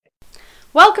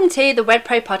Welcome to the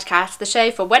WedPro Podcast, the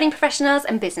show for wedding professionals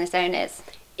and business owners.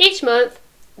 Each month,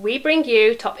 we bring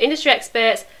you top industry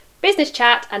experts, business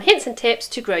chat and hints and tips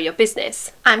to grow your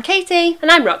business. I'm Katie. And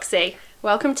I'm Roxy.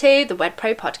 Welcome to the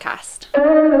WedPro Podcast.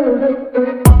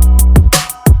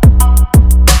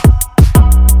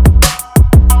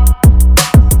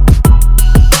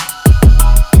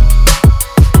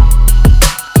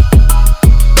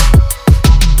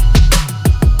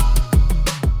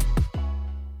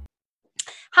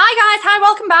 Hi,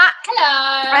 welcome back.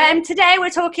 Hello. Today we're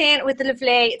talking with the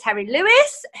lovely Terry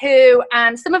Lewis, who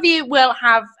some of you will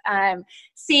have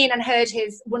seen and heard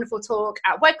his wonderful talk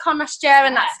at WedCon last year,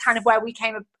 and that's kind of where we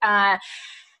came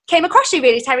across you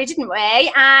really, Terry, didn't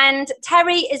we? And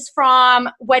Terry is from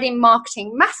Wedding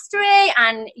Marketing Mastery,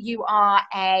 and you are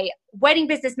a wedding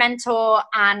business mentor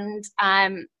and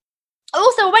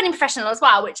also a wedding professional as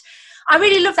well, which I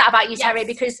really love that about you, Terry,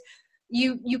 because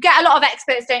you get a lot of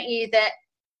experts, don't you, that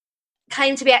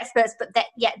claim to be experts but that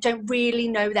yet don't really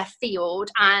know their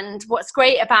field. And what's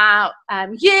great about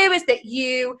you is that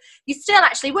you still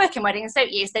actually work in weddings, don't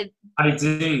you? So I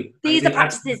do. These are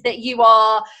practices that you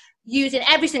are using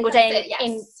every single day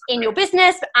in your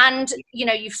business, and you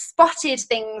know, you've spotted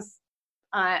things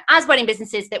as wedding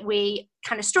businesses that we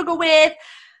kind of struggle with,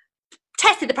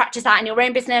 tested the practice out in your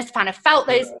own business, kind of felt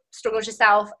those struggles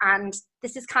yourself, and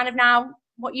this is kind of now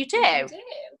what you do.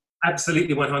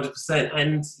 Absolutely, 100%.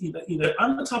 And you know,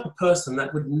 I'm the type of person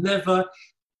that would never,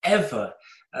 ever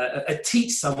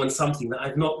teach someone something that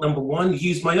I've not, number one,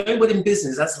 used my own wedding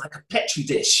business as like a petri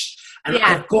dish, and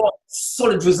I've got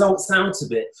solid results out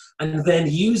of it, and then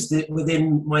used it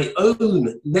within my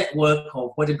own network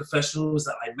of wedding professionals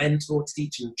that I mentor,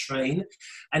 teach, and train.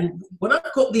 And when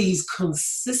I've got these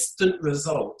consistent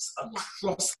results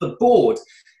across the board,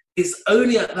 it's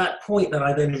only at that point that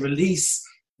I then release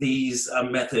these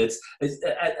methods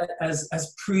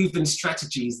as proven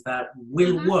strategies that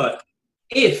will work.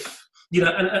 If, you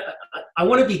know, and I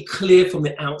want to be clear from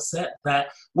the outset that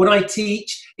what I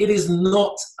teach, it is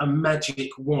not a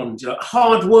magic wand. You know,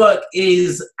 hard work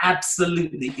is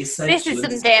absolutely essential. This is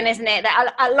something, isn't it,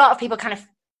 that a lot of people kind of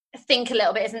think a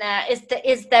little bit, isn't there?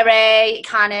 Is there a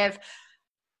kind of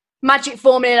magic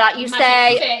formula, like you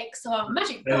say, fix or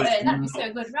magic button? That'd be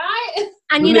so good, right?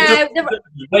 And you know,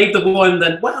 wave the wand,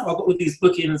 then wow, I've got all these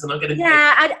bookings, and I'm going to.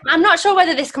 Yeah, I'm not sure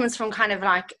whether this comes from kind of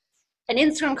like an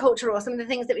Instagram culture or some of the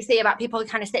things that we see about people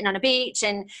kind of sitting on a beach,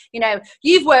 and you know,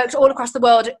 you've worked all across the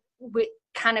world with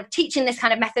kind of teaching this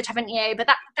kind of method, haven't you? But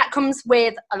that comes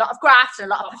with a lot of graft and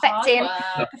a lot of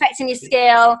perfecting your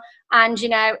skill, and you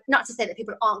know, not to say that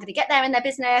people aren't going to get there in their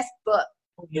business, but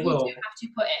you do have to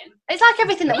put in. It's like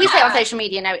everything that we say on social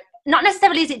media now. Not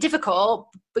necessarily is it difficult,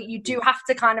 but you do have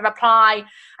to kind of apply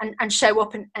and show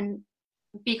up and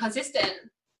be consistent.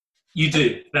 You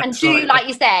do. That's right. Like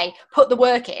you say, put the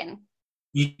work in.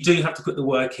 You do have to put the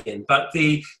work in, but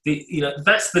the you know,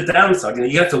 that's the downside. You know,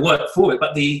 you have to work for it.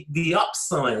 But the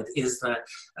upside is that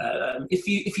if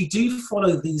you do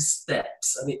follow these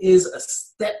steps, and it is a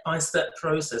step-by-step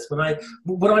process.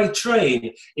 What I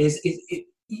train is it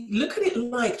look at it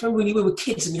like, remember when you were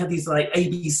kids and you had these like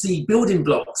ABC building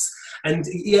blocks, and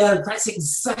that's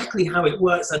exactly how it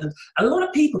works. And a lot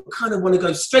of people kind of want to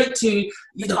go straight to,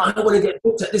 you know, I don't want to get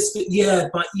booked at this,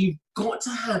 but you've got to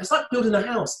have, it's like building a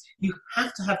house. You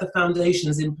have to have the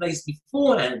foundations in place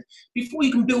beforehand, before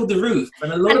you can build the roof.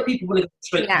 And a lot of people want to go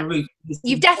straight to the roof.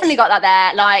 You've definitely got that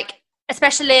there, like,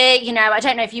 especially, you know, I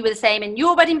don't know if you were the same in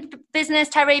your wedding business,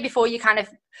 Terry, before you kind of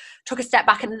took a step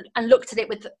back and looked at it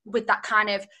with that kind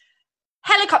of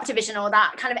helicopter vision or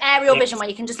that kind of aerial vision where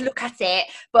you can just look at it.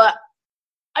 But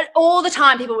all the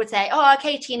time people would say, oh,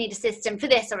 Katie, you need a system for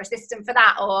this or a system for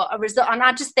that or a result. And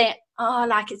I just think, oh,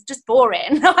 like, it's just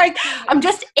boring. Like, I'm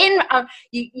just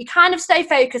you kind of stay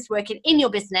focused working in your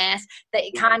business that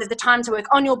it kind of the time to work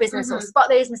on your business or spot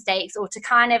those mistakes or to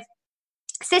kind of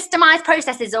systemize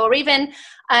processes or even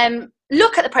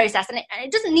look at the process. And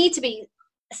it doesn't need to be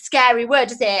a scary word,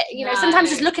 does it? You know, sometimes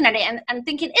just looking at it and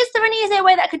thinking, is there an easier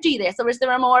way that I could do this, or is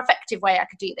there a more effective way I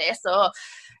could do this? Or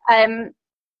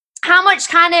how much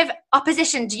kind of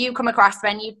opposition do you come across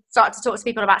when you start to talk to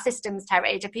people about systems,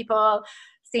 Terry? Do people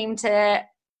seem to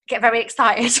get very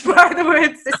excited by the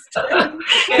word system?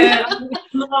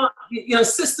 You know,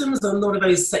 systems are not a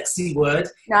very sexy word.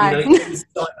 No. You know, it's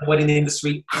not in the wedding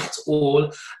industry at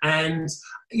all. And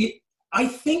I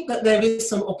think that there is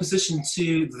some opposition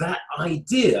to that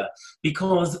idea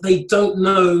because they don't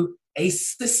know a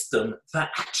system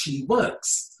that actually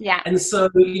works. Yeah. And so,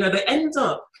 you know, they end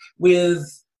up with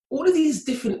all of these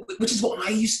different, which is what I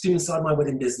used to do inside my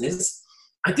wedding business.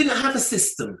 I didn't have a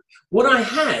system. What I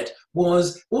had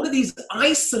was all of these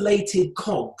isolated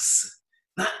cogs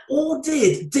that all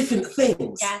did different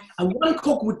things. Yes. And one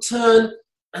cog would turn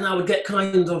and I would get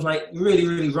kind of like really,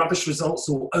 really rubbish results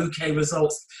or okay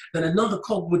results. Then another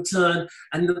cog would turn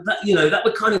and that, you know, that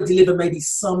would kind of deliver maybe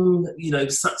some, you know,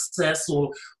 success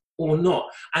or not.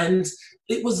 And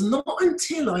it was not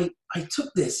until I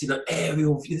took this, you know,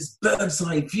 aerial view, this bird's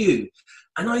eye view,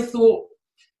 and I thought,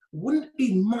 wouldn't it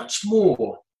be much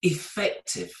more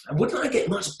effective and wouldn't I get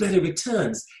much better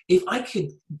returns if I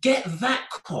could get that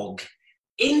cog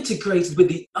integrated with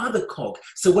the other cog,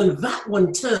 so when that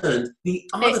one turned, the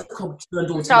other cog turned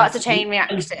automatically. Starts a chain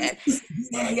reaction.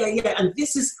 And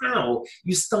this is how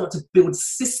you start to build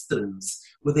systems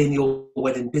within your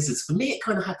wedding business. For me, it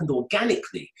kind of happened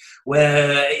organically,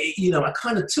 where, you know, I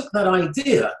kind of took that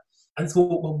idea and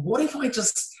thought, well, what if I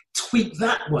just tweak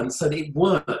that one so that it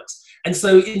worked? And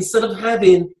so instead of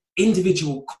having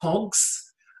individual cogs,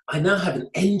 I now have an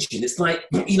engine. It's like,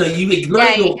 you know, you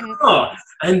ignite your car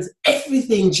and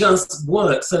everything just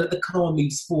works so that the car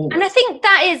moves forward. And I think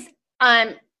that is,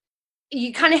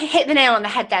 you kind of hit the nail on the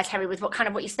head there, Terry, with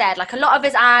what you said. Like, a lot of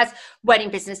us as wedding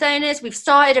business owners, we've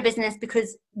started a business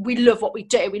because we love what we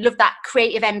do. We love that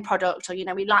creative end product, or, you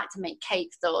know, we like to make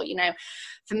cakes, or, you know,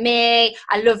 for me,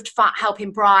 I loved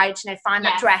helping brides, you know, find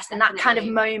that dress and that kind of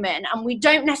moment. And we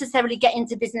don't necessarily get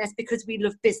into business because we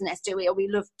love business, do we? Or we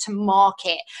love to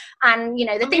market. And, you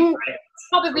know, the thing...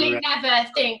 Probably never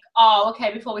think, oh,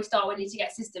 okay, before we start, we need to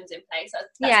get systems in place.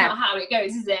 That's not how it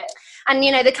goes, is it? And,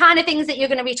 you know, the kind of things that you're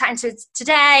going to be chatting to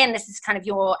today, and this is kind of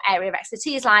your area of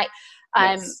expertise, like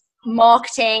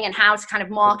marketing and how to kind of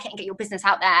market and get your business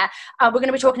out there. We're going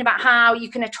to be talking about how you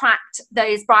can attract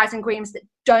those brides and grooms that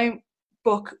don't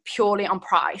book purely on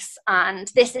price. And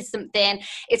this is something,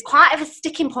 it's quite of a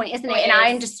sticking point, isn't it, in our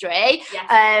industry?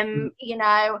 Yes. You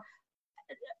know,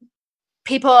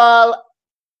 people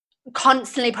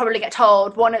constantly probably get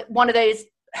told one of those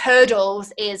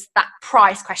hurdles is that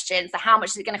price question. So how much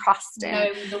is it going to cost?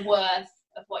 Know the worth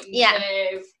of what you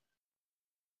do.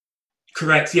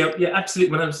 Correct. Yeah,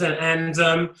 absolutely, 100%. And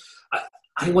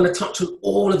I want to touch on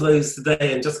all of those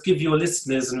today and just give your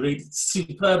listeners and read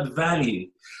superb value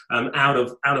out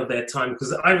of their time,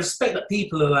 because I respect that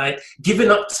people are like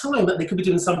giving up time that they could be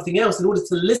doing something else in order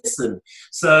to listen.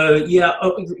 So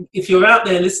if you're out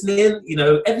there listening, you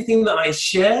know, everything that I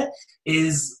share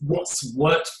is what's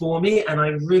worked for me, and I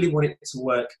really want it to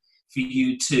work for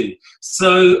you too.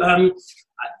 So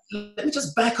let me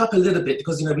just back up a little bit,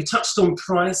 because, you know, we touched on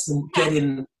price and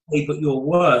getting paid what you're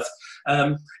worth.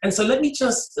 And so let me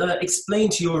just explain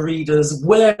to your readers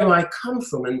where I come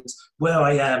from and where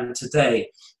I am today.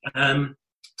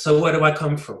 So where do I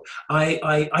come from?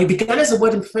 I began as a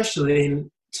wedding professional in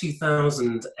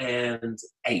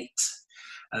 2008.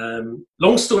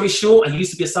 Long story short, I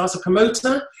used to be a salsa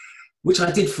promoter, which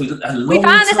I did for a long time. We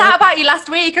found this out about you last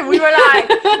week, and we were like,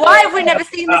 why have we never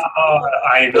seen this before?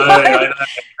 I know.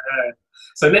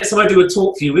 So next time I do a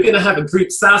talk for you, we're going to have a group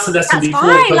salsa lesson. That's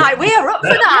fine. Like, we are up for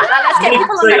that. Like, let's get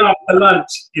people straight after lunch.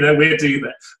 You know, we'll do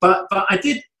that. But I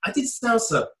did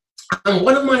salsa, and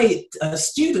one of my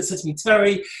students said to me,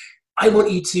 Terry, I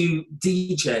want you to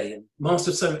DJ and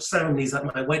master of ceremonies at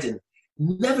my wedding.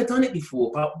 Never done it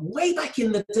before, but way back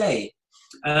in the day,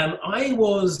 I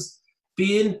was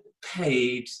being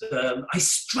paid. I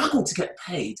struggled to get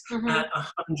paid at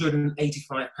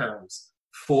 £185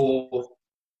 for,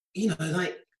 you know,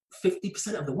 like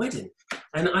 50% of the wedding.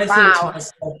 And I thought to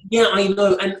myself, yeah, I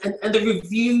know. And the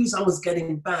reviews I was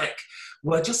getting back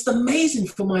were just amazing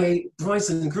for my brides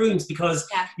and grooms, because,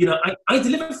 you know, I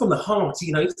deliver from the heart.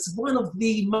 You know, it's one of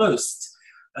the most,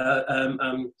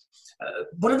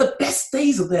 one of the best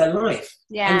days of their life.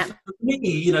 Yeah. And for me,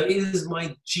 you know, it is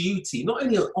my duty, not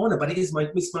only an honor, but it's my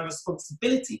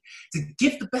responsibility to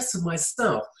give the best of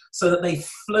myself so that they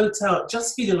float out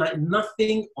just feeling like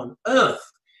nothing on earth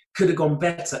could have gone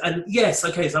better. And yes,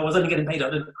 okay, so I was only getting paid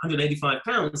 £185,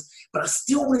 but I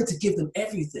still wanted to give them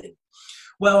everything.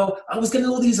 Well, I was getting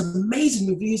all these amazing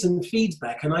reviews and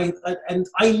feedback, and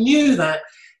I knew that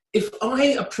if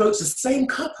I approached the same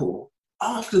couple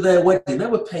after their wedding, they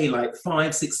would pay like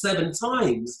 5, 6, 7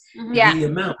 times the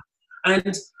amount.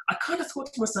 And I kind of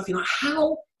thought to myself, you know,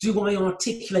 how do I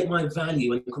articulate my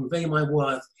value and convey my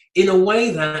worth in a way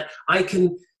that I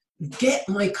can get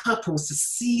my couples to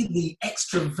see the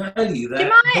extra value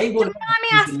that they will. Do you mind me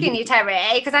asking you,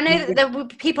 Terry? Because I know that there will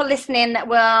be people listening that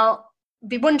will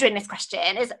be wondering this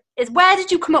question: is where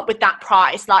did you come up with that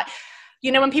price? Like,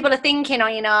 you know, when people are thinking, or,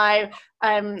 you know,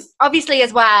 obviously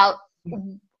as well,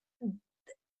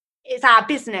 it's our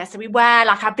business, so we wear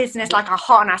like our business like our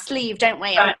heart on our sleeve, don't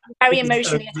we? And we're very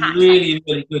emotionally attached. Really,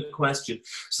 really good question.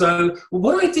 So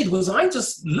what I did was I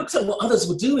just looked at what others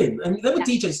were doing, and there were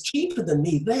DJs cheaper than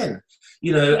me then,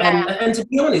 you know. And to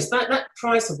be honest, that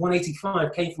price of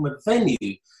 185 came from a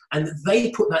venue, and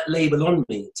they put that label on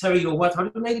me. Terry, you're worth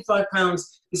 £185.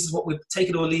 This is what we'll take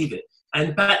it or leave it.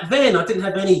 And back then, I didn't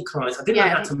have any clients. I didn't know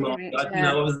how to market.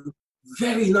 I was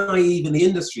very naive in the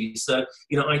industry. So,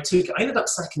 you know, I ended up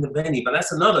sacking the venue, but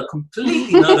that's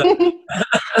completely another.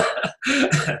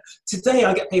 Today,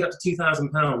 I get paid up to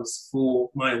 £2,000 for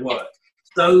my work.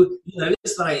 So, you know,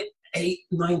 it's like 8,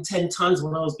 9, 10 times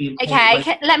what I was being paid.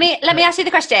 Okay, let me ask you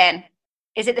the question.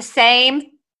 Is it the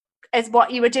same as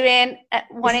what you were doing at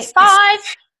 185?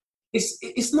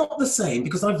 It's not the same,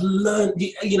 because I've learned,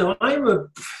 you know, I'm a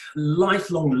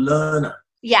lifelong learner.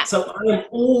 Yeah. So I am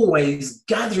always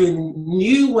gathering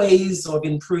new ways of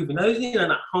improving. Only at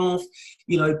half,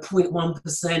 you know,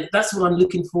 0.1%. That's what I'm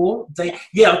looking for.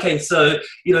 Okay. So,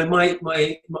 you know,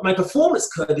 my performance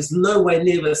curve is nowhere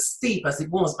near as steep as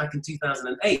it was back in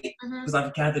 2008 because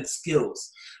I've gathered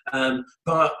skills.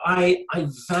 But I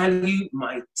value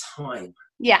my time.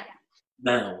 Yeah.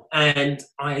 Now, and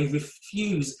I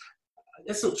refuse.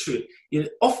 That's not true. You know,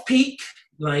 off peak,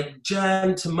 like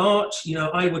Jan to March, you know,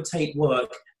 I would take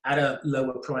work at a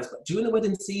lower price. But during the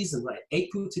wedding season, like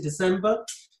April to December,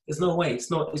 there's no way. It's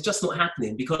just not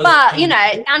happening, because. But you know,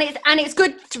 and it's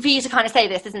good for you to kind of say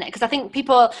this, isn't it? Because I think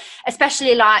people,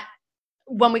 especially like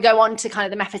when we go on to kind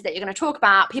of the methods that you're going to talk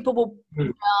about, people will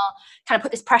kind of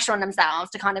put this pressure on themselves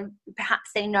to kind of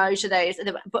perhaps say no to those.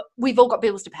 But we've all got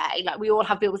bills to pay. Like, we all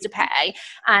have bills to pay,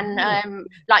 and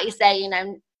like you say, you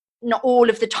know, not all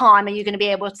of the time are you going to be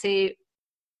able to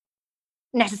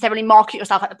necessarily market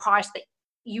yourself at the price that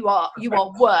you are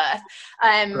worth.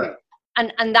 And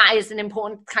that is an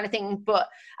important kind of thing. But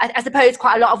I suppose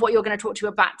quite a lot of what you're going to talk to you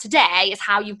about today is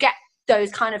how you get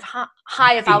those kind of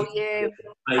higher value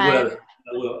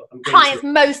clients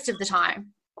most of the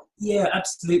time. Yeah,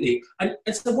 absolutely. And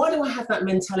so why do I have that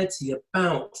mentality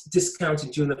about discounting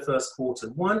during the first quarter?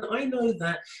 One, I know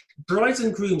that brides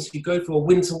and grooms who go for a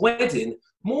winter wedding,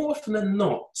 more often than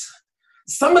not,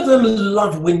 some of them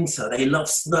love winter, they love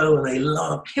snow, and they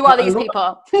love... Who are these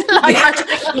people? Who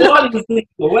are these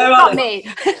people? Where are they?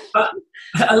 Me. But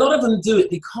a lot of them do it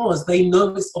because they know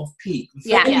it's off-peak.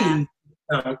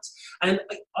 And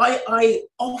I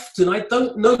often,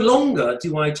 no longer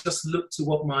do I just look to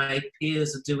what my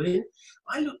peers are doing.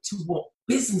 I look to what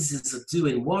businesses are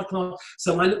doing.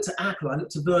 So I look to Apple, I look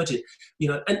to Virgin, you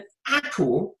know, and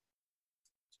Apple,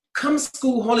 come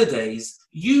school holidays,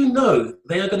 you know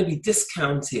they are going to be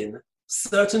discounting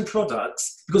certain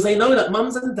products because they know that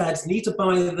mums and dads need to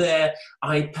buy their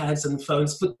iPads and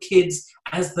phones for kids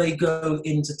as they go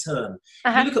into term.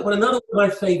 You look at another of my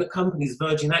favourite companies,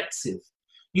 Virgin Active.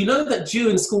 You know that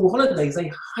during school holidays,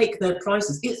 they hike their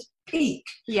prices. It's peak.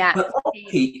 Yeah. But off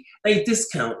peak, they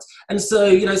discount. And so,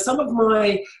 you know, some of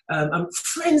my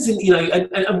friends, you know,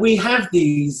 and we have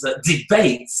these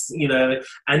debates, you know,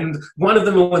 and one of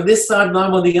them on this side and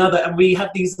I'm on the other. And we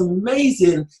have these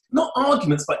amazing, not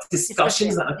arguments, but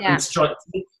discussions that are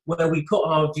constructive, where we put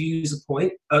our views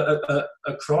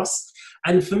across.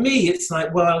 And for me, it's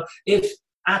like, well, if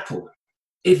Apple,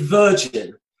 if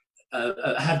Virgin,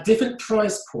 have different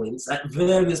price points at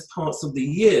various parts of the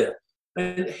year,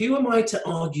 then who am I to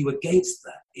argue against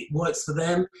that? It works for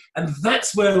them. And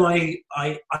that's where I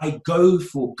go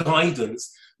for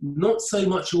guidance, not so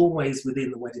much always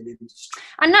within the wedding industry.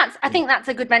 And I think that's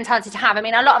a good mentality to have. I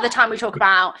mean, a lot of the time we talk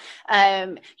about,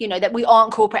 you know, that we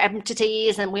aren't corporate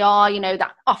entities and we are, you know,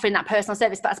 that offering that personal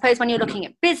service. But I suppose when you're looking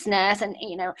at business and,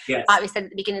 you know, like we said at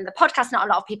the beginning of the podcast, not a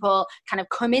lot of people kind of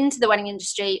come into the wedding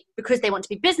industry because they want to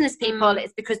be business people.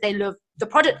 It's because they love the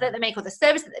product that they make or the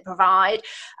service that they provide.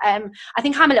 I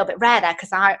think I'm a little bit rare there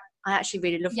because I actually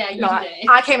really love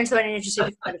I came into the wedding industry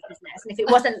because of business, and if it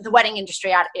wasn't the wedding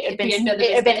industry, it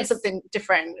had been something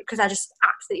different because I just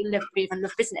absolutely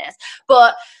love business.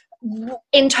 But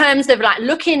in terms of like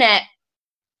looking at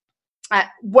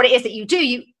what it is that you do,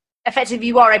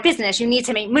 you are a business. You need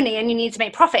to make money and you need to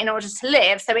make profit in order to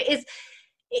live. So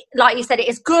like you said, it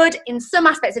is good in some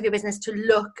aspects of your business to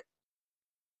look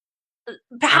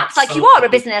perhaps like you are a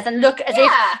business and look as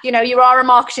if, you know, you are a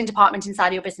marketing department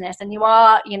inside your business and you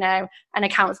are, you know, an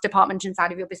accounts department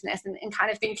inside of your business, and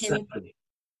kind of thinking. Exactly.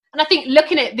 And I think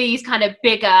looking at these kind of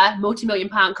bigger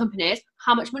multi-million-pound companies,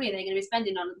 how much money are they going to be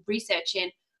spending on researching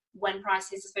when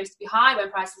prices are supposed to be high, when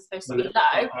prices are supposed to be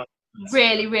low?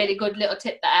 Really, really good little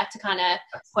tip there to kind of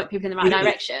point people in the right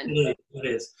direction. It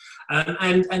is.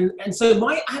 And so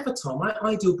my avatar, my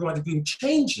ideal bride and groom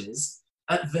changes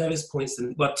at various points,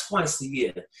 twice a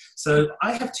year. So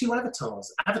I have 2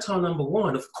 avatars. Avatar number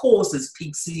 1, of course, is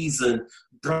peak season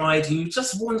bride who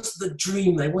just wants the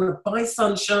dream. They want to buy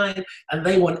sunshine and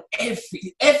they want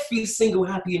every single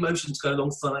happy emotion to go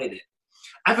alongside it.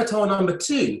 Avatar number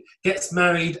 2 gets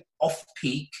married off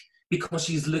peak because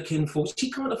she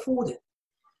can't afford it.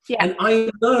 Yeah. And I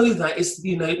know that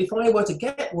if I were to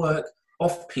get work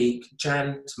off peak,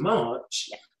 Jan to March,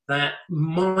 that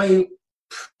my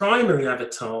primary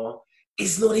avatar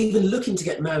is not even looking to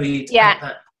get married at that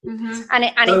point. Mm-hmm. And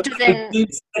it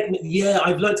doesn't.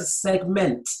 I've learned to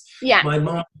segment my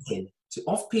marketing to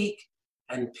off peak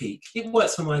and peak. It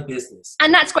works for my business.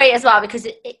 And that's great as well, because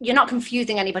you're not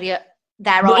confusing anybody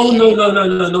there, are you? No,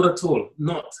 not at all.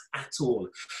 Not at all.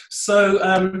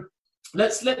 So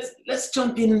let's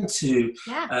jump into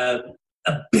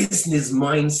a business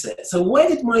mindset. So where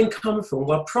did mine come from?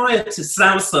 Well, prior to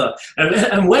salsa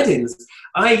and weddings,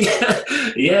 I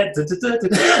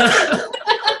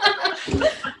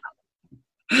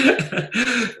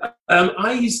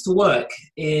used to work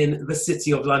in the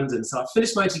City of London. So I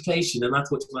finished my education and I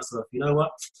thought to myself, you know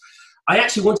what? I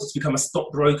actually wanted to become a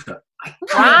stockbroker. I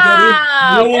couldn't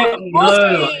get in.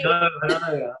 I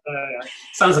know.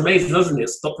 Sounds amazing, doesn't it?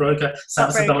 Stockbroker,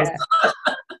 salsa dancer.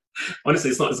 Honestly,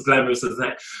 it's not as glamorous as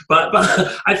that. But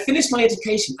I finished my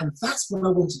education and that's what I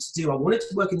wanted to do. I wanted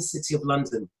to work in the City of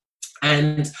London.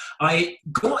 And I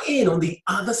got in on the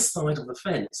other side of the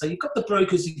fence. So you've got the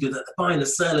brokers who do the buy and the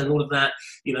sell and all of that,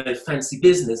 fancy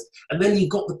business. And then you've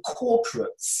got the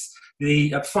corporates,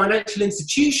 the financial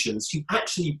institutions who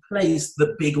actually place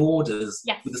the big orders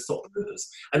with the stockbrokers.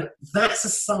 And that's a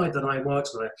side that I worked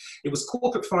on. It was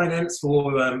corporate finance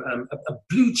for a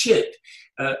blue chip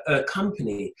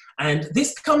company. And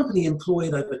this company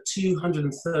employed over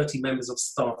 230 members of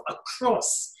staff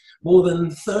across more than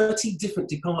 30 different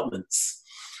departments.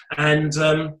 And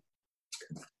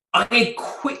I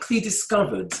quickly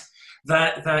discovered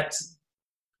that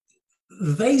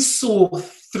they saw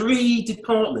 3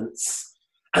 departments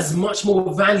as much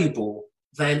more valuable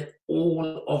than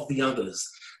all of the others.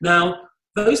 Now,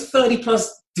 those 30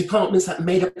 plus departments that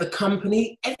made up the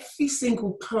company, every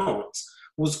single part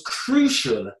was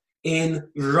crucial in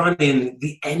running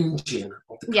the engine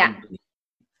of the company.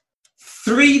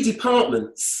 3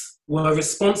 departments were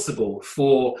responsible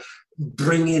for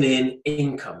bringing in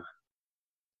income.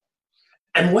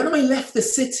 And when I left the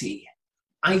city,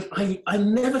 I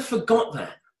never forgot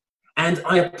that. And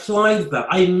I applied that.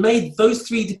 I made those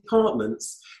 3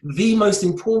 departments the most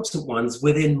important ones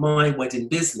within my wedding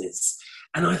business.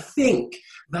 And I think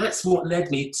that's what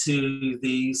led me to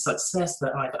the success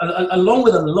that along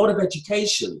with a lot of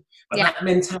education, but that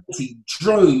mentality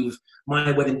drove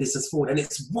my wedding business forward. And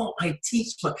it's what I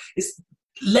teach. It's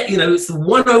the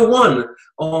 101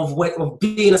 of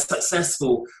being a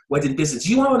successful wedding business.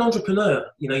 You are an entrepreneur.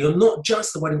 You're not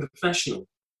just a wedding professional.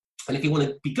 And if you want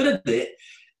to be good at it,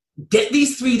 get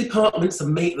these 3 departments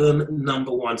and make them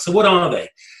number 1. So what are they?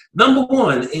 Number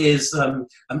 1 is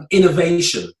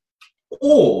innovation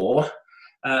or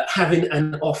having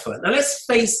an offer. Now let's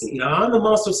face it, I'm a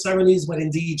master of ceremonies,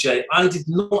 wedding DJ. I did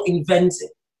not invent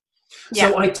it.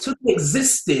 So I took an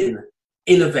existing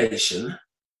innovation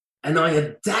and I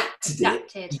adapted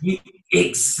it.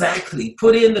 Exactly.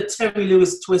 Put in the Terry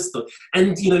Lewis twist on.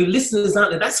 And, listeners out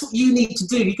there, that's what you need to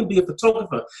do. You can be a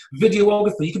photographer,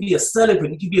 videographer, you can be a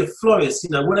celebrant, you can be a florist,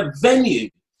 whatever venue.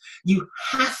 You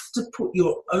have to put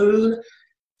your own,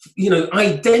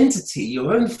 identity,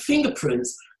 your own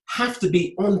fingerprints have to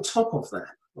be on top of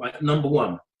that, right? Number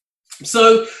 1.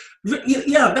 So,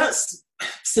 that's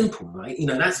simple, right?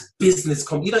 That's business.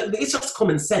 It's just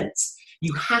common sense.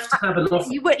 You have to have an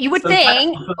offer. You would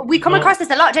think. We come across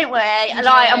this a lot, don't we? And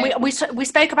we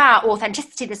spoke about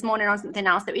authenticity this morning on something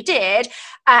else that we did,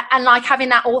 and having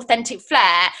that authentic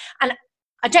flair. And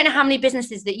I don't know how many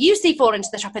businesses that you see fall into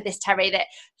the trap of this, Terry, that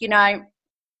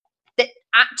that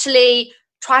actually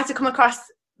try to come across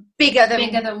bigger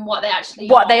than what they actually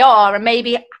are, and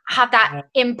maybe have that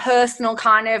impersonal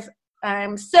kind of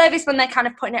service when they're kind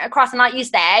of putting it across. And like you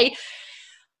say,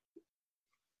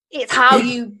 it's how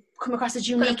you come across as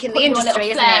unique in the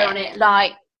industry, isn't it?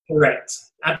 Correct.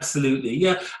 Absolutely.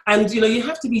 Yeah. And, you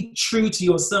have to be true to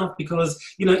yourself because,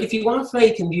 if you are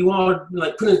fake and you are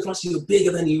putting across you're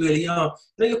bigger than you really are,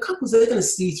 your couples, they're going to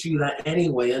see through that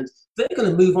anyway and they're going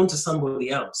to move on to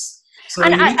somebody else. So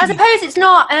and I suppose it's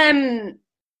not,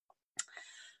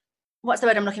 what's the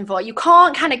word I'm looking for? You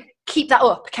can't kind of keep that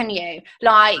up, can you?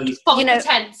 Like, you know,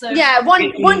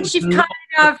 once you've kind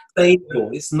of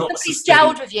it's not somebody's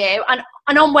gelled with you, and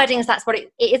on weddings, that's what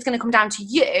it is going to come down to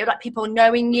you, like people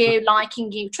knowing you,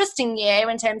 liking you, trusting you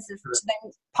in terms of to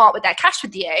then part with their cash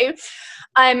with you.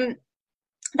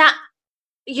 That,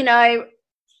 you know,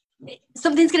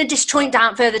 something's going to disjoint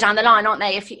down further down the line, aren't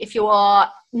they? If you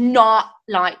are not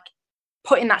like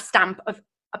putting that stamp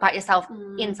about yourself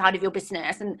inside of your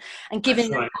business and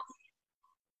giving them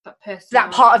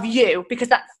that part of you, because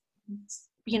that's,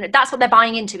 you know, that's what they're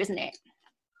buying into, isn't it?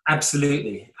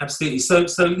 Absolutely.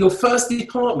 So your first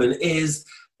department is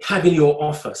having your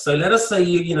offer. So let us say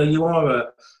you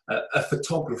are a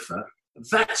photographer.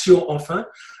 That's your offer,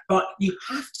 but you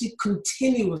have to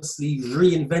continuously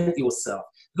reinvent yourself,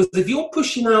 because if you're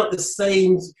pushing out the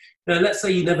same, let's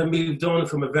say you never moved on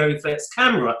from a VariFlex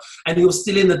camera and you're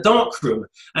still in the darkroom,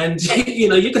 and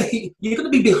you're going to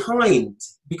be behind,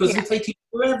 because it takes you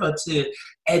forever to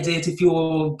edit. If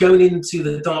you're going into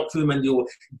the darkroom and you're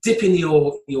dipping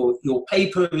your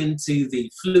paper into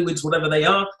the fluids, whatever they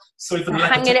are. Sorry for the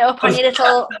hanging it up on your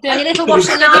little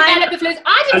washing line. I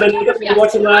didn't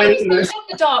washing line.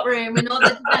 The darkroom and all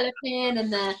the developing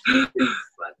and the.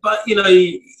 But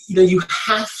you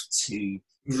have to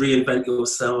reinvent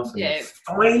yourself and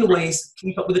find ways to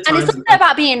keep up with the times. And it's also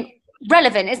about being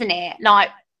relevant, isn't it? Like,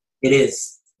 it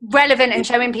is relevant and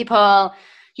showing people,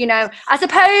 you know, I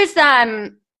suppose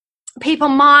people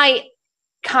might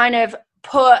kind of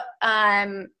put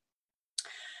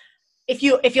if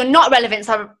you're not relevant,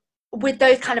 so with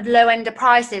those kind of low end of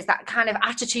prices, that kind of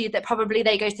attitude that probably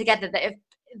they go together, that if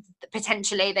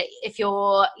potentially that if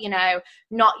you're, you know,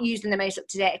 not using the most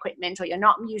up-to-date equipment, or you're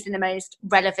not using the most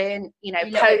relevant, you know,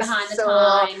 posts,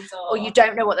 or you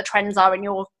don't know what the trends are in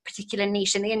your particular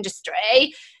niche in the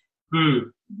industry,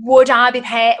 would I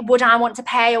want to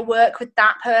pay or work with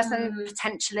that person?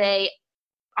 Potentially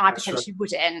I potentially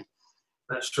wouldn't.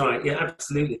 That's right. Yeah,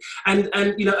 absolutely. And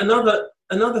you know,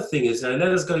 another thing is, let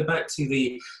us go back to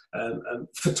the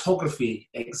photography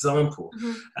example.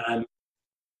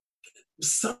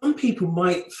 Some people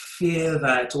might fear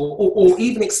that, or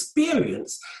even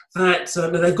experience that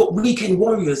they've got weekend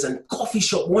warriors and coffee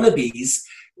shop wannabes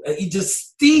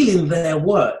just stealing their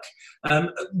work.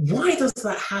 Why does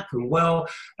that happen? Well,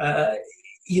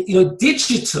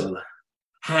 digital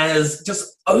has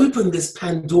just opened this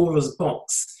Pandora's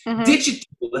box. Digital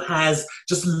has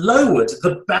just lowered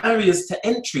the barriers to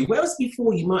entry. Whereas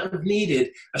before you might have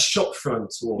needed a shop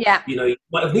front, or you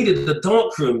might have needed a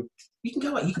dark room. You can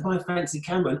go out, you can buy a fancy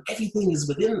camera, and everything is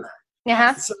within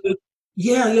that. So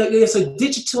So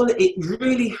digital, it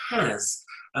really has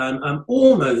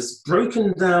almost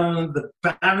broken down the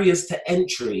barriers to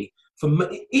entry.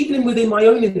 Even within my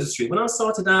own industry, when I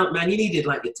started out, man, you needed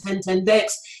like your 1010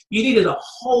 decks. You needed a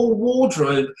whole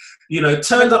wardrobe,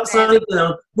 turned upside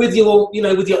down with your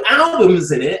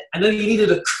albums in it, and then you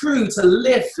needed a crew to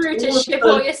lift, ship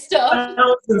all your stuff,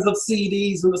 thousands of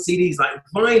CDs, and CDs like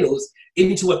vinyls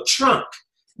into a truck.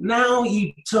 Now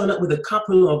you turn up with a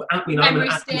couple of, I'm an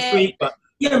Apple freak, but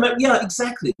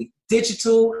exactly.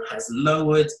 Digital has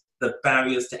lowered the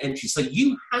barriers to entry, so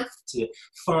you have to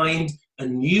find a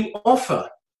new offer.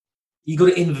 You got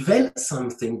to invent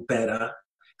something better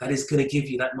that is going to give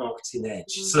you that marketing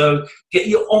edge. So get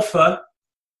your offer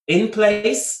in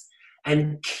place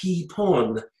and keep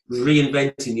on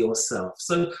reinventing yourself.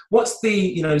 So what's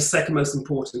the second most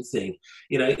important thing?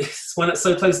 It's one that's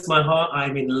so close to my heart.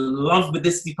 I'm in love with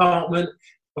this department.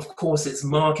 Of course, it's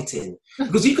marketing,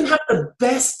 because you can have the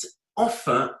best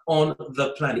offer on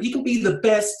the planet. You can be the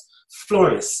best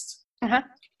florist.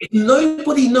 If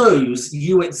nobody knows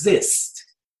you exist,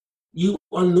 you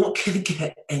are not going to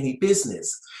get any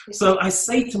business. So I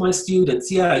say to my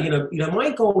students,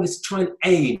 my goal is to try and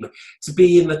aim to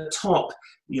be in the top,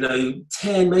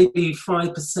 10, maybe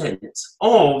 5%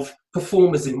 of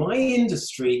performers in my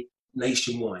industry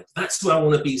nationwide. That's where I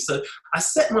want to be. So I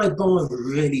set my bar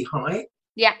really high.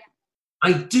 Yeah.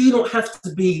 I do not have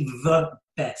to be the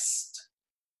best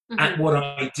at what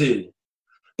I do,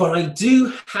 but I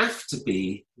do have to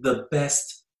be the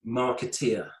best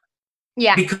marketeer.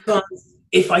 Yeah. Because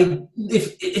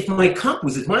if my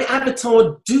couples, if my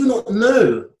avatar do not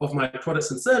know of my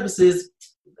products and services,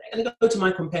 they're going to go to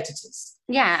my competitors.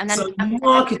 Yeah. And then so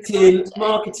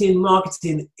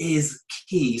marketing is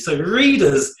key. So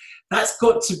readers, that's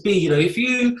got to be, if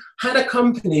you had a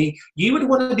company, you would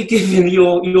want to be giving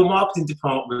your marketing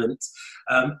department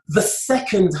the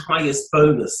second highest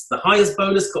bonus. The highest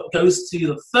bonus goes to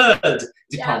the third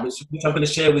department, which I'm going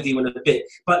to share with you in a bit.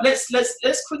 But let's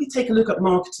quickly take a look at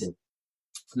marketing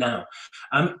now.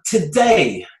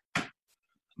 Today,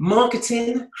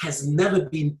 marketing has never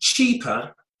been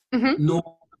cheaper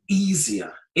nor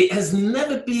easier. It has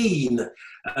never been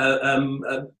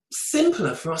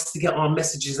simpler for us to get our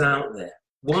messages out there.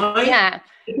 Why? Yeah.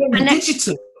 Again,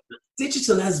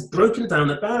 digital has broken down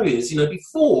the barriers.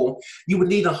 Before, you would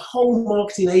need a whole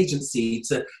marketing agency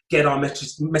to get our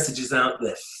messages out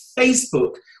there.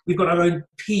 Facebook, we've got our own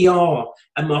PR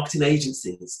and marketing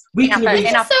agencies. We can reach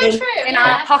in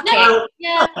our pocket.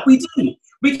 We do.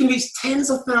 We can reach tens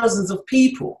of thousands of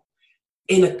people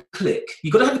in a click.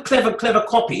 You've got to have a clever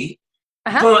copy,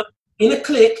 but in a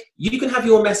click, you can have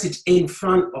your message in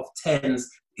front of tens.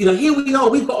 Here we are.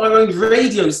 We've got our own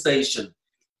radio station.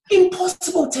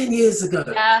 Impossible 10 years ago.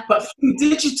 Yeah. But through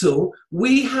digital,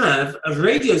 we have a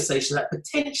radio station that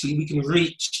potentially we can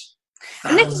reach.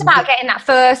 And this is about getting that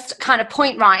first kind of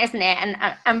point right, isn't it?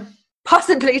 And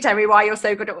possibly, Terry, why you're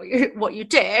so good at what you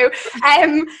do.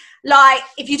 Like,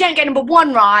 if you don't get number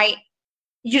one right,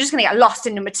 you're just going to get lost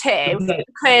in number two.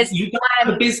 Because you don't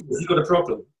have a business, you've got a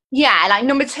problem. Yeah, like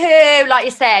number two, like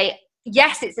you say,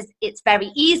 yes, it's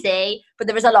very easy, but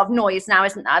there is a lot of noise now,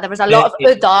 isn't there? There is a lot of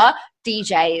other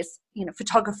DJs,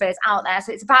 photographers out there.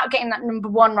 So it's about getting that number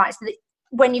one right, so that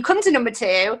when you come to number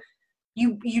two,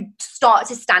 you start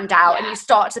to stand out and you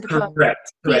start to become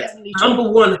correct. Number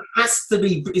one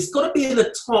it's got to be in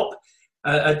the top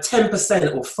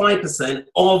 10% or 5%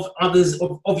 of others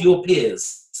of your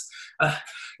peers.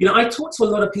 I talk to a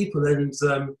lot of people and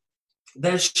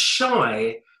they're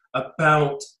shy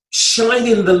about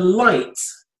shining the light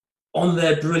on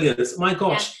their brilliance. My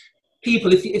gosh,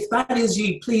 people, if that is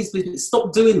you, please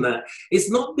stop doing that. It's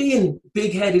not being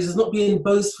big-headed, it's not being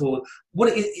boastful. What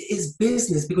it is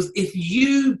business, because if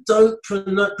you don't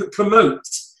promote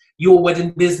your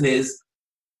wedding business,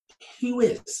 who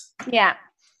is? Yeah.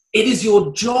 It is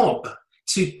your job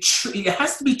it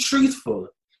has to be truthful.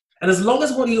 And as long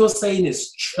as what you're saying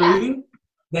is true,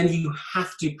 then you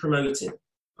have to promote it.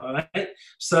 All right?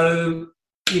 So,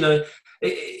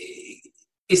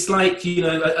 it's like,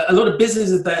 a lot of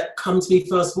businesses that come to me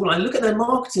first of all, I look at their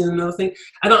marketing and I think,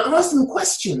 and I ask them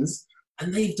questions,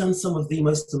 and they've done some of the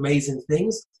most amazing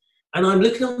things. And I'm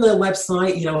looking on their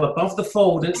website, above the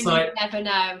fold, and it's like, you never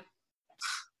know.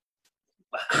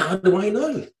 How do I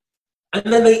know? And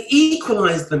then they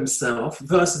equalize themselves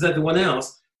versus everyone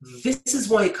else. This is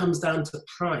why it comes down to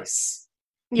price.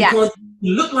 Because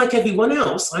you look like everyone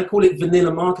else. I call it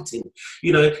vanilla marketing,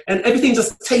 and everything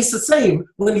just tastes the same.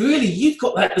 When really you've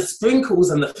got like the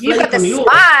sprinkles and the flake on yours.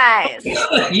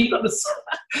 You've got the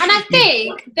spice. And I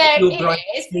think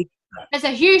there's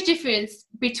a huge difference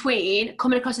between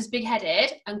coming across as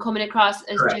big-headed and coming across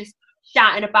as just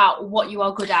shouting about what you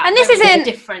are good at. And this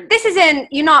isn't,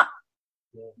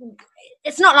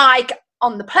 it's not like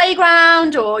on the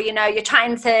playground, or you're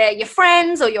chatting to your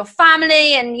friends or your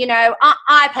family, and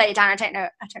I play it down. I don't know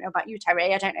about you,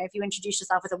 Terry. I don't know if you introduce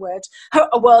yourself as a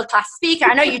world-class speaker.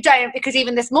 I know you don't, because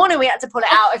even this morning we had to pull it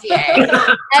out of you.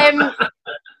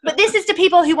 But this is to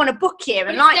people who want to book you,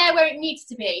 and it's there where it needs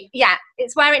to be. Yeah,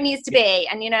 it's where it needs to be.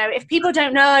 And if people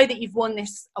don't know that you've won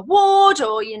this award,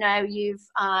 or you've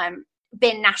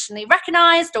been nationally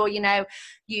recognised, or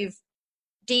you've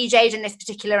DJ'd in this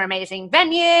particular amazing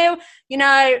venue,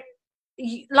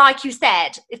 like you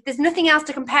said, if there's nothing else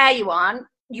to compare you on,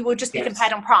 you will just be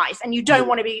compared on price, and you don't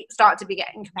want to start to be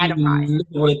getting compared on price. You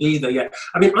don't want to be there, yeah.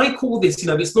 I mean, I call this,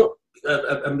 it's not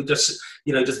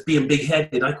just being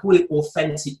big-headed. I call it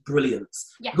authentic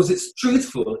brilliance, because it's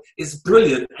truthful, it's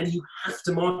brilliant, and you have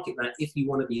to market that if you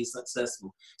want to be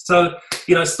successful. So,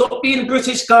 stop being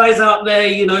British guys out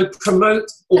there,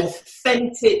 promote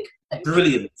authentic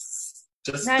brilliance.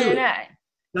 Just do it.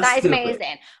 That is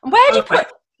amazing. And where do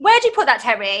you put that,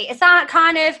 Terry? Is that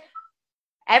kind of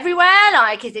everywhere?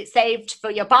 Like, is it saved for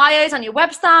your bios on your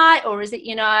website, or is it,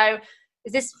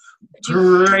 is this?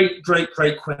 Great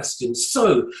question.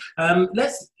 So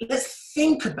let's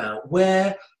think about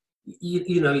where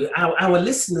our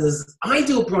listeners,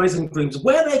 ideal brides and grooms,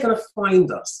 where they're going to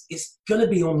find us. It's going to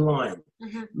be online.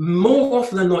 More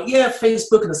often than not.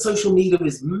 Facebook and the social media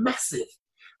is massive.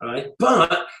 All right,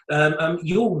 but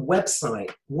your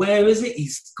website, where is it?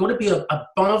 It's got to be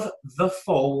above the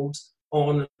fold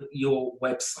on your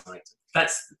website.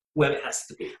 That's where it has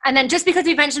to be. And then, just because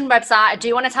we mentioned website, I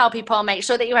do want to tell people, make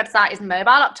sure that your website is mobile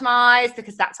optimized,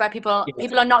 because that's where people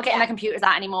are not getting their computers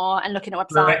out anymore and looking at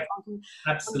websites.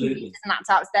 Absolutely. And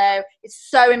laptops. So it's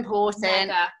so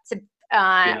important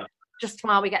to just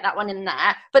while we get that one in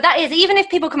there. But that is, even if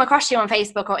people come across you on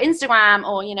Facebook or Instagram,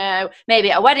 or maybe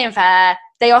at a wedding fair,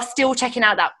 they are still checking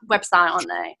out that website, aren't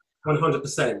they?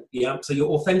 100%. Yeah. So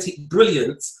your authentic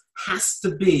brilliance has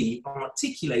to be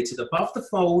articulated above the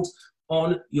fold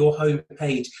on your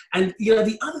homepage. And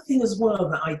the other thing as well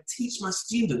that I teach my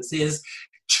students is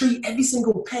treat every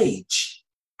single page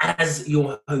as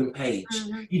your homepage.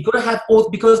 You've got to have all,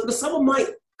 because someone might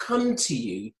come to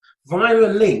you via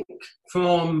a link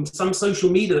from some social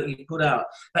media that you put out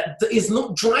that is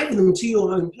not driving them to your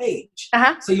homepage.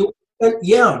 So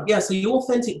so your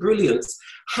authentic brilliance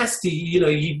has to,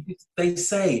 they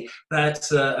say that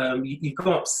you've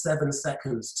got 7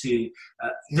 seconds to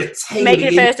retain. Make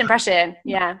a first impression.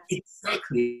 Yeah.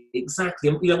 Exactly.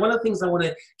 And, one of the things I want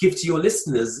to give to your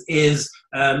listeners is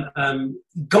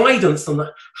guidance on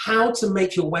how to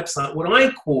make your website, what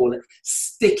I call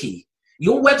sticky.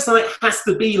 Your website has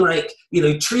to be like,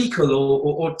 treacle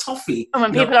or toffee. And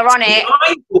when people are on it.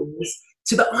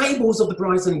 To the eyeballs of the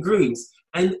brides and grooms.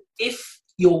 And if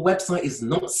your website is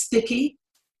not sticky,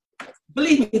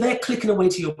 believe me, they're clicking away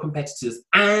to your competitors,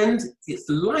 and it's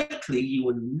likely you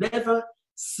will never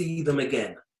see them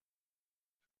again.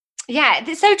 Yeah,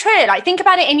 it's so true. Like, think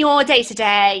about it in your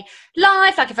day-to-day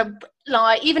life.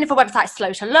 Like, even if a website's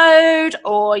slow to load,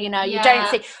 or you don't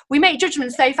see, we make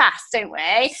judgments so fast, don't we?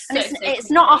 And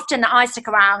it's not often that I stick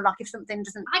around. Like, if something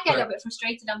doesn't, I get a little bit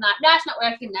frustrated on that. No, it's not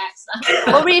working next.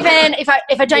 Or even if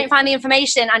I don't find the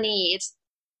information I need,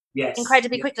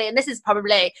 incredibly quickly. And this is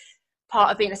probably part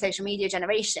of being a social media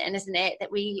generation, isn't it? That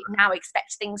we now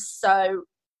expect things so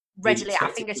readily at our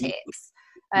fingertips.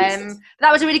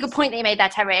 That was a really good point that you made there,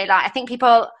 Terry. Like, I think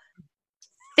people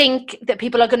think that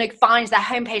people are going to find their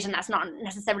homepage, and that's not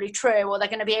necessarily true, or they're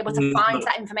going to be able to find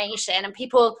that information, and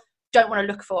people don't want to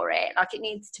look for it. Like, it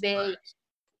needs to be,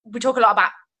 we talk a lot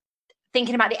about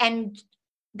thinking about the end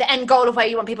goal of where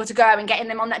you want people to go and getting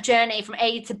them on that journey from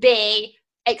A to B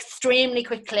extremely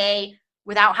quickly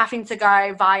without having to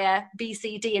go via B,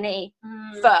 C, D, and E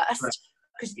first,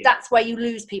 because that's where you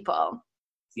lose people.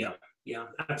 Yeah,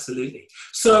 absolutely.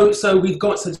 So we've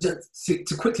got to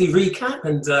quickly recap,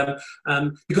 and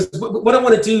because what I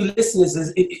want to do, listeners,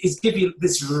 is give you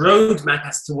this roadmap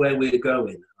as to where we're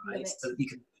going, right? So you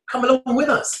can come along with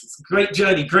us. It's a great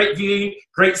journey, great view,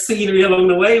 great scenery along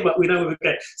the way, but we know where we're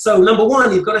going. So number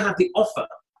one, you've got to have the offer.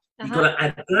 You've got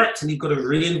to adapt, and you've got to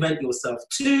reinvent yourself.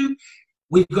 2,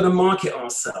 we've got to market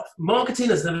ourselves.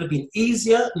 Marketing has never been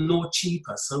easier nor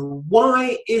cheaper. So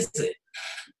why is it?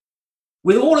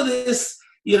 With all of this,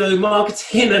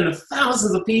 marketing and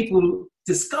thousands of people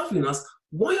discovering us,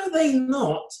 why are they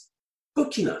not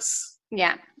booking us?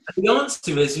 Yeah. And the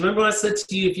answer is, remember I said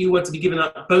to you, if you were to be giving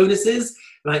out bonuses,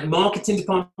 like marketing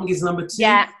department is number 2,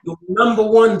 your number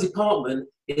 1 department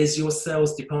is your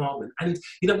sales department. And,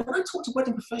 when I talk to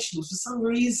wedding professionals, for some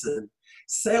reason,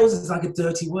 sales is like a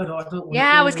dirty word. I don't want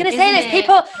I was going to say this.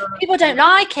 People don't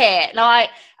like it. Like,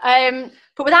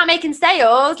 but without making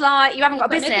sales, like, you haven't got a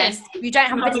business. You don't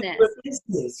have a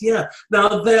business. Yeah.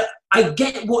 Now, I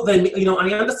get what they mean.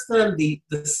 I understand the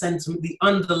sentiment, the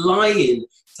underlying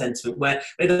sentiment, where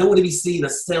they don't want to be seen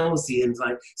as salesy and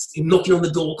like knocking on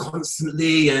the door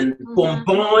constantly and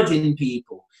bombarding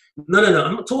people. No.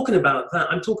 I'm not talking about that.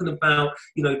 I'm talking about,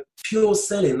 pure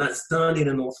selling that's done in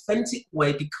an authentic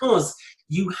way, because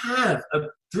you have a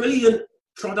brilliant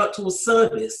product or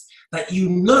service that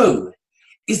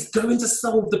is going to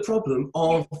solve the problem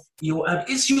of your.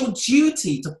 It's your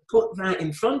duty to put that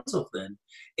in front of them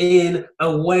in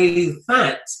a way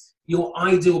that your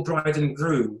ideal bride and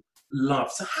groom love.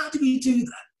 So how do we do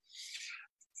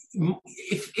that?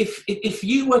 If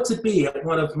you were to be at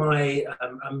one of my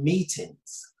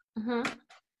meetings,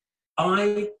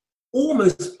 I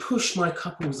almost push my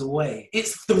couples away.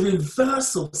 It's the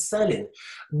reverse of selling.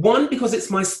 1, because it's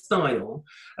my style,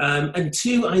 and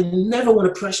 2, I never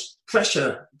want to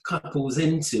pressure couples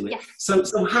into it.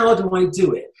 So how do I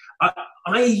do it?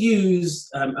 I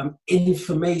use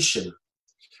information,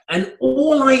 and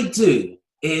all I do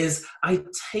is I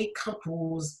take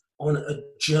couples on a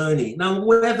journey. Now,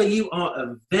 whether you are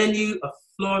a venue, a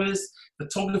florist,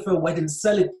 photographer, wedding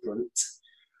celebrant,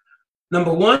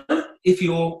 number 1, if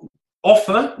your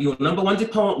number 1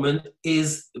 department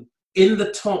is in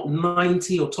the top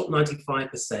 90 or top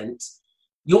 95%,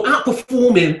 you're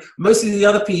outperforming most of the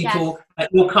other people that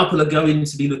your couple are going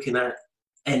to be looking at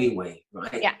anyway,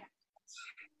 right? Yeah.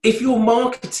 If your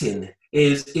marketing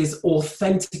is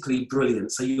authentically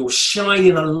brilliant, so you're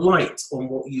shining a light on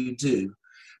what you do,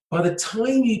 by the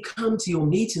time you come to your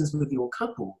meetings with your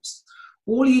couples,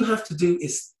 all you have to do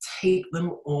is take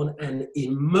them on an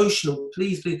emotional,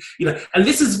 please, and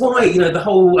this is why, the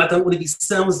whole, I don't want to be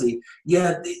salesy.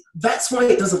 Yeah, that's why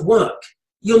it doesn't work.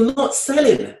 You're not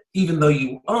selling, even though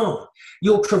you are.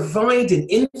 You're providing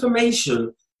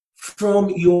information from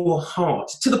your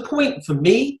heart, to the point, for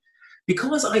me,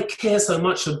 because I care so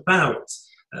much about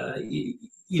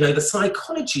the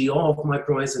psychology of my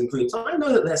brides and grooms. I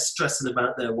know that they're stressing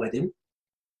about their wedding.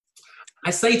 I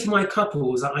say to my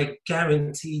couples, I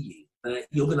guarantee you that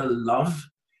you're going to love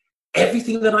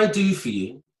everything that I do for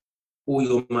you, all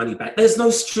your money back. There's no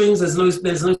strings, there's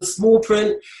no small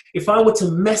print. If I were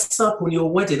to mess up on your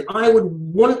wedding, I would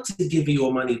want to give you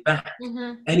your money back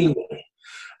anyway.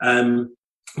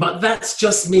 But that's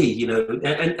just me,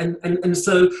 and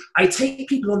so I take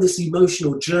people on this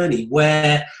emotional journey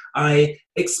where I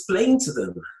explain to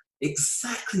them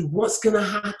exactly what's going to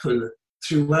happen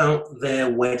throughout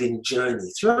their wedding journey,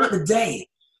 throughout the day.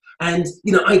 And,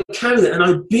 I carry it and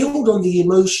I build on the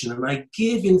emotion and I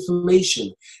give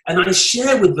information and I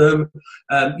share with them,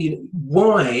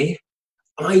 why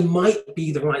I might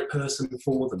be the right person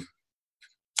for them.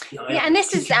 And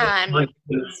this is, and like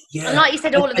you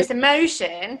said, all of this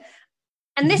emotion,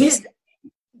 and this is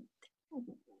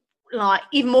like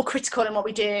even more critical in what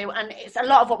we do, and it's a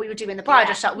lot of what we would do in the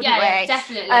bridal shop, wouldn't we? Yeah,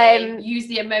 definitely. Use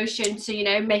the emotion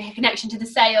to, make a connection to the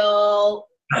sale.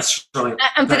 That's right.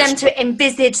 And for them to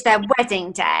envisage their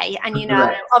wedding day. And,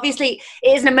 obviously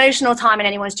it is an emotional time in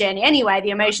anyone's journey anyway, the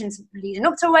emotions leading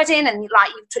up to a wedding. And like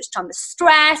you touched on the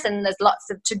stress, and there's lots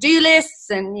of to-do lists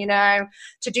and,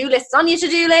 to-do lists on your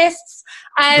to-do lists.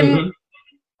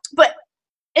 But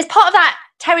as part of that,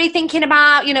 Terry, thinking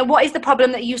about, what is the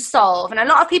problem that you solve? And a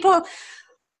lot of people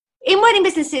in wedding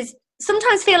businesses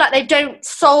sometimes feel like they don't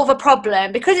solve a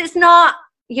problem because it's not,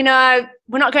 we're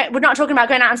not talking about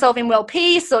going out and solving world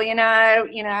peace or,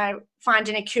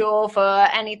 finding a cure for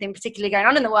anything particularly going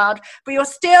on in the world, but you're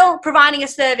still providing a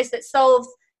service that solves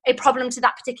a problem to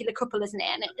that particular couple, isn't it?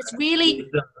 And it's really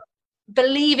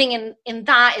believing in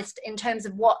that is in terms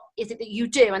of what is it that you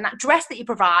do, and that dress that you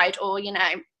provide, or,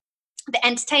 the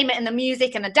entertainment and the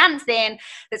music and the dancing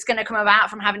that's going to come about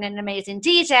from having an amazing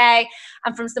DJ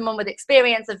and from someone with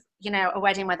experience of, a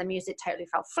wedding where the music totally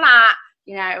fell flat,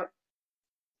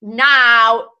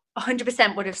 now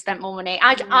 100% would have spent more money.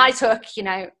 I took,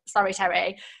 sorry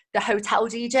Terry, the hotel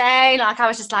DJ. Like I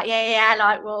was just like, yeah,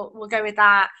 like we'll go with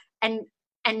that. And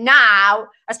now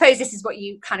I suppose this is what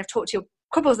you kind of talk to your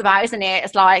couples about, isn't it?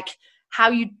 It's like how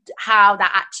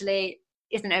that actually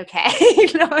isn't okay.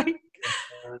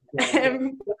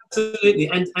 Absolutely.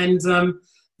 And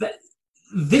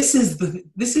this is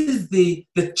the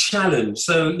challenge.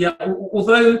 So yeah,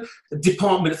 although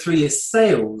Department 3 is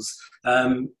sales,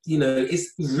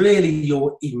 it's really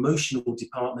your emotional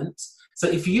department. So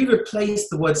if you replace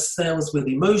the word sales with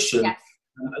emotion,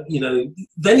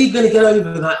 then you're going to get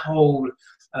over that whole,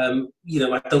 I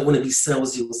don't want to be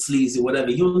salesy or sleazy or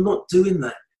whatever. You're not doing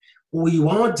that. All you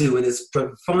are doing is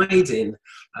providing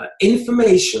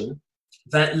information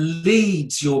that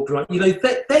leads your bride.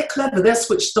 They're clever, they're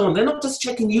switched on. They're not just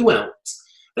checking you out.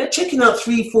 They're checking out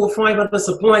 3, 4, 5 other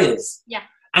suppliers. Yeah.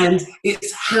 And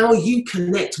it's how you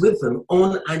connect with them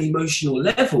on an emotional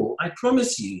level, I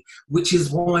promise you, which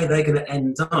is why they're going to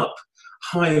end up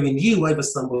hiring you over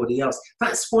somebody else.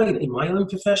 That's why in my own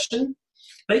profession,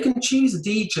 they can choose a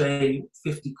DJ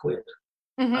 50 quid.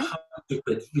 100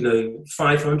 quid,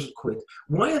 500 quid.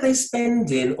 Why are they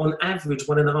spending on average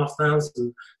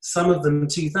 1,500, some of them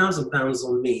 £2,000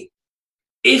 on me?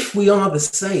 If we are the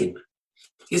same,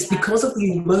 it's because of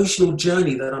the emotional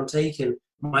journey that I'm taking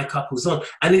my couples on,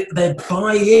 and they're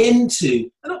buying into.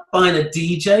 They're not buying a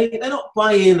DJ. They're not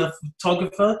buying a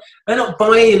photographer. They're not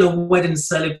buying a wedding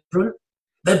celebrant.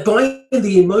 They're buying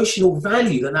the emotional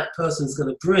value that person's going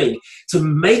to bring to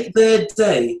make their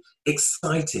day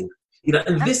exciting.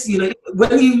 And this,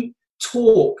 when you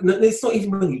talk, it's not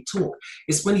even when you talk,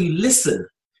 it's when you listen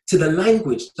to the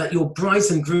language that your brides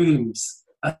and grooms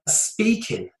are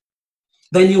speaking,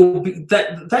 then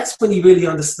that's when you really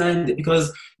understand it,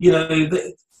 because,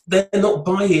 they're not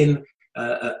buying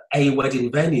a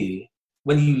wedding venue.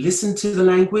 When you listen to the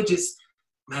language, it's,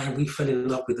 man, we fell in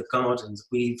love with the gardens,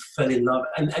 we fell in love,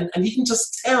 and you can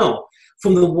just tell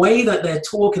from the way that they're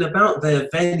talking about their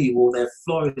venue or their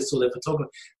florist or their photographer,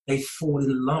 they fall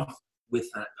in love with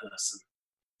that person.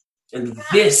 And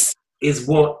this is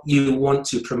what you want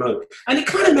to promote. And it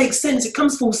kind of makes sense. It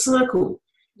comes full circle.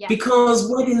 Yeah. Because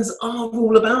weddings are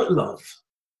all about love.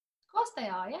 Of course they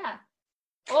are, yeah.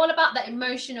 All about that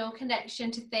emotional connection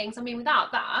to things. I mean,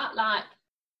 without that, like...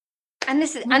 And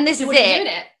this is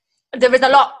it. There is a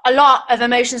lot of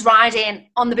emotions riding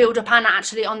on the build-up and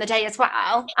actually on the day as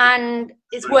well. And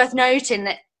it's worth noting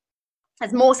that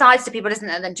there's more sides to people, isn't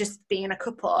there, than just being a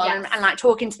couple. Yes. and like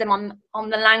talking to them on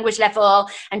the language level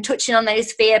and touching on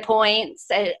those fear points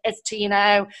as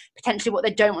to, potentially what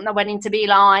they don't want their wedding to be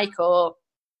like, or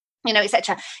you know,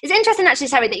 etc. It's interesting actually,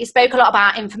 Terry, that you spoke a lot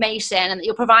about information and that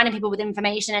you're providing people with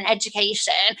information and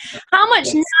education. How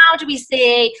much now do we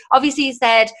see? Obviously, you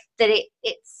said that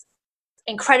it's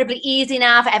incredibly easy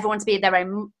now for everyone to be their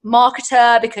own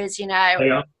marketer, because, you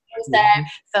know,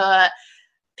 for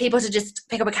people to just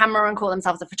pick up a camera and call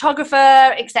themselves a photographer,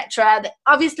 etc.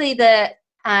 Obviously, the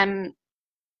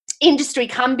industry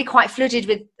can be quite flooded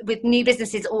with new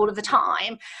businesses all of the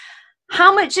time.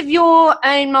 How much of your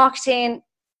own marketing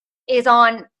is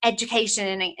on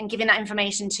education and giving that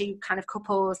information to kind of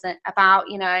couples about,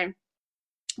 you know,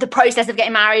 the process of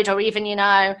getting married, or even, you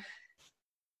know?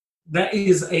 That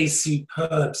is a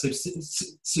superb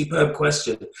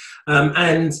question.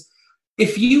 And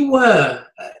if you were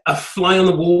a fly on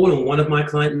the wall in one of my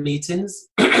client meetings,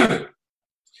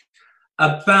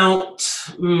 about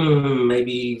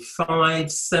maybe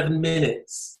 5-7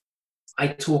 minutes, I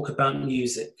talk about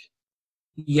music.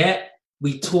 Yet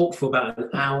we talk for about an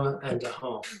hour and a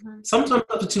half, sometimes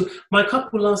up to 2. My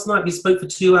couple last night, we spoke for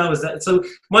 2 hours. So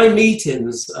my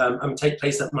meetings take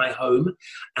place at my home,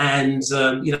 and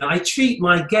you know, I treat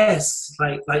my guests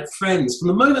like friends. From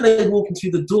the moment they walk in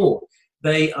through the door,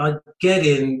 they are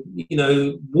getting, you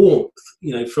know, warmth,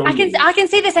 you know, from I can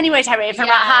see this anyway, Terry, from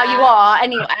how you are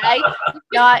anyway.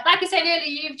 Like I said earlier,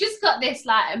 you've just got this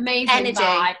like amazing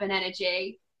vibe and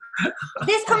energy.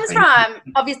 This comes from,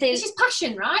 obviously, it's just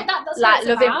passion, right? That's like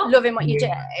loving what you do.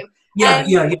 Yeah,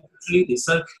 absolutely.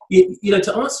 So, you know,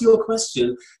 to answer your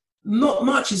question, not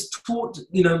much is taught.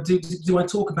 You know, do I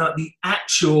talk about the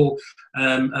actual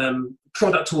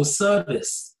product or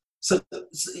service? So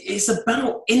it's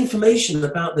about information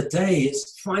about the day.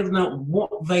 It's finding out what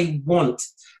they want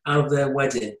out of their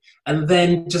wedding, and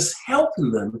then just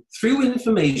helping them through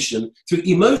information, through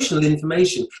emotional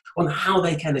information, on how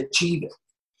they can achieve it.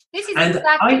 This is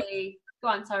exactly. Go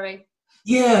on, sorry.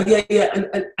 Yeah.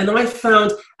 And I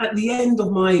found at the end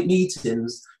of my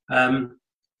meetings,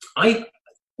 I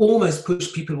almost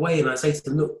push people away, and I say to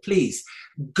them, look, please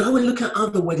go and look at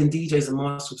other wedding DJs and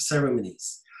master of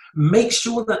ceremonies. Make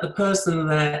sure that the person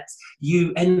that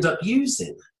you end up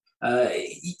using,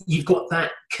 you've got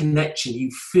that connection. You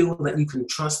feel that you can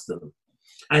trust them,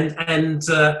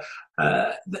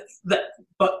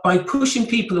 but by pushing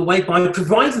people away, by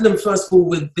providing them first of all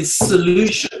with this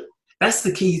solution, that's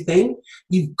the key thing.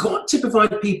 You've got to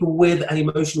provide people with an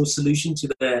emotional solution to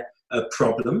their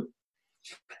problem,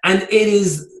 and it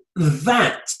is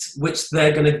that which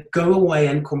they're going to go away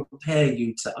and compare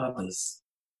you to others.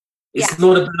 It's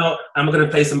not about, I'm going to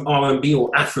play some R&B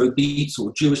or Afro beats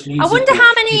or Jewish music. I wonder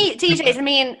how many DJs, I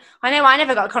mean, I know I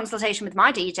never got a consultation with my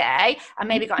DJ, and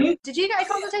maybe did you get a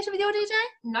consultation with your DJ?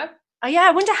 No. Oh yeah,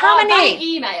 I wonder how many. By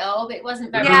email, but it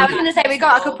wasn't very. Yeah, I was going to say we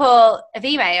got a couple of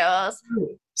emails.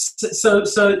 So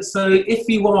if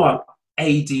you are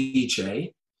a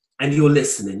DJ and you're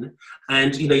listening,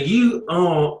 and you know you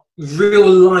are real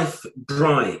life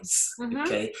brides,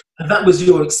 okay, and that was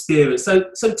your experience.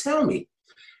 So tell me,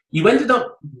 you ended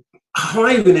up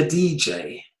hiring a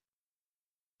DJ.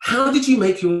 How did you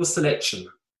make your selection?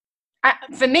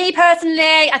 For me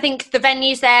personally, I think the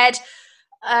venue said,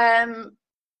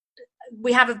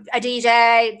 we have a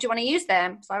DJ. Do you want to use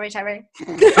them? Sorry, Terry.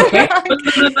 Okay.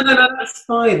 No, that's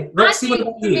fine. Roxy, what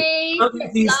about you? How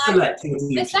did you select your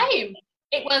DJ? The same.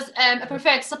 It was a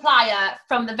preferred supplier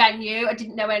from the venue. I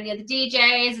didn't know any other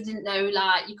DJs. I didn't know,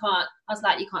 you can't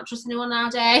trust anyone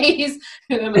nowadays.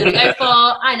 Who am I going to go for?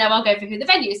 I know I'll go for who the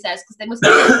venue says, because they must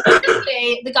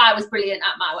be. The guy was brilliant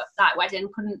at my wedding.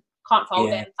 Can't fault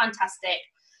him. Fantastic.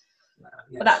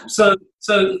 Yeah. But so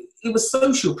it was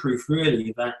social proof,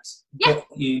 really, that got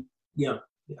you.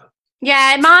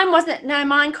 Yeah, mine wasn't. No,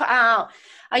 mine cut out.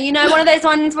 You know, one of those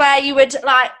ones where you would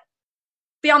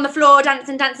be on the floor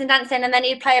dancing, and then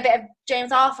you'd play a bit of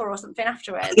James Arthur or something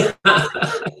afterwards.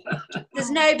 There's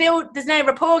no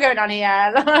rapport going on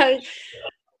here.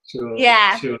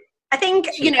 Sure. I think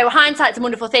you know, hindsight's a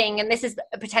wonderful thing, and this is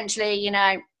potentially, you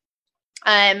know,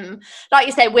 like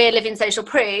you say, we're living social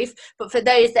proof, but for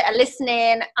those that are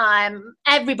listening,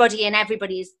 everybody in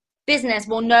everybody's business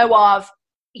will know of,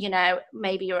 you know,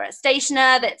 maybe you're a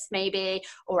stationer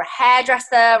or a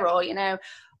hairdresser, or, you know,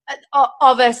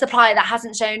 of a supplier that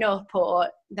hasn't shown up, or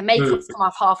the makeup's come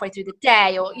off halfway through the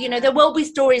day, or, you know, there will be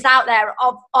stories out there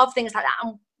of things like that.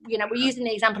 And, you know, we're using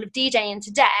the example of DJing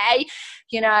today.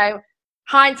 You know,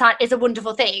 hindsight is a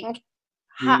wonderful thing.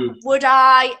 Would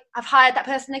I have hired that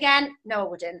person again? No, I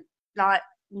wouldn't. No,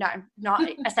 not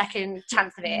a second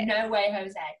chance of it. No way,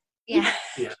 Jose. Yeah.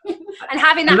 And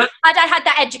having that, had I had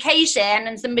that education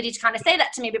and somebody to kind of say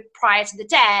that to me prior to the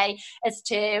day, as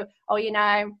to, oh, you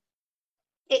know,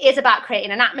 it is about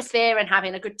creating an atmosphere and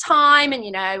having a good time, and,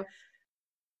 you know,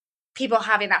 people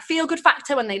having that feel-good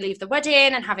factor when they leave the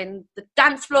wedding and having the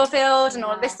dance floor filled and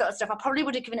all of this sort of stuff, I probably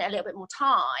would have given it a little bit more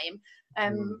time.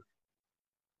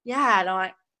 Yeah,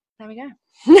 like, there we go.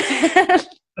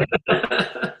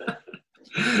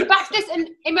 Back to this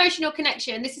emotional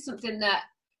connection. This is something that,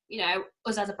 you know,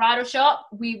 us as a bridal shop,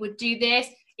 we would do this.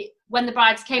 When the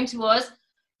brides came to us,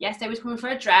 yes, they was coming for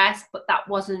a dress, but that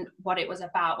wasn't what it was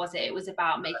about, was it? It was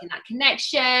about making that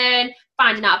connection,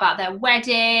 finding out about their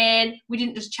wedding. We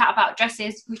didn't just chat about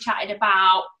dresses. We chatted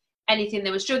about anything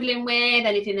they were struggling with,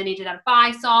 anything they needed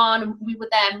advice on. And we were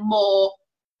there more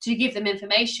to give them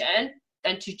information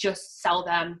than to just sell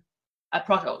them a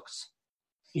product.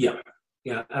 Yeah,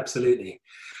 absolutely.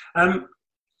 You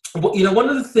know, one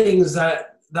of the things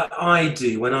that I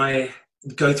do when I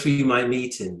go through my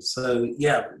meetings, so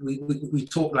yeah, we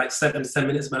talk like 7 to 10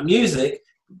 minutes about music,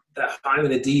 that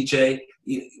hiring a DJ,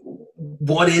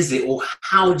 what is it, or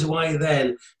how do I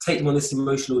then take them on this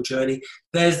emotional journey?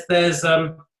 There's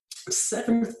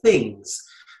 7 things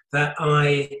that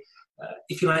I,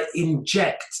 if you like,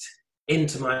 inject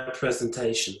into my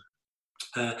presentation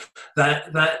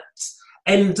that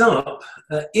end up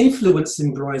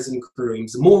influencing brides and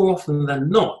grooms more often than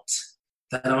not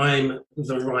that I'm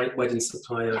the right wedding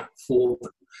supplier for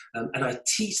them. And I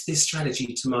teach this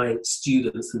strategy to my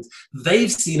students, and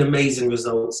they've seen amazing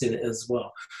results in it as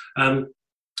well.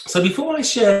 So before I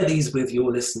share these with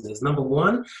your listeners, number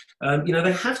one, you know,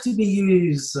 they have to be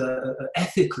used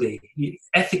ethically.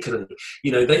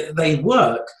 You know, they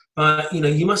work, but, you know,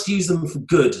 you must use them for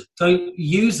good. Don't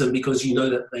use them because you know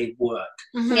that they work.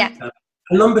 Mm-hmm. Yeah.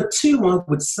 And number two, I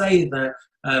would say that,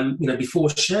 you know, before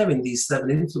sharing these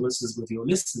 7 influences with your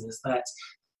listeners, that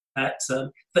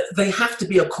they have to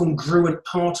be a congruent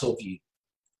part of you,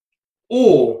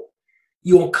 or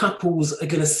your couples are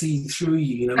going to see through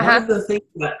you. You know, one of the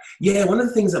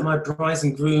things that my brides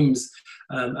and grooms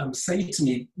say to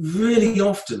me really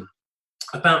often,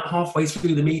 about halfway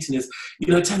through the meeting, is, you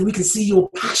know, Tanya, we can see your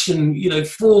passion, you know,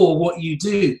 for what you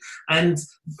do, and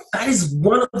that is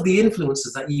one of the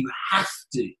influences that you have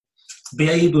to be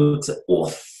able to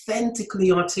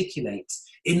authentically articulate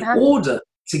in order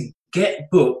to get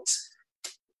booked.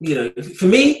 You know, for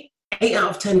me, 8 out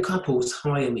of 10 couples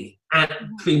hire me at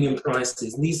premium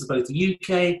prices, and these are both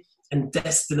UK and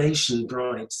destination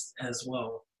brides as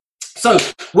well. So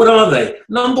what are they?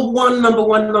 Number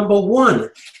one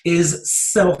is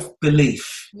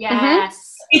self-belief.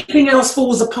 Yes. Everything else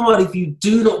falls apart if you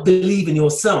do not believe in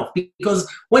yourself, because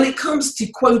when it comes to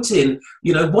quoting,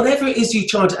 you know, whatever it is you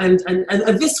charge, and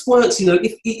this works, you know,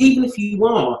 even if you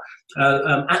are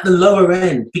at the lower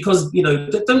end, because, you know,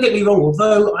 don't get me wrong,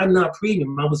 although I'm now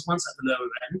premium, I was once at the lower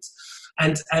end,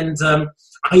 and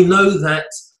I know that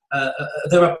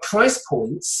there are price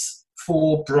points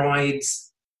for brides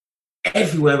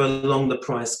everywhere along the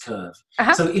price curve.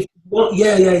 So if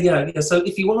so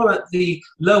if you are at the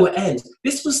lower end,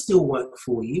 this will still work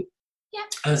for you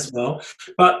as well.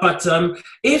 But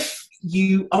if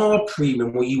you are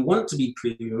premium, or you want to be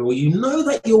premium, or you know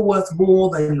that you're worth more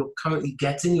than you're currently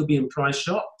getting, you're being price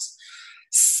shopped,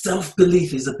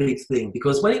 self-belief is a big thing.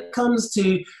 Because when it comes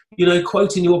to, you know,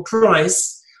 quoting your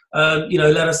price, you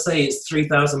know, let us say it's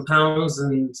 £3,000,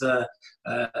 and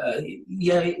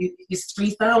it's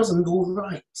 3,000, all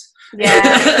right.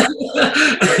 Yeah.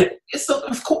 It's not,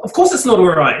 of course it's not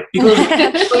all right, because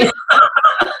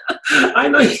I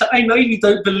know you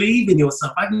don't believe in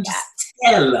yourself. I can just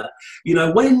tell, you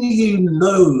know, when you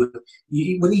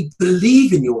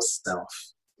believe in yourself,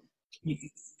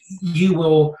 you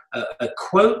will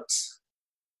quote,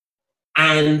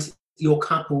 and your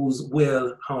couples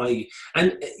will hire you.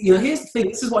 And, you know, here's the thing,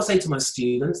 this is what I say to my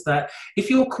students, that if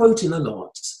you're quoting a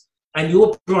lot and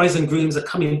your brides and grooms are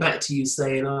coming back to you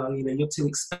saying, oh, you know, you're too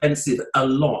expensive a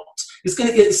lot,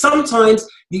 sometimes,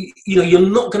 you know, you're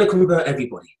not going to convert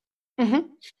everybody. Mm-hmm.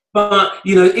 But,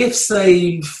 you know, if,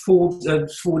 say,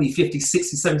 40, 50,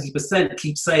 60, 70%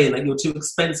 keep saying that you're too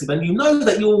expensive, and you know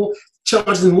that you're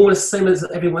charging more or less the same as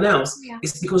everyone else,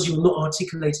 it's because you're not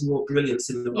articulating your brilliance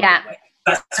in the right way.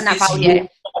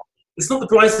 It's not the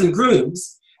brides and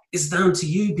grooms, it's down to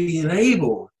you being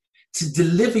able to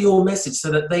deliver your message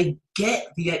so that they get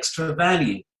the extra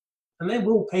value, and they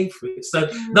will pay for it. So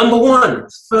number one,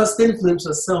 first influence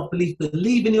of self-belief,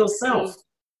 believe in yourself.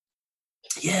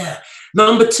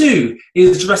 Number two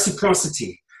is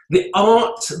reciprocity, the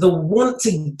art, the want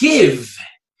to give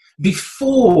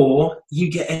before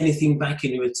you get anything back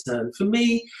in return. For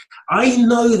me, I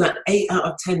know that 8 out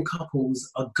of 10 couples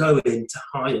are going to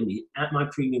hire me at my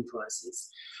premium prices.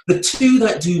 The 2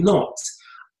 that do not,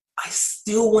 I still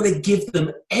still want to give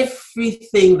them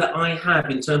everything that I have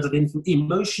in terms of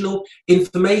emotional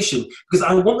information, because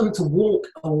I want them to walk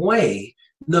away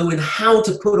knowing how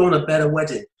to put on a better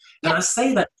wedding. And I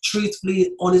say that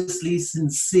truthfully, honestly,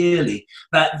 sincerely,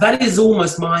 that is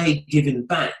almost my giving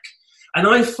back. And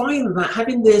I find that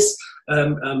having this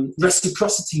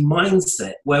reciprocity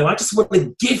mindset where I just want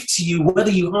to give to you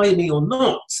whether you hire me or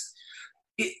not,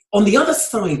 on the other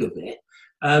side of it,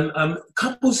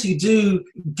 couples who do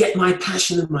get my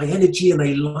passion and my energy and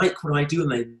they like what I do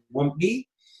and they want me,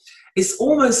 it's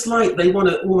almost like they want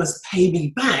to almost pay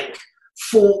me back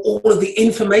for all of the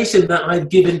information that I've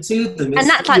given to them. And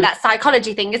that's like that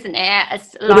psychology thing, isn't it?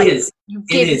 It's like it is. You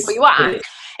give what you want.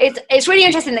 It's really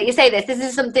interesting that you say this. This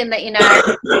is something that, you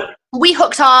know, we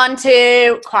hooked on to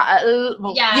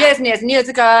years and years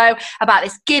ago about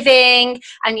this giving,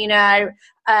 and, you know,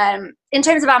 in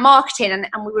terms of our marketing,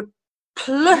 and we would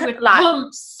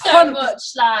pump so much,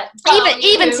 like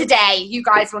even today, you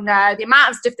guys will know the amount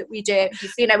of stuff that we do.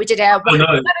 You know, we did a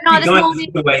webinar this morning.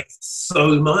 You give away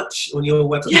so much on your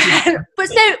website. Yeah,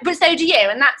 but so do you,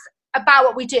 and that's about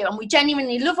what we do, and we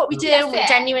genuinely love what we do, and we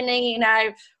genuinely, you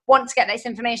know, want to get this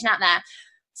information out there.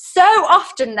 So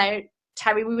often, though,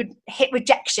 Terry, we would hit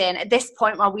rejection at this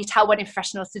point while we tell wedding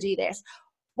professionals to do this.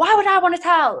 Why would I want to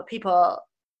tell people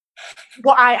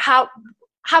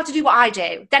how to do what I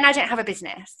do? Then I don't have a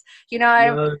business, you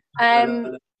know.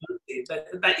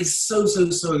 That is so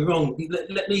wrong.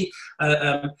 Let me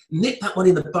nip that one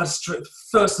in the bud straight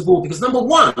first of all, because number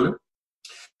one,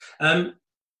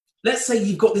 let's say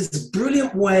you've got this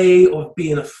brilliant way of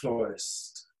being a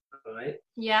florist, right?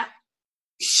 Yeah.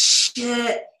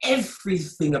 Share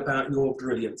everything about your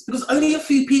brilliance, because only a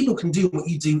few people can do what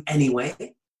you do anyway.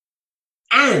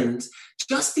 And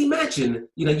just imagine,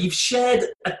 you know, you've shared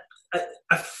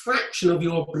a fraction of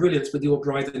your brilliance with your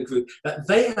bride and groom that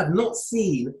they have not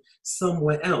seen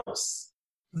somewhere else.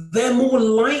 They're more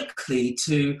likely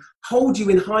to hold you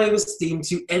in higher esteem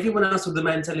to everyone else with the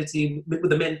mentality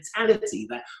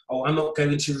that, oh, I'm not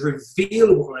going to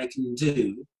reveal what I can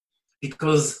do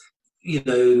because, you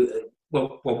know,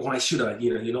 well, why should I?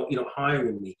 You know, you're not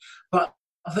hiring me. But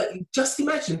just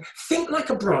imagine, think like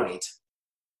a bride.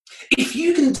 If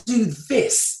you can do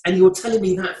this and you're telling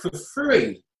me that for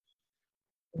free,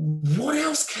 what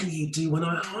else can you do when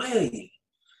I hire you?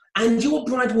 And your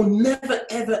bride will never,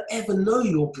 ever, ever know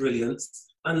your brilliance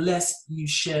unless you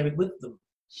share it with them.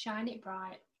 Shine it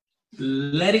bright.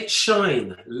 Let it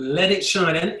shine. Let it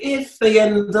shine. And if they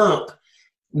end up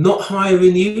not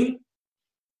hiring you,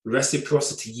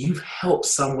 reciprocity, you've helped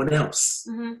someone else.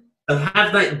 Mm-hmm. And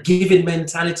have that giving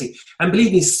mentality. And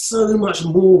believe me, so much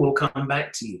more will come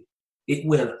back to you. It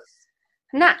will.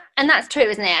 And that's true,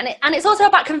 isn't it? And it's also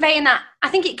about conveying that. I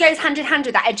think it goes hand in hand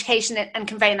with that education and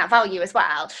conveying that value as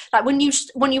well. Like when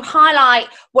you highlight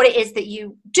what it is that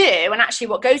you do, and actually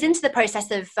what goes into the process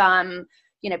of,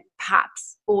 you know,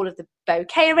 perhaps all of the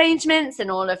bouquet arrangements and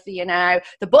all of the, you know,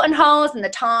 the buttonholes and the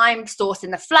time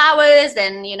sourcing the flowers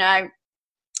and, you know,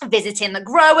 visiting the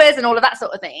growers and all of that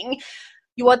sort of thing,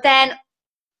 you are then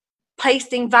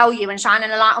placing value and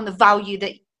shining a light on the value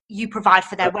that you provide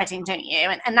for their wedding, don't you?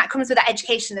 And that comes with that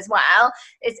education as well.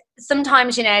 It's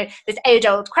sometimes, you know, this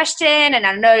age-old question, and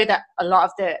I know that a lot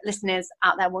of the listeners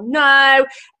out there will know,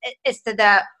 it's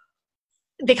that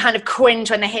they kind of cringe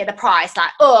when they hear the price,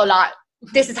 like, oh, like,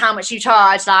 this is how much you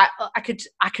charge, like, oh, I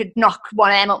could knock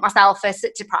one of them up myself for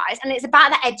such a price. And it's about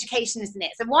that education, isn't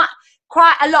it? So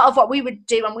quite a lot of what we would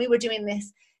do when we were doing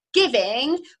this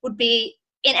giving would be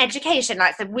in education.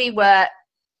 Like, so we were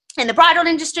in the bridal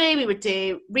industry, we would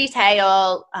do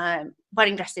retail,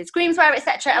 wedding dresses, groomswear,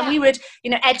 etc. And we would,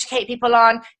 you know, educate people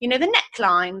on, you know, the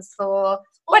necklines for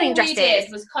wedding dresses. All we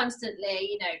did was constantly,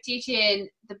 you know, teaching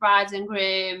the brides and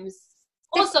grooms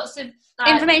all sorts of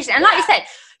information. And like you said,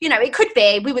 you know, it could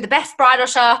be we were the best bridal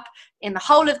shop in the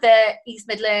whole of the East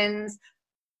Midlands,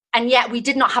 and yet we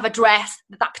did not have a dress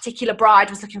that particular bride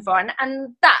was looking for.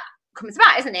 And that comes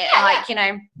about, isn't it? Yeah. Like, you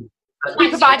know, we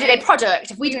provided a product.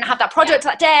 If we didn't have that product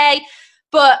that day,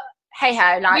 but hey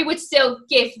ho, like, we would still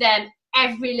give them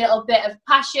every little bit of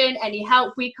passion, any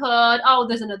help we could. Oh,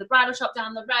 there's another bridal shop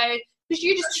down the road, because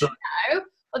you just don't know,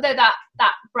 although that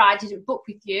bride didn't book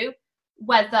with you,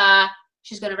 whether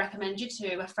she's going to recommend you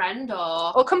to a friend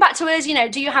or come back to us. You know,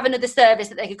 do you have another service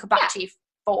that they could come back to you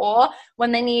for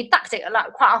when they need that particular?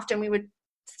 Like, quite often we would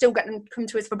still get them come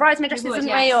to us for bridesmaid dresses, wouldn't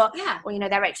we? Or you know,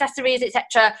 their accessories,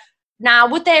 etc. Now,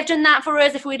 would they have done that for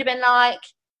us if we'd have been like,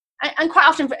 and quite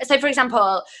often, so for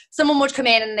example, someone would come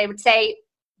in and they would say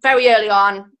very early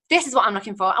on, this is what I'm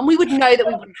looking for, and we would know that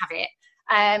we wouldn't have it.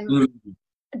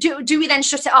 Do we then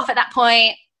shut it off at that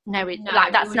point? No, No,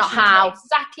 like that's it not was how.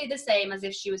 exactly the same as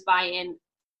if she was buying.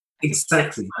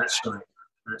 Exactly. That's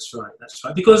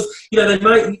right. Because, they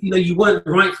might, you weren't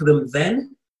right for them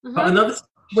then, but another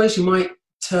situation might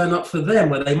turn up for them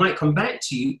where they might come back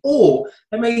to you, or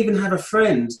they may even have a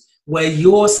friend where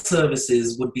your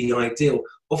services would be ideal.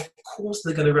 Of course,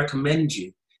 they're going to recommend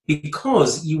you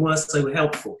because you were so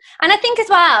helpful. And I think as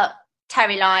well,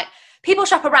 Terry, like, people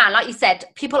shop around, like you said,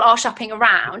 people are shopping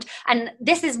around. And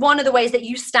this is one of the ways that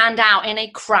you stand out in a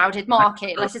crowded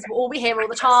market. This is all we hear all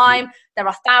the time. There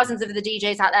are thousands of the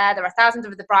DJs out there. There are thousands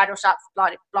of the bridal shops, blah,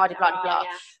 blah, blah, blah, blah. Yeah.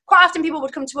 Quite often people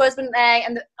would come to us, wouldn't they?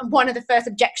 And one of the first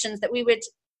objections that we would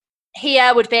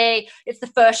hear would be, it's the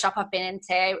first shop I've been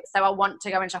into, so I want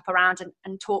to go and shop around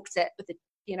and talk to with the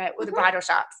with the bridal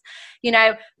shops.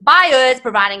 By us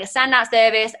providing a standout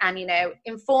service and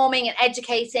informing and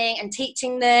educating and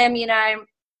teaching them,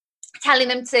 telling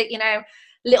them to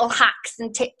little hacks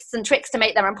and tips and tricks to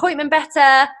make their appointment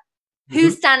better. Who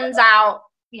stands out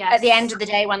at the end of the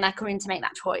day when they're coming to make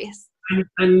that choice?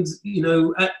 And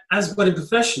as wedding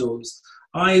professionals,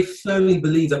 I firmly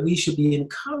believe that we should be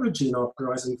encouraging our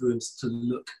brides and grooms to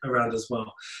look around as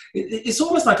well. It's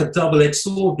almost like a double-edged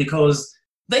sword because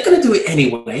they're going to do it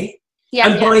anyway.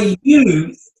 By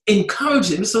you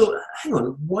encouraging them, so hang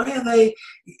on, why are they?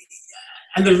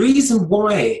 And the reason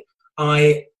why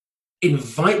I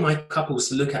invite my couples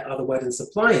to look at other wedding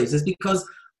suppliers is because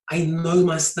I know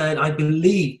my stand. I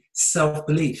believe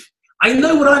self-belief. I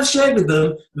know what I've shared with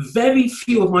them. Very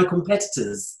few of my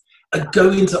competitors are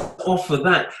going to offer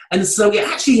that. And so it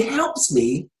actually helps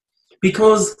me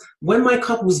because when my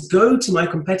couples go to my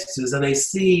competitors and they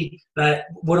see that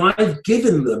what I've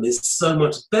given them is so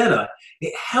much better,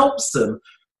 it helps them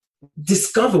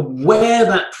discover where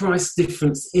that price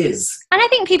difference is. And I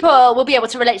think people will be able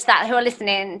to relate to that who are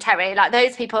listening, Terry, like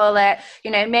those people that,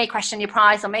 may question your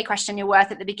price or may question your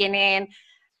worth at the beginning.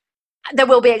 There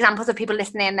will be examples of people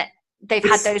listening that they've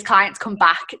had those clients come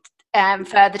back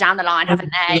further down the line,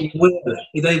 haven't they?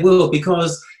 They will,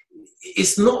 because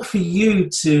it's not for you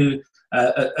to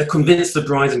convince the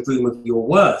bride and groom of your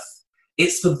worth.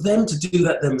 It's for them to do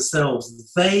that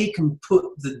themselves. They can put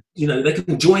they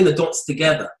can join the dots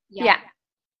together. Yeah.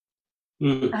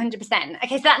 100%.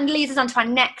 Okay, so that leads us on to our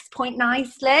next point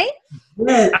nicely.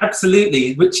 Yeah,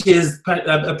 absolutely. Which is point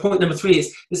number 3.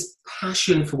 It's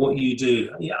passion for what you do.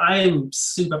 I am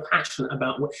super passionate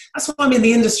about that's why I'm in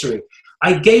the industry.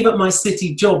 I gave up my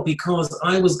city job because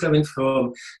I was going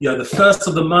from the first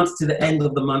of the month to the end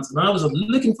of the month, and I was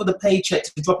looking for the paycheck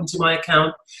to drop into my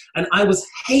account, and I was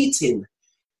hating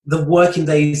the working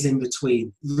days in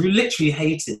between, literally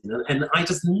hating, and I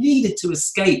just needed to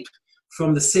escape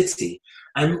from the city.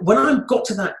 And when I got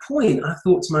to that point, I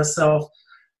thought to myself,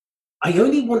 I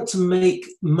only want to make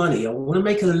money. I want to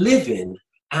make a living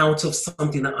out of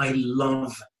something that I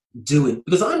love doing,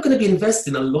 because I'm going to be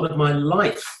investing a lot of my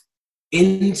life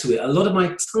into it. A lot of my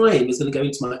time is going to go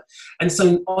into and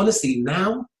so honestly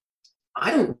now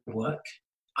I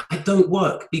don't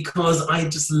work because I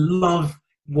just love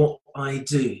what I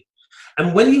do.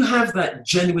 And when you have that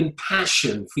genuine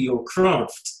passion for your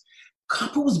craft,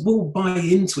 couples will buy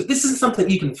into it. This isn't something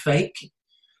you can fake.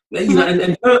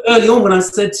 And early on when I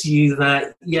said to you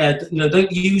that,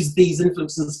 don't use these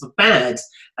influencers for bad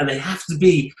and they have to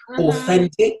be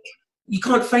authentic, you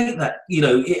can't fake that.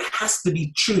 It has to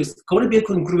be true. It's got to be a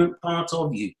congruent part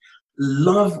of you.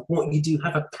 Love what you do.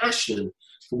 Have a passion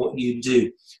for what you do.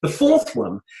 The 4th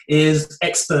one is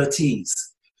expertise.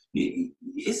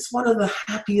 It's one of the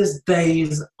happiest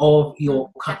days of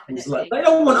your couple's life. They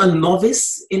don't want a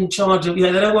novice in charge of,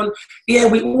 they don't want,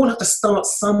 we all have to start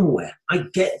somewhere. I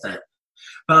get that.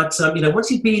 But,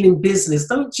 once you've been in business,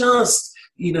 don't just,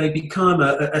 become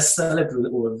a celebrant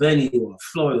or a venue or a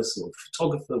florist or a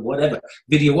photographer, whatever,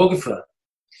 videographer.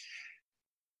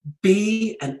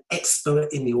 Be an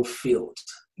expert in your field.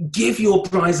 Give your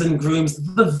brides and grooms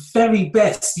the very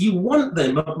best. You want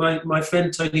them. My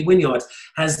friend Tony Wynyard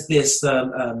has this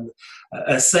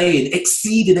saying,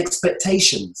 exceeding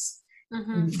expectations.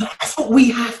 That's what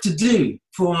we have to do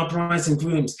for our brides and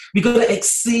grooms. We've got to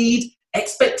exceed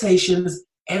expectations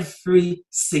every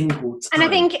single time. And I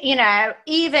think,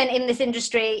 even in this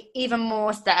industry, even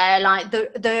more so, like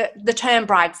the term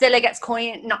bridezilla gets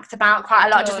knocked about quite a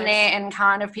lot, doesn't it? And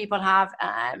kind of people have...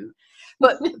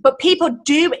 But people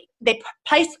they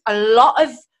place a lot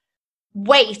of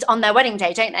weight on their wedding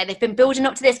day, don't they? They've been building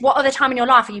up to this. What other time in your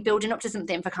life are you building up to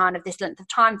something for kind of this length of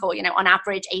time for, on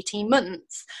average 18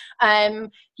 months?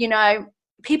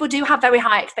 People do have very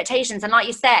high expectations. And like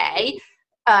you say,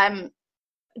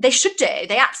 they should do.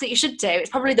 They absolutely should do.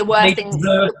 It's probably the worst thing.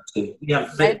 Deserve to.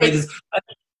 Yeah,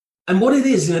 And what it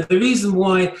is, the reason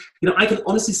why, I can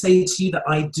honestly say to you that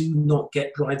I do not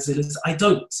get bridezillas. I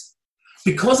don't.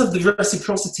 Because of the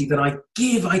reciprocity that I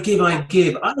give. I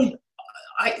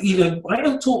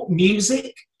don't talk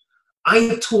music.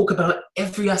 I talk about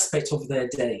every aspect of their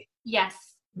day. Yes.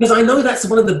 Because I know that's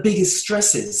one of the biggest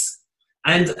stresses.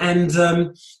 And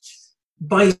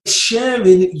by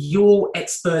sharing your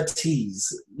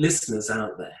expertise, listeners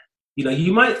out there,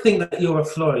 you might think that you're a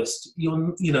florist,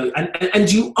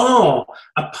 and you are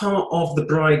a part of the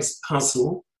bride's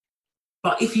puzzle.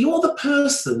 But if you're the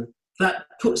person that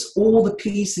puts all the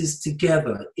pieces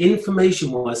together,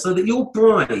 information-wise, so that your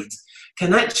bride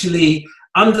can actually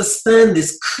understand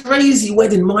this crazy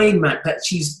wedding mind map that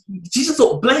she's just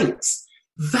sort of blanks,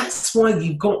 that's why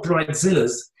you've got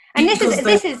bridezillas. And this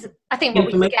is, I think, what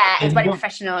we forget as wedding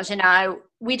professionals.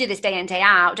 We do this day in, day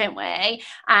out, don't we?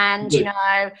 And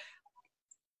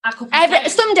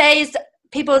some days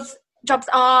people's jobs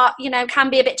are, can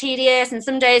be a bit tedious, and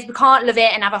some days we can't love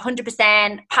it and have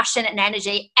 100% passion and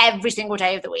energy every single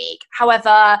day of the week.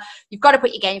 However, you've got to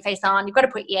put your game face on. You've got to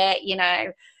put your,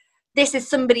 this is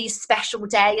somebody's special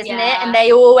day, isn't it? And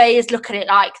they always look at it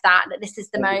like that this is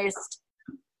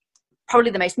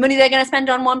probably the most money they're going to spend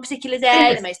on one particular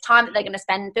day, the most time that they're going to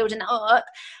spend building it up.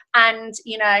 And,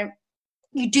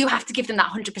 you do have to give them that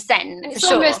 100%. It's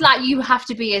almost like you have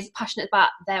to be as passionate about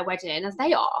their wedding as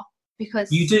they are.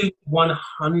 Because you do,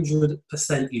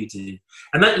 100% you do.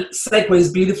 And that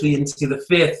segues beautifully into the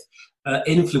fifth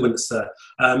influencer.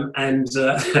 There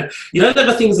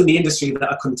are things in the industry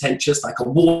that are contentious, like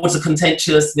awards are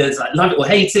contentious, there's like love it or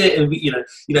hate it. And,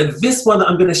 this one that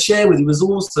I'm going to share with you is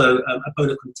also a bone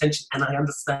of contention, and I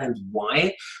understand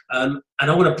why. And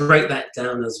I want to break that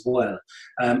down as well.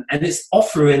 And it's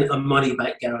offering a money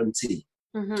back guarantee.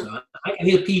 Mm-hmm. I can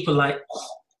hear people like, oh,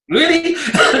 really?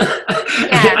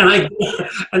 Yeah.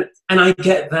 and I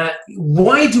get that.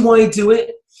 Why do I do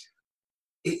it?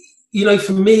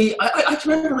 For me, I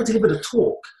can remember I delivered a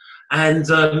talk, and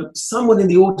someone in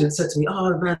the audience said to me,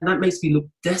 "Oh man, that makes me look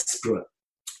desperate."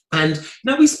 And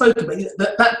we spoke about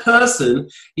that person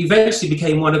eventually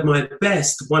became one of my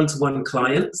best one-to-one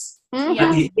clients.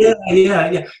 Mm-hmm.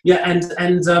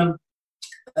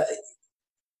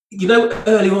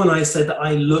 Early on I said that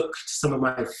I look to some of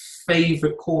my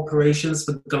favourite corporations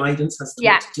for guidance as to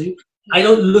what to do. I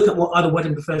don't look at what other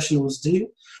wedding professionals do,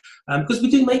 because we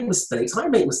do make mistakes. I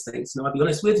make mistakes, I'll be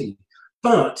honest with you.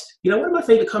 But, one of my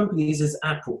favourite companies is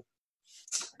Apple.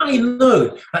 I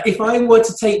know that if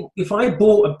I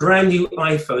bought a brand new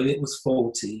iPhone, it was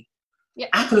faulty. Yep.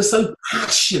 Apple is so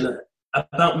passionate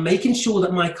about making sure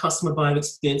that my customer buyer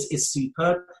experience is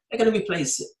superb, they're going to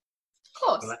replace it. Of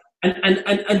course. Right?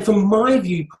 And from my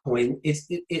viewpoint, it's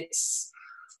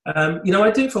I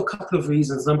do it for a couple of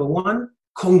reasons. Number one,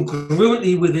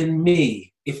 congruently within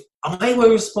me, if I were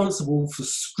responsible for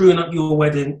screwing up your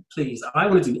wedding, please, I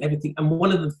want to do everything. And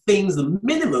one of the things, the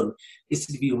minimum, is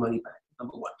to give you your money back,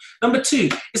 number one. Number two,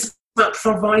 it's about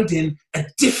providing a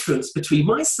difference between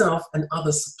myself and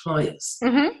other suppliers.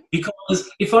 Mm-hmm. Because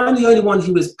if I'm the only one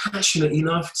who is passionate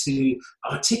enough to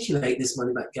articulate this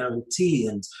money back guarantee,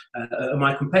 and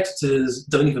my competitors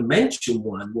don't even mention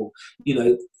one, well,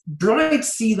 brides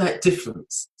see that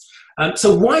difference.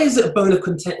 So why is it a bone of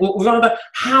contention? Or rather,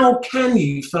 how can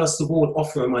you, first of all,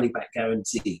 offer a money-back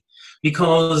guarantee?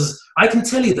 Because I can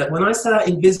tell you that when I started out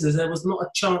in business, there was not a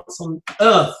chance on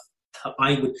earth that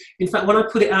I would. In fact, when I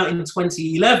put it out in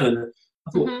 2011,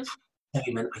 I thought,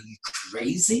 hey man, are you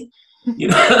crazy?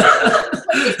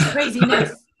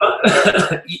 Craziness.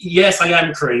 Yes, I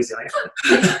am crazy.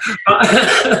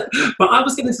 But I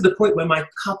was getting to the point where my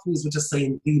couples were just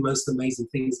saying the most amazing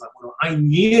things. Like, well, I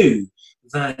knew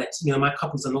that my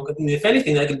couples are not going to. If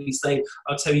anything, they're going to be saying,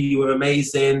 "I'll tell you were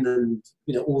amazing," and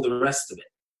all the rest of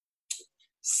it.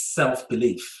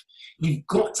 Self-belief. You've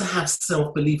got to have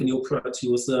self-belief in your product or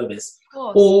your service,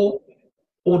 or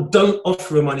don't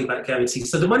offer a money-back guarantee.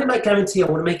 So the money-back guarantee, I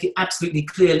want to make it absolutely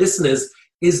clear, listeners,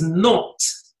 is not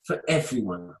for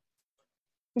everyone.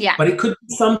 Yeah. But it could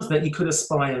be something that you could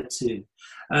aspire to.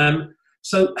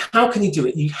 So how can you do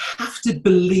it? You have to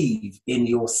believe in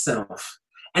yourself.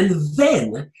 And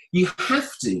then you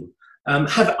have to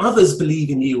have others believe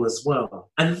in you as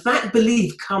well. And that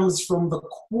belief comes from the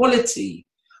quality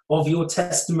of your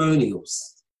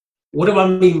testimonials. What do I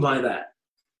mean by that?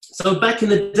 So back in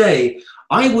the day,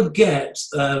 I would get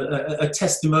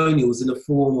testimonials in the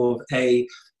form of a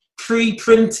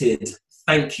pre-printed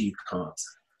thank you card.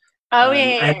 Oh,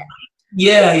 yeah.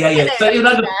 Yeah. So,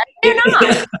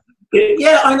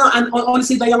 yeah, I know. And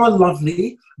honestly, they are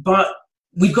lovely, but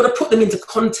we've got to put them into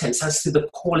context as to the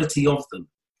quality of them.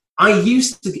 I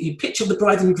used to you picture the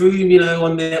bride and groom,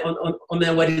 on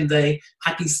their wedding day,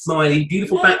 happy, smiley,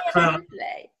 beautiful background.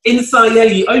 Inside,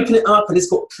 you open it up and it's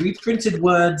got pre-printed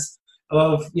words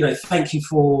of, thank you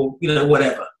for,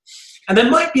 whatever. And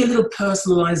there might be a little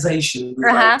personalization.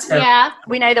 Yeah,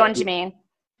 we know the ones you mean.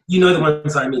 You know the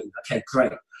ones I mean. Okay,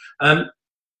 great.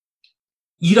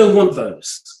 You don't want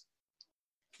those.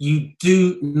 You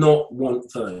do not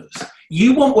want those.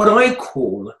 You want what I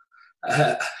call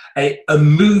a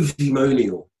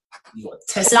movie-monial. You want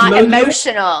a testimonial. Like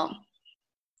emotional.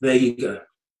 There you go.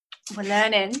 We're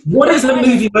learning. What is a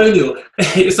movie-monial?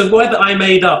 It's a word that I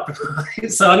made up,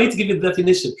 so I need to give you the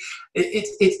definition.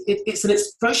 It's an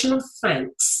expression of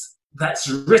thanks that's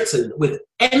written with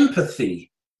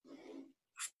empathy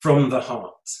from the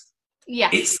heart. Yeah.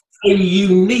 It's a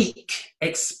unique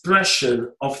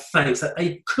expression of thanks that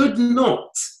they could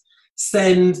not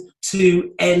send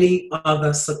to any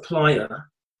other supplier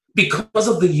because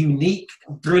of the unique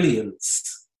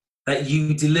brilliance that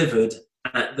you delivered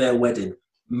at their wedding.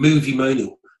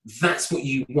 Movie-monial. That's what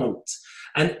you want.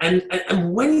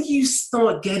 And when you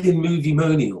start getting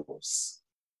movie-monials,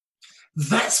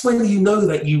 that's when you know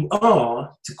that you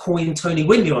are, to coin Tony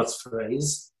Wynyard's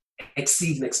phrase,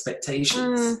 exceeding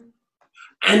expectations.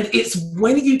 And it's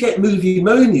when you get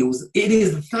movie-monials, it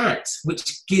is that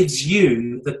which gives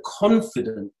you the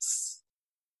confidence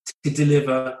to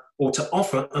deliver or to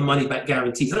offer a money-back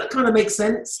guarantee. Does that kind of make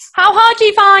sense? How hard do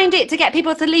you find it to get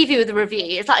people to leave you with a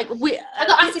review? It's like I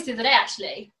got asked this the other day,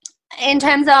 actually. In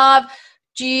terms of,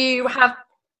 do you have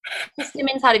a system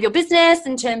inside of your business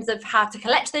in terms of how to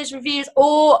collect those reviews,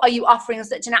 or are you offering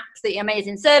such an absolutely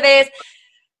amazing service?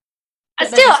 I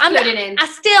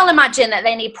still imagine that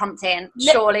they need prompting.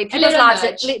 Surely,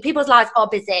 people's lives are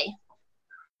busy.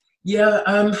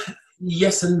 Yeah.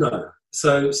 Yes and no.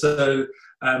 So.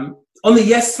 On the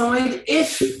yes side,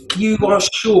 if you are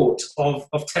short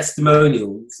of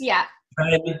testimonials,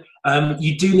 then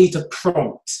you do need to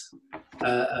prompt,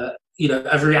 a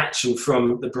reaction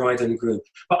from the bride and groom.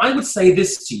 But I would say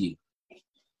this to you,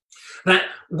 that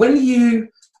when you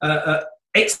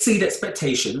exceed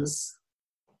expectations,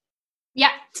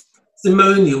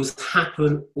 testimonials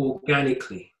happen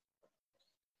organically.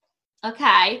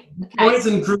 Okay. Brides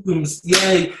and grooms,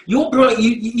 you're bright.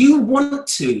 You want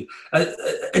to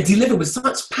deliver with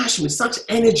such passion, with such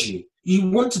energy.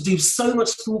 You want to do so much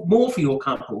more for your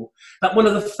couple that one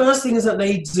of the first things that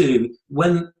they do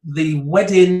when the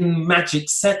wedding magic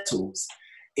settles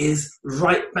is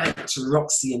write back to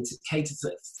Roxy and to Kate and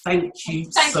say, thank you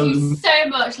so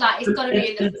much. Like, it's got to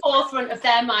be in the forefront of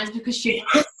their minds because you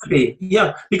have to be.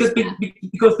 Yeah, because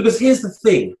here's the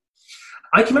thing.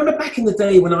 I can remember back in the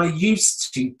day when I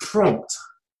used to prompt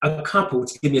a couple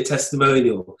to give me a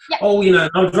testimonial. Yep.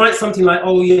 I would write something like,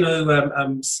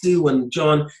 Sue and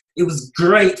John, it was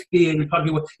great being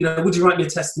public. Would you write me a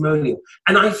testimonial?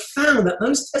 And I found that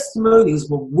those testimonials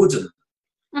were wooden.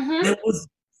 Mm-hmm. There was,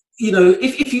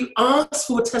 if you ask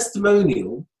for a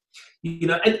testimonial,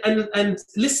 and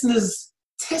listeners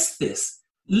test this.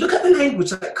 Look at the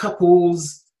language that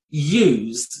couples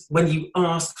used when you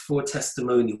ask for a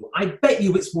testimonial. I bet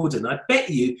you it's wooden. I bet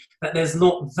you that there's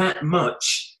not that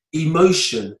much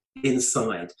emotion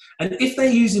inside. And if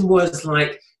they're using words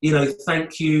like,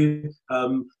 thank you,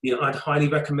 I'd highly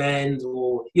recommend,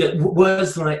 or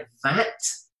words like that,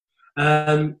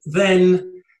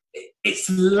 then it's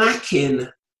lacking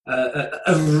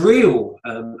a real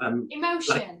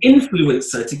emotion,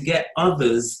 influencer to get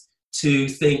others to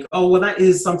think, oh, well, that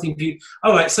is something for you.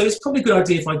 All right, so it's probably a good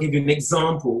idea if I give you an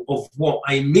example of what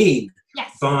I mean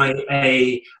by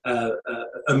a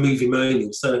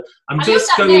movie-monial. So I love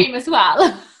that name as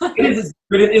well. It is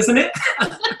brilliant, isn't it?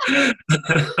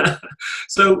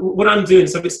 So what I'm doing,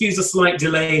 so excuse a slight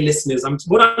delay, listeners.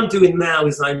 What I'm doing now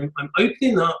is I'm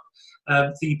opening up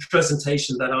the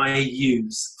presentation that I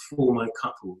use for my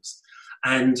couples.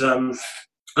 And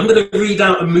I'm going to read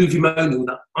out a movie-monial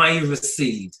that I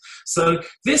received. So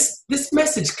this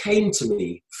message came to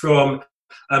me from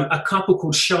a couple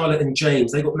called Charlotte and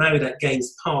James. They got married at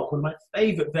Gaynes Park, one of my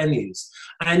favourite venues.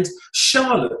 And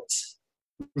Charlotte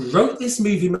wrote this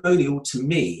movie-monial to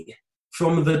me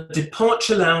from the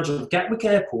departure lounge of Gatwick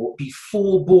Airport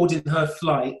before boarding her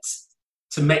flight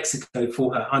to Mexico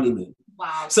for her honeymoon.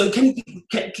 Wow. So can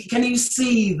you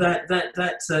see that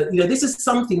this is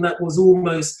something that was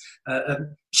almost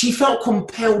she felt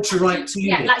compelled to write to you.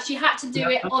 Yeah, like she had to do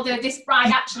it, although this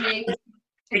bride actually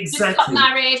just got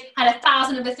married, had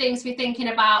 1,000 other things to be thinking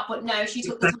about, but no, she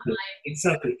took the time.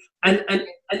 Exactly. And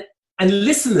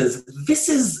listeners, this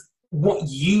is what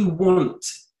you want.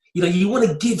 You know, you want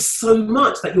to give so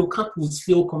much that your couples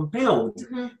feel compelled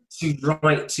to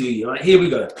write to you. Right, here we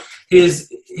go. Here's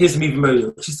Movie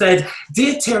Monial. She said,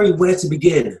 "Dear Terry, where to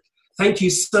begin? Thank you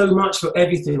so much for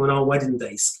everything on our wedding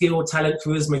day. Skill, talent,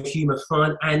 charisma, humour,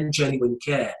 fun, and genuine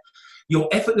care. Your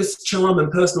effortless charm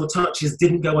and personal touches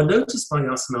didn't go unnoticed by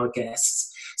us and our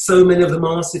guests. So many of them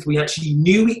asked if we actually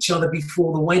knew each other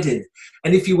before the wedding,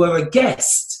 and if you were a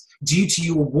guest, due to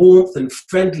your warmth and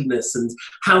friendliness and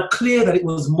how clear that it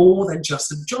was more than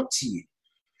just a job to you.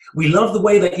 We love the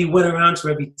way that you went around to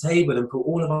every table and put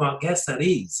all of our guests at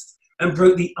ease and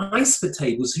broke the ice for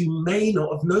tables who may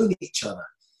not have known each other.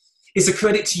 It's a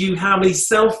credit to you how many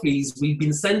selfies we've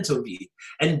been sent of you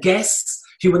and guests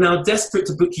who are now desperate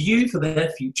to book you for their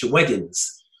future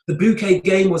weddings. The bouquet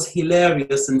game was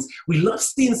hilarious, and we love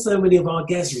seeing so many of our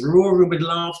guests roaring with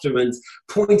laughter and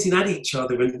pointing at each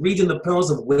other and reading the pearls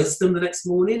of wisdom the next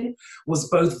morning was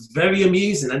both very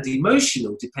amusing and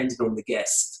emotional, depending on the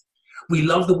guest. We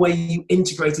love the way you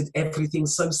integrated everything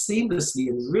so seamlessly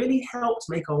and really helped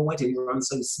make our wedding run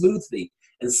so smoothly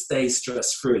and stay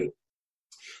stress-free.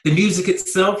 The music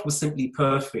itself was simply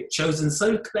perfect, chosen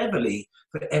so cleverly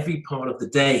for every part of the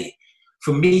day.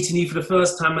 From meeting you for the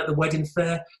first time at the wedding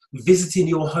fair, visiting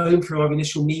your home for our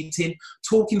initial meeting,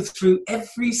 talking through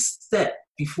every step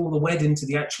before the wedding to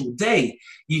the actual day,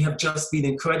 you have just been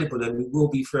incredible, and we will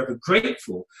be forever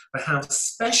grateful for how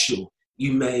special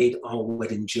you made our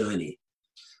wedding journey.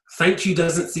 Thank you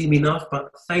doesn't seem enough, but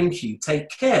thank you. Take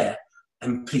care,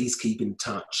 and please keep in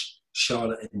touch.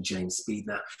 Charlotte and James Speed."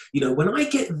 Now, you know, when I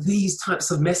get these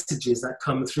types of messages that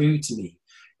come through to me,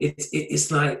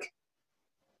 it's like,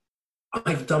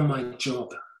 I've done my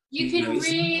job. You can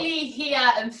really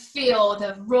hear and feel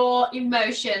the raw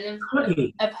emotion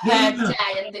of her day,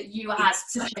 and that you had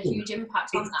such a huge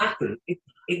impact on that.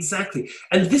 Exactly.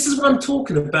 And this is what I'm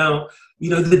talking about, you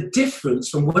know, the difference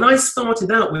from when I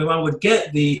started out, where I would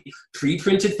get the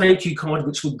pre-printed thank you card,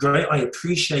 which was great. I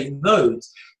appreciate those,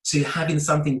 to having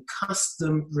something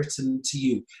custom written to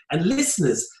you. And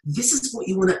listeners, this is what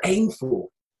you want to aim for.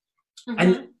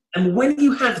 And when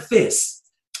you have this,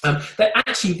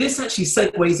 this actually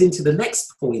segues into the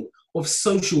next point of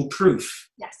social proof.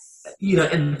 Yes. You know,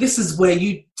 and this is where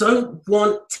you don't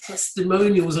want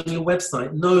testimonials on your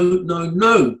website.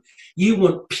 No. You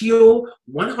want pure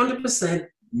 100%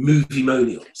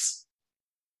 movie-monials.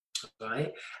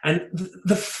 Right? And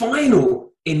the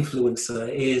final influencer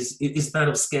is that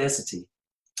of scarcity.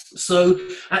 So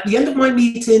at the end of my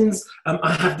meetings,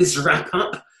 I have this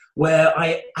wrap-up where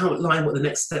I outline what the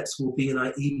next steps will be, and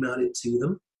I email it to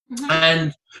them.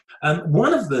 And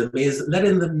one of them is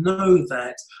letting them know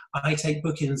that I take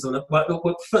bookings on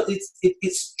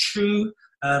it's true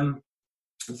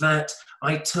that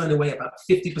I turn away about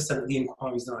 50% of the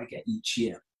inquiries that I get each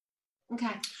year.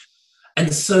 Okay.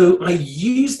 And so I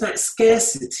use that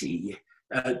scarcity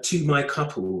to my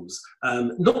couples,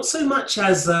 not so much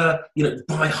as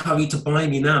hurry to buy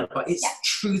me now, but it's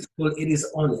truthful, it is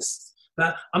honest.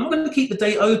 That I'm not going to keep the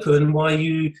date open while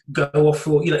you go off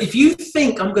for, if you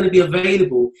think I'm going to be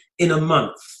available in a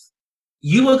month,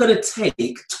 you are going to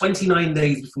take 29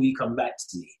 days before you come back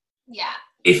to me. Yeah.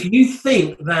 If you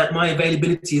think that my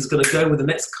availability is going to go with the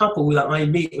next couple that I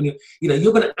meet,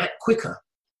 you're going to act quicker.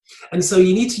 And so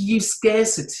you need to use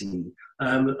scarcity,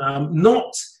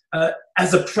 not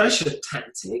as a pressure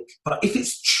tactic, but if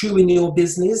it's true in your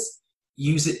business,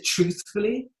 use it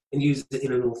truthfully and use it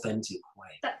in an authentic way.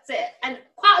 That's it. And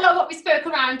quite a lot of what we spoke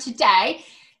around today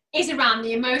is around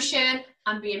the emotion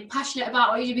and being passionate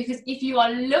about what you do, because if you are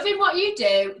loving what you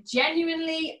do,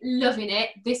 genuinely loving it,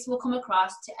 this will come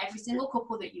across to every single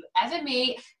couple that you ever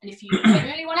meet. And if you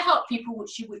genuinely want to help people,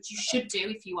 which you should do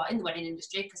if you are in the wedding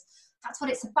industry, because that's what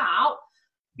it's about,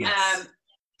 yes.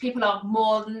 People are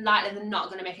more than likely than not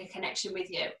going to make a connection with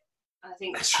you. I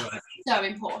think that's right. So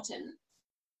important.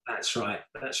 That's right.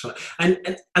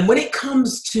 And when it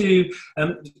comes to,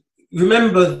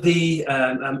 remember the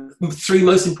 3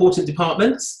 most important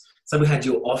departments. So we had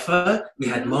your offer, we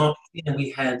had marketing, and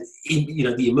we had,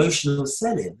 the emotional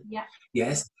selling. Yeah.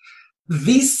 Yes.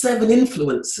 These 7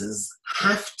 influencers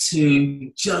have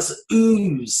to just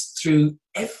ooze through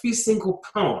every single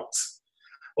part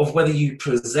of whether you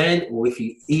present or if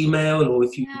you email or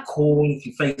if you call, if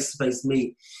you face-to-face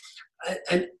meet.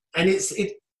 And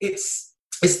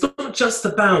it's not just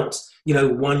about,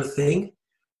 one thing.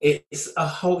 It's a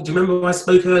whole. Do you remember I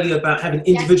spoke earlier about having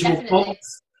individual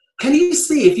cogs? Can you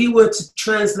see, if you were to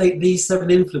translate these 7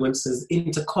 influencers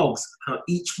into cogs, how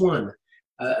each one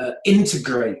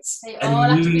integrates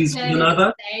and moves with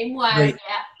another? Same way.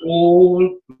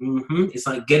 It's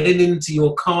like getting into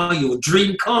your car, your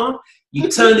dream car. You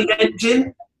turn the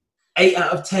engine, 8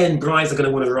 out of 10 brides are going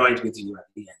to want to ride with you at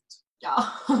the end.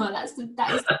 Oh, that is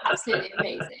absolutely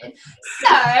amazing.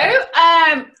 So,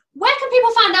 where can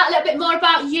people find out a little bit more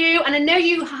about you? And I know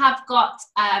you have got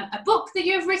a book that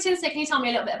you've written, so can you tell me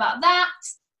a little bit about that?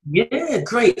 Yeah,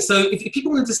 great. So if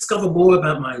people want to discover more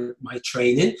about my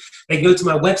training, they can go to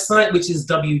my website, which is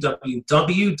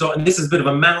www. And this is a bit of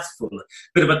a mouthful, a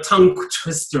bit of a tongue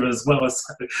twister as well.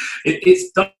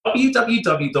 It's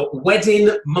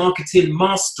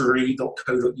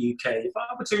www.weddingmarketingmastery.co.uk. If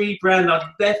I were to rebrand, I'd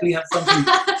definitely have something.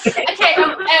 Okay.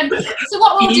 So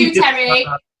what we'll do, Terry,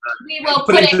 we will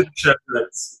put it.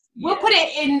 We'll put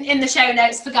it in the show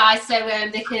notes for guys, so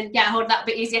they can get a hold of that a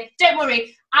bit easier. Don't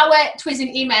worry, our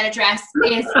Twizzing email address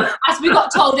is, as we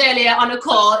got told earlier on a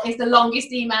call, is the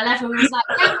longest email ever. We was like,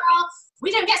 yeah, well,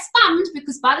 we don't get spammed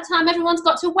because by the time everyone's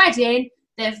got to a wedding,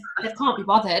 they can't be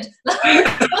bothered.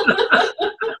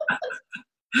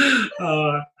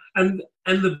 And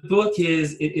the book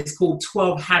it's called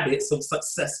 12 Habits of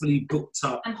Successfully Booked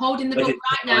Up. I'm holding the book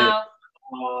right now.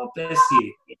 Oh, bless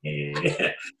you.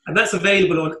 Yeah. And that's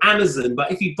available on Amazon.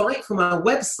 But if you buy it from our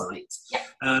website,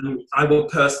 I will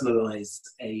personalize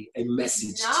a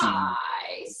message to you.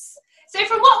 Nice. So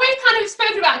from what we've kind of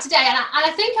spoken about today, and I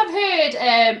think I've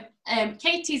heard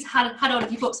Katie's had all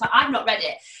of your books, but I've not read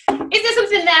it. Is there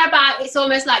something there about it's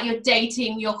almost like you're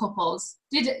dating your couples?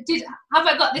 Have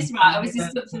I got this right, or is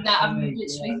this something that I've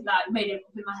literally like made it up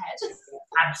in my head?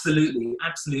 Absolutely.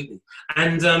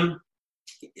 And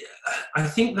I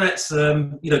think that's,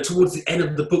 towards the end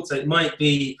of the book, so it might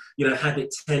be,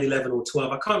 habit 10, 11 or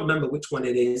 12. I can't remember which one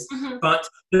it is. Mm-hmm. But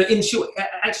in short,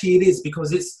 actually it is,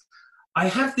 because I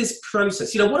have this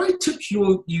process. What I took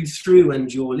you through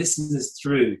and your listeners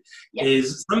through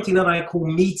is something that I call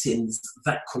meetings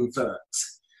that convert.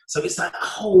 So it's that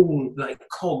whole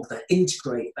cog that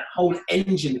integrate, that whole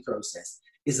engine process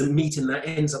is a meeting that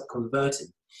ends up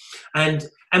converting. And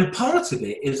part of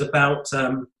it is about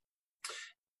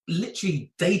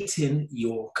literally dating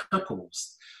your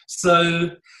couples. So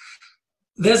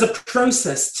there's a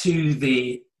process to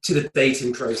the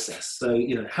dating process. So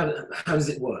how does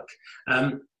it work?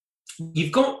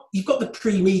 You've got the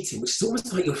pre-meeting, which is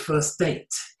almost like your first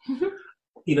date. Mm-hmm.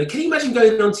 Can you imagine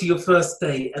going on to your first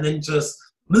date and then just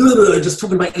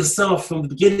talking about yourself from the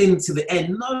beginning to the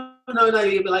end? No,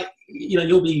 you'll be like,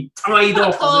 you'll be tied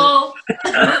off.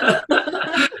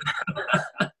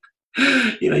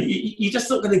 You're just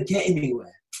not going to get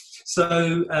anywhere.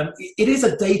 So it is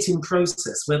a dating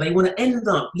process where they want to end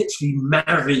up literally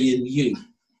marrying you.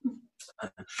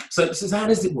 So how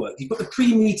does it work? You've got the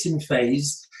pre-meeting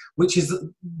phase, which is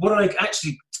what I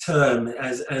actually term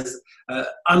as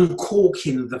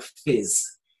uncorking the fizz.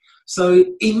 So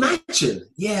imagine,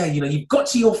 you've got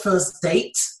to your first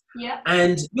date,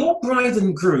 and your bride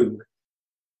and groom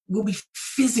will be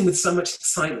fizzing with so much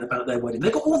excitement about their wedding.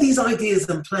 They've got all these ideas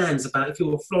and plans about, if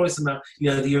you're a florist, about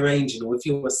the arranging, or if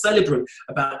you're a celebrant,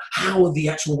 about how the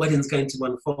actual wedding's going to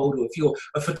unfold, or if you're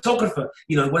a photographer,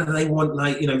 whether they want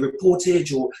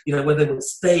reportage, or whether they want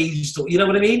staged, or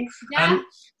what I mean. Yeah.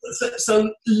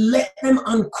 So let them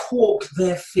uncork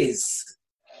their fizz.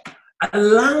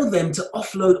 Allow them to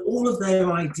offload all of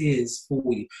their ideas for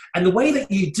you, and the way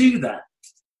that you do that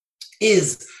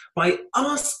is by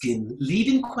asking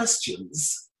leading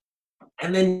questions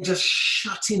and then just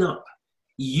shutting up.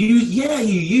 You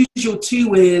use your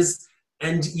 2 ears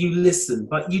and you listen,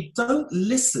 but you don't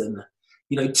listen,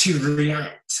 to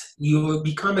react. You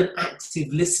become an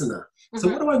active listener. Mm-hmm. So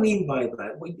what do I mean by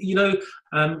that?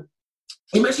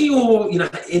 Imagine you're,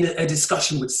 in a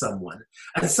discussion with someone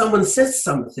and someone says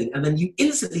something and then you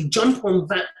instantly jump on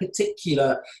that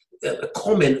particular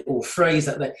comment or phrase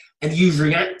and you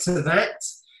react to that.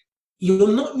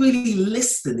 You're not really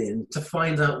listening to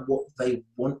find out what they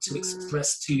want to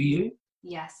express to you.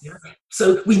 Yes. Yeah?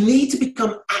 So we need to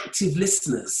become active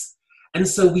listeners. And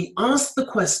so we ask the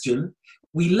question,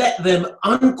 we let them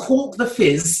uncork the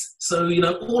fizz. So,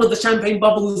 all of the champagne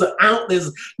bubbles are out.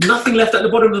 There's nothing left at the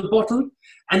bottom of the bottle.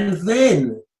 And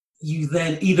then you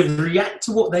either react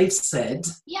to what they've said,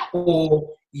 or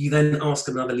you then ask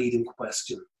another leading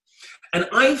question. And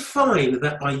I find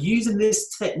that by using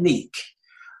this technique,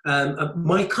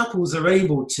 my couples are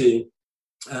able to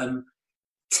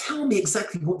tell me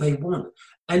exactly what they want.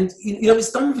 And,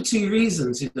 it's done for 2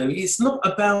 reasons. It's not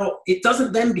about, it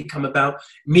doesn't then become about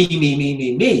me.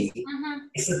 Mm-hmm.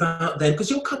 It's about them, because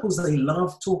your couples, they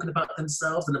love talking about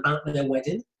themselves and about their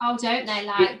wedding. Oh, don't they?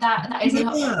 That is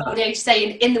what they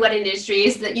say in the wedding industry,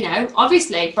 is that,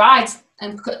 obviously brides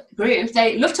and grooms,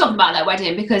 they love talking about their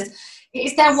wedding because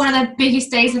it's one of the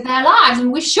biggest days of their lives, and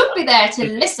we should be there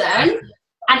to listen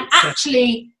and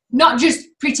actually not just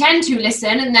pretend to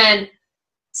listen and then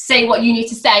say what you need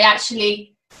to say,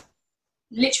 actually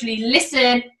literally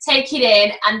listen, take it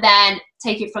in, and then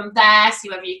take it from there, see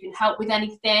whether you can help with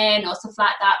anything or stuff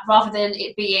like that, rather than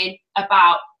it being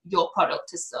about your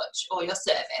product as such or your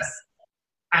service.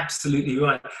 Absolutely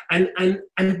right.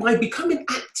 And by becoming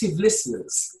active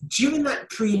listeners during that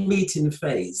pre-meeting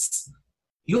phase,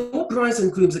 your brides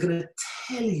and grooms are going to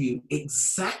tell you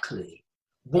exactly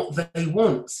what they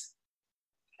want.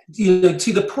 You know,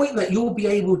 to the point that you'll be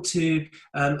able to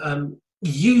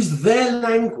use their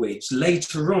language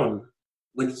later on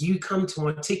when you come to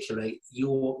articulate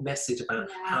your message about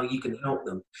how you can help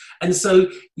them. And so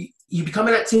you become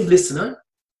an active listener,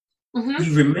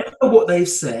 you remember what they've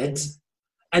said,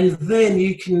 and then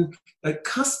you can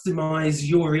customize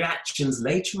your reactions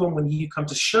later on when you come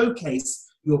to showcase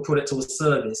your product or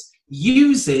service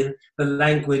using the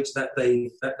language that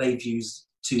they've used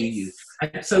to you.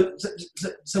 And so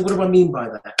what do I mean by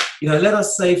that? You know, let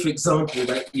us say, for example,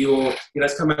 that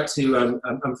let's come back to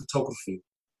photography.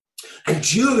 And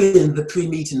during the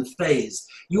pre-meeting phase,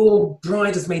 your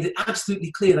bride has made it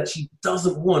absolutely clear that she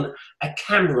doesn't want a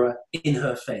camera in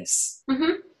her face.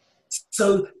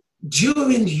 So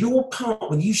during your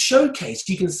part, when you showcase,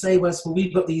 you can say, well,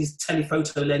 we've got these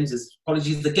telephoto lenses.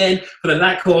 Apologies again for the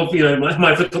lack of,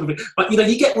 my photography. But,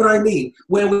 you get what I mean,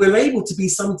 where we're able to be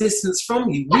some distance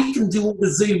from you. We can do all the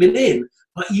zooming in,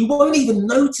 but you won't even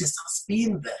notice us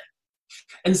being there.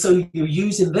 And so you're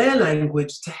using their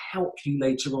language to help you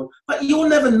later on. But you'll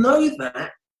never know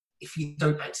that if you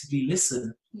don't actively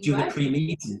listen during the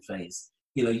pre-meeting phase.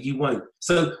 You won't.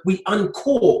 So we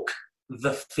uncork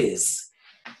the fizz.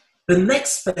 The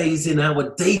next phase in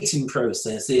our dating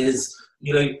process is,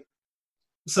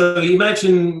 so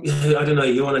imagine, I don't know,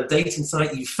 you're on a dating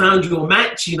site, you found your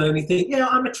match, and you think, yeah,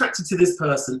 I'm attracted to this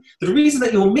person. But the reason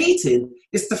that you're meeting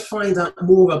is to find out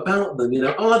more about them.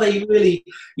 Are they really,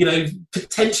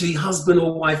 potentially husband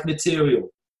or wife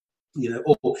material,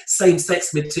 or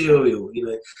same-sex material,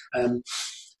 and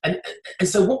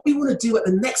so what we want to do at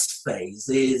the next phase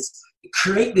is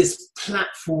create this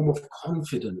platform of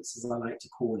confidence, as I like to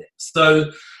call it.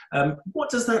 So what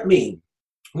does that mean?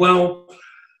 Well,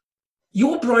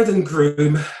 your bride and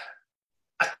groom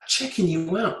are checking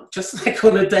you out, just like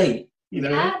on a date.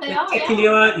 They're checking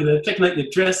you out, checking out your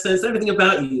dress sense, everything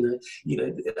about you.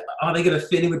 Are they going to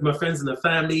fit in with my friends and the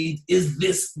family? Is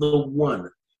this the one?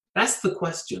 That's the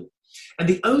question. And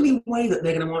the only way that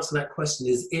they're going to answer that question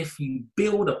is if you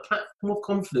build a platform of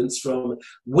confidence from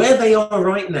where they are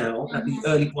right now at the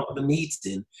early part of the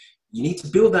meeting. You need to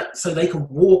build that so they can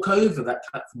walk over that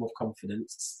platform of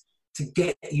confidence to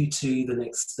get you to the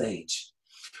next stage.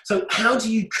 So how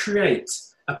do you create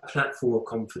a platform of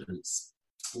confidence?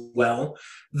 Well,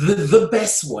 the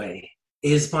best way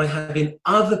is by having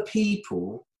other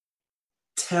people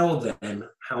tell them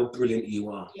how brilliant you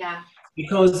are. Yeah.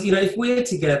 Because, if we're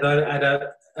together at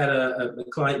a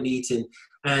client meeting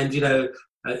and,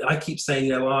 I keep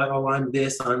saying, I'm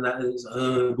this, I'm that, it's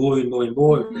boring.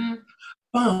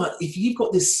 But if you've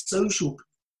got this social,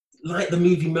 like the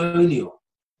movie Monial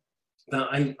that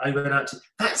I read out to,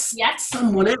 that's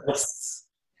someone else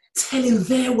telling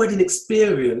their wedding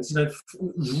experience,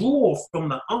 raw from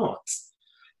the heart.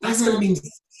 That's going to mean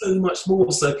so much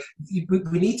more. So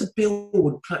we need to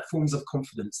build platforms of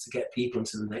confidence to get people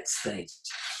into the next stage.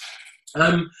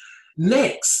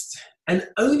 Next, and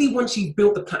only once you've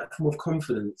built the platform of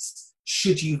confidence,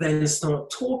 should you then start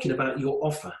talking about your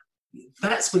offer.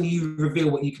 That's when you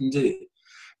reveal what you can do.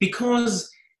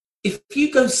 Because if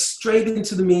you go straight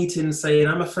into the meeting saying,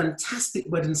 I'm a fantastic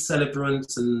wedding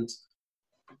celebrant,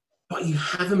 but you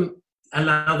haven't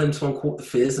allowed them to uncork the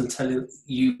fizz and tell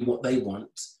you what they want,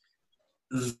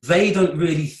 they don't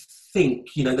really think,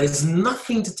 there's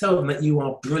nothing to tell them that you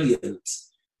are brilliant.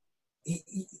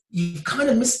 You've kind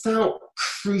of missed out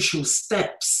crucial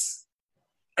steps.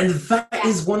 And that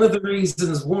is one of the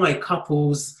reasons why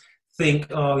couples think,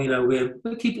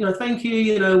 we're keeping, thank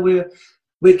you,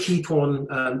 we'll keep on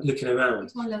looking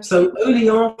around. So only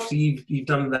after you've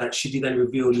done that should you then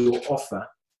reveal your offer.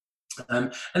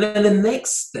 And then the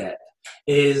next step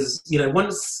is,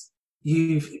 once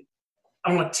you've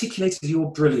articulated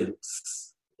your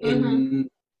brilliance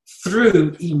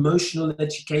through emotional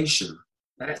education,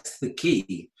 that's the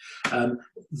key.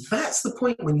 That's the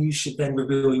point when you should then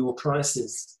reveal your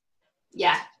prices.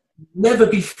 Yeah. Never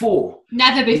before. No,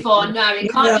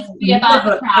 it can't just be about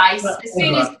the price. As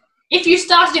soon as, if you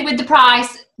started it with the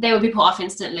price, they will be put off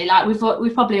instantly. Like we've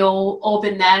probably all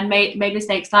been there and made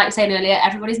mistakes. Like I was saying earlier,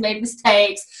 everybody's made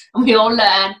mistakes and we all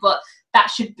learn, but that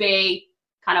should be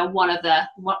kind of one of the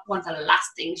last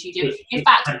things you do. In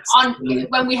fact,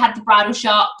 when we had the bridal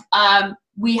shop,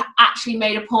 we actually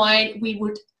made a point. We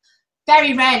would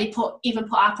very rarely put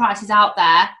our prices out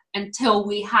there until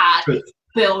we had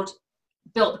built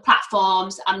the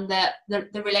platforms and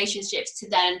the relationships to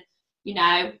then, you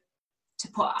know, to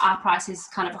put our prices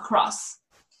kind of across.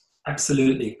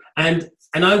 Absolutely. And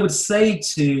I would say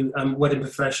to wedding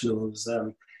professionals,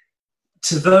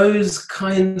 to those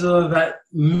kind of at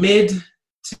mid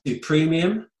to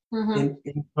premium in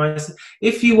prices,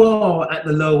 if you are at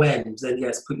the low end, then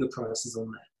yes, put your prices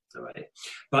on there. All right.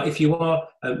 But if you are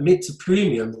mid to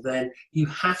premium, then you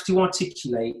have to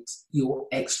articulate your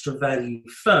extra value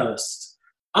first.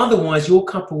 Otherwise, your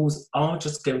couples are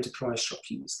just going to price shop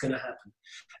you. It's going to happen.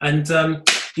 And,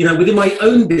 you know, within my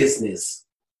own business,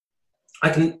 I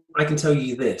can tell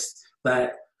you this,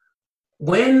 that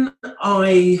when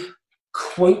I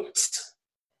quote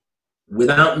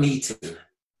without meeting,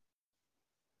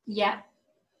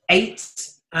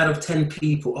 8 out of 10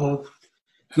 people, oh,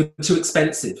 you're too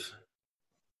expensive.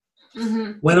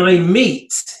 When I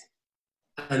meet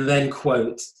and then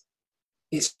quote,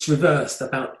 it's reversed.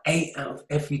 About 8 out of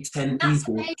every 10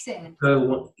 people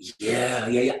go, yeah.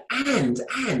 And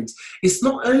it's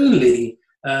not only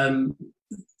them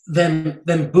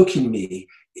booking me,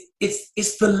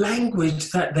 it's the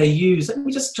language that they use. Let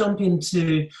me just jump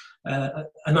into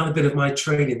another bit of my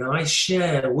training that I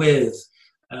share with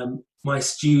my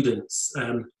students,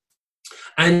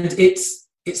 and it's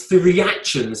the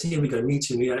reactions. Here we go,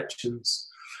 meeting reactions.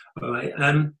 All right,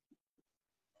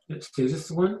 let's do this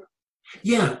one.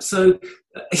 Yeah, so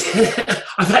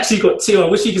I've actually got 2. I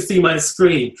wish you could see my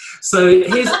screen. So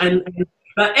here's and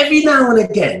every now and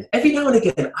again,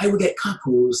 I will get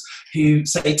couples who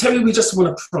say, "Terry, we just want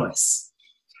a price."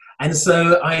 And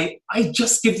so I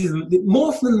just give them, more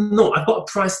often than not, I've got a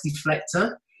price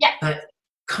deflector that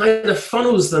kind of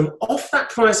funnels them off that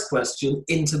price question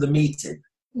into the meeting.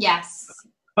 Yes.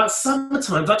 But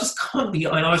sometimes I just can't be,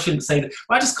 I shouldn't say that,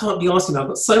 I just can't be asking. I've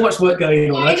got so much work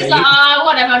going on. Yeah, okay. Just like,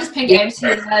 whatever, I'll just ping it over to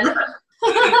you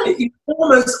then.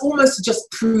 almost to just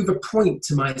prove a point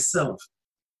to myself.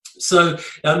 So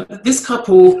this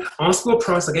couple asked for a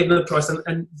price. I gave them the price,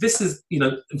 and this is, you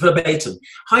know, verbatim.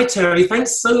 "Hi Terry,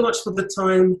 thanks so much for the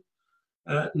time."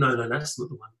 No, that's not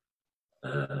the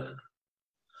one.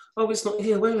 Oh, it's not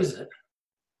here. Where is it?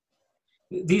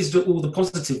 These are all the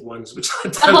positive ones, which I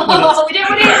don't want to... we don't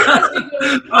want to...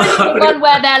 the one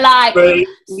where they're like,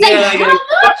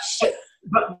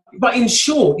 But in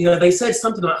short, you know, they said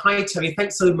something like, "Hi Terry,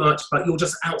 thanks so much, but you're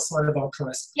just outside of our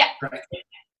price bracket."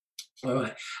 All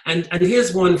right. And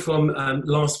here's one from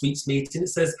last week's meeting. It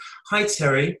says, "Hi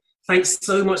Terry, thanks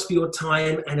so much for your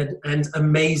time and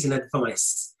amazing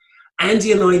advice.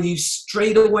 Andy and I knew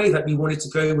straight away that we wanted to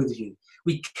go with you.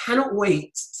 We cannot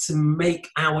wait to make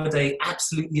our day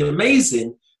absolutely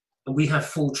amazing, and we have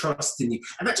full trust in you."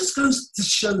 And that just goes to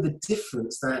show the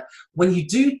difference, that when you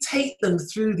do take them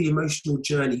through the emotional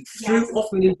journey, through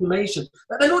offering information,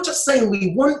 that they're not just saying,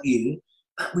 "We want you,"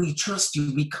 that "we trust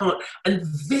you, we can't." And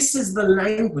this is the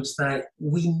language that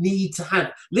we need to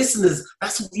have. Listeners,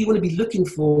 that's what you want to be looking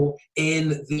for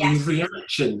in the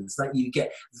reactions that you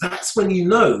get. That's when you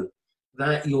know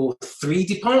that your 3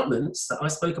 departments that I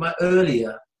spoke about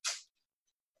earlier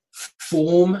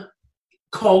form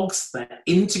cogs that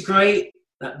integrate,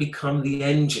 that become the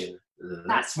engine.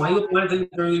 That's why your brides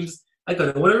and grooms are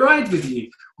going to want to ride with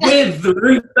you with the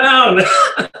roof down.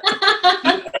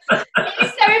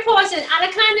 It's so important,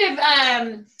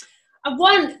 and I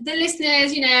want the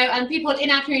listeners, you know, and people in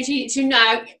our community to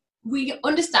know, we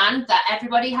understand that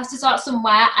everybody has to start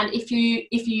somewhere, and if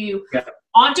you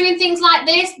aren't doing things like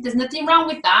this, there's nothing wrong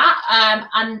with that,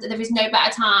 and there is no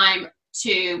better time to,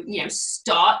 you know,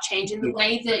 start changing the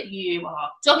way that you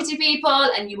are talking to people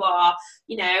and you are,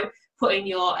 you know, putting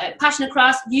your passion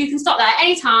across. You can stop there at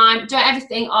any time. Don't ever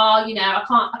think, "Oh, you know, I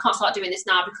can't start doing this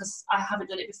now because I haven't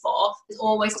done it before." There's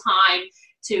always time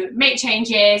to make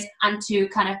changes and to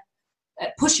kind of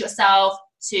push yourself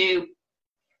to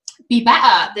be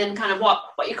better than kind of what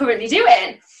you're currently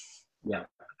doing. Yeah,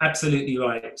 absolutely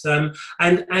right. And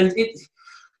it,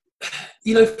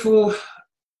 you know, for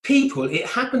people, it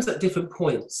happens at different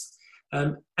points.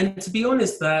 And to be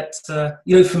honest, that,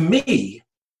 you know, for me,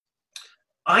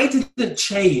 I didn't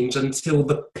change until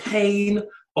the pain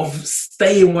of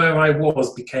staying where I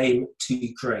was became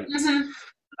too great.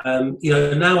 You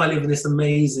know, now I live in this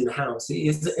amazing house. It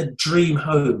is a dream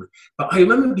home. But I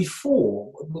remember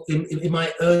before, in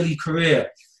my early career,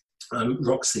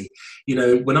 Roxy, you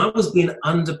know, when I was being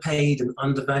underpaid and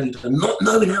undervalued and not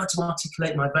knowing how to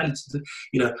articulate my value,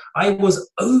 you know, I was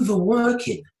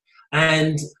overworking.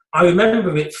 And I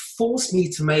remember it forced me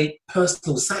to make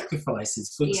personal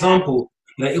sacrifices. For example,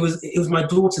 it was my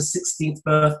daughter's 16th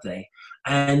birthday,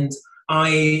 and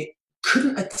I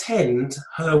couldn't attend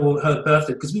her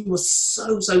birthday because we were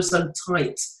so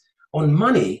tight on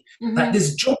money that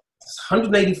this job was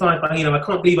 185. I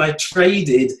can't believe I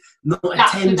traded not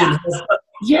attending.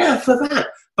 For that.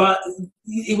 But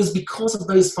it was because of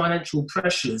those financial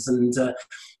pressures, and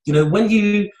when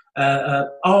you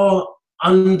are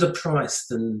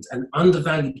underpriced and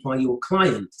undervalued by your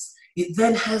clients, it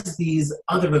then has these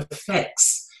other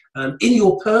effects in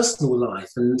your personal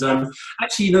life. And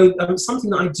actually, something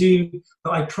that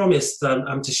I promised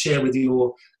to share with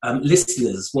your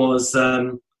listeners was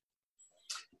the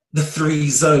 3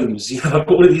 zones. I've got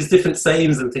all of these different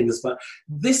sayings and things, but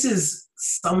this is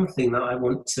something that I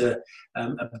want to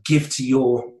give to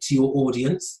your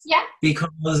audience,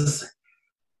 because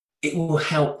it will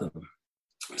help them.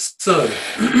 So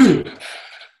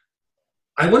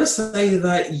I want to say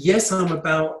that, yes, I'm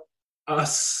about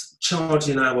us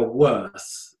charging our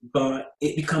worth, but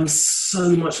it becomes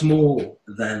so much more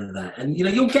than that. And,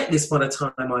 you'll get this by the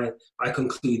time I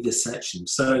conclude this section.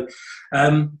 So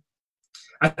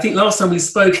I think last time we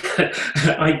spoke,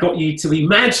 I got you to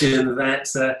imagine that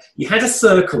you had a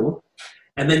circle,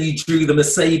 and then you drew the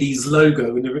Mercedes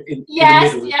logo in the middle. Yeah,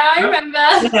 I remember.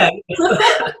 Yeah.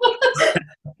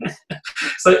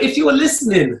 So if you are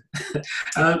listening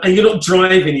and you're not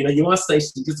driving, you are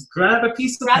stationary, just grab a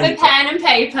pen and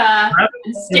paper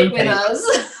and stick with us.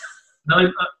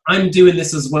 Now, I'm doing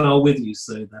this as well with you,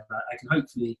 so that I can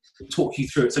hopefully talk you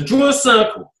through it. So draw a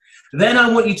circle. Then I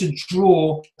want you to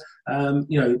draw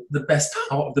the best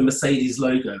part of the Mercedes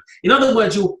logo. In other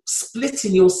words, you're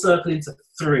splitting your circle into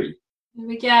 3. Here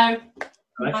we go.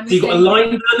 Right? So you've got a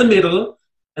line down the middle,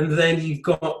 and then you've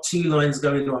got 2 lines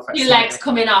going off. 2 legs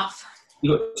coming off.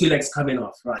 You've got 2 legs coming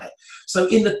off, right. So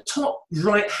in the top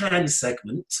right-hand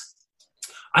segment,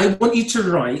 I want you to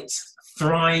write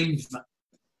Thrive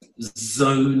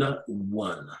Zone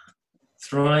 1.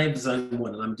 Thrive Zone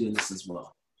 1, and I'm doing this as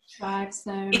well. Thrive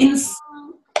Zone 1.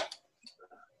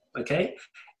 Okay.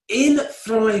 In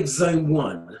Thrive Zone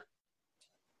 1,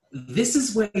 this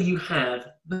is where you have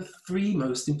the 3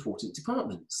 most important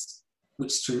departments,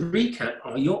 which, to recap,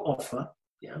 are your offer,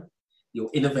 your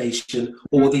innovation,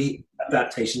 or the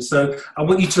adaptation. So I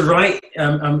want you to write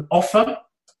offer.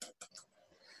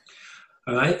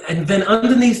 All right. And then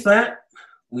underneath that,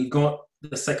 we've got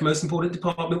the second most important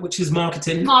department, which is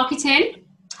marketing. Marketing.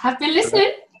 Have been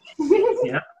listening.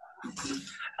 Yeah.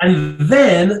 And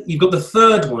then you've got the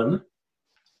third one,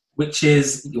 which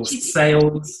is your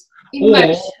sales, or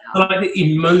like the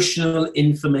emotional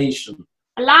information.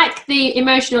 I like the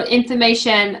emotional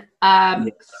information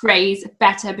phrase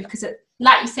better, because,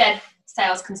 like you said,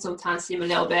 sales can sometimes seem a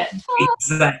little bit...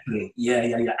 Exactly.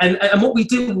 Yeah. And what we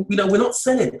do, we're not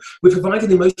selling. We're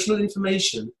providing emotional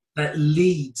information that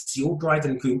leads your bride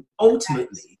and groom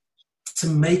ultimately to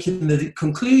making the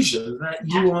conclusion that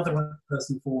you are the right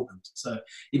person for them. So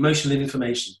emotional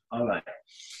information. All right.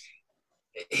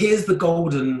 Here's the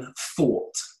golden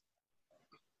thought.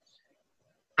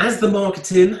 As the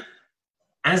marketing,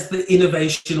 as the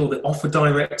innovation or the offer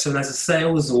director, and as a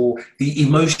sales or the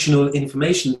emotional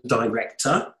information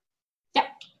director,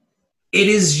 it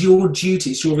is your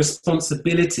duty, it's your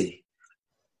responsibility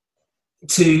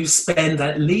to spend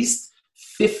at least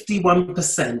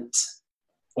 51%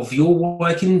 of your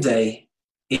working day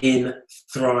in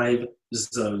Thrive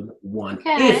Zone 1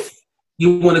 if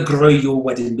you want to grow your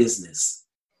wedding business.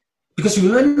 Because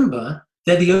remember,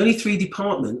 they're the only 3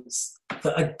 departments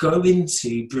that are going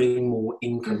to bring more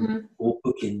income or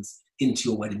bookings into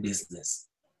your wedding business.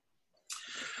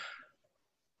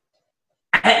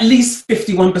 At least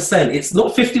 51%. It's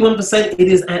not 51%, it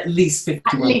is at least 51%.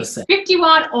 At least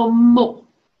 51 or more.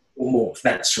 Or more,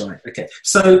 that's right. Okay.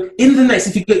 So in the next,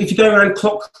 if you go around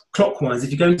clockwise,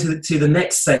 if you go into the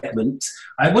next segment,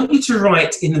 I want you to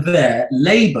write in there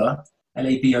Labour,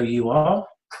 L-A-B-O-U-R,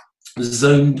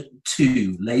 Zone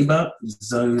 2. Labour,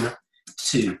 Zone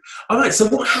 2. All right, so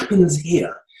what happens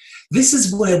here? This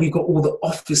is where we've got all the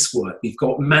office work. We've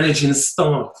got managing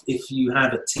staff if you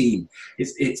have a team.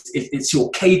 It's your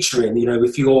catering,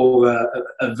 if you're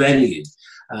a venue.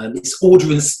 It's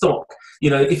ordering stock.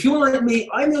 If you're like me,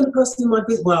 I'm the only person in my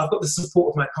business. Well, I've got the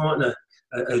support of my partner,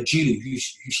 Julie, who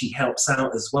she helps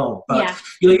out as well. But,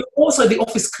 you're also the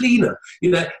office cleaner.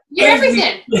 You're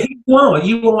everything.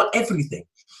 You are everything.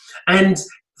 And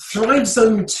Thrive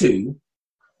Zone 2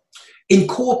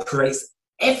 incorporates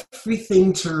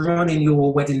everything to run in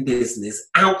your wedding business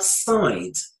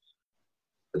outside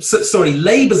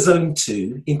Labour Zone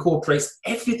 2 incorporates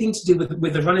everything to do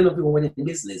with the running of your wedding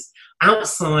business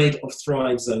outside of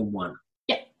Thrive Zone 1.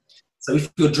 Yeah. So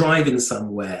if you're driving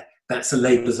somewhere, that's a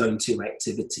Labour Zone 2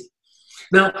 activity.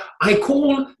 Now, I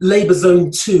call Labour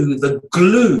Zone 2 the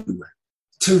glue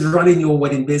to running your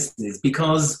wedding business,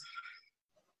 because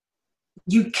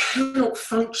you cannot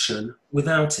function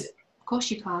without it. Of course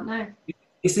you can't, no.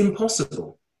 It's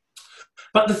impossible.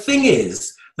 But the thing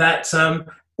is that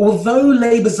although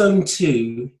Labour Zone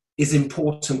 2 is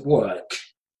important work,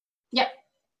 yep,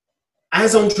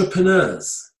 as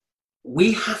entrepreneurs,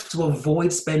 we have to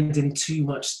avoid spending too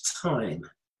much time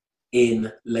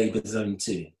in Labour Zone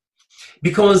 2.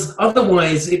 Because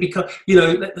otherwise it becomes,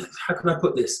 how can I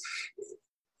put this?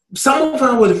 Some of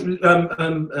our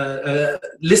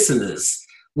listeners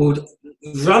would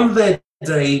run their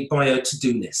day by a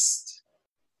to-do list.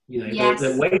 Yes.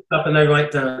 They wake up and they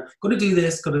write down, got to do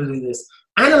this, got to do this.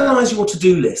 Analyze your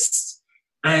to-do list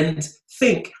and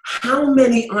think how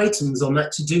many items on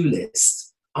that to-do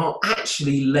list are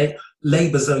actually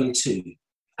Labour Zone 2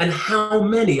 and how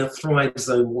many are Thrive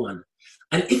Zone 1.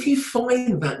 And if you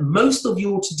find that most of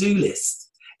your to-do list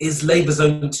is Labour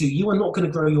Zone 2, you are not going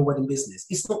to grow your wedding business.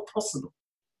 It's not possible.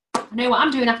 I know what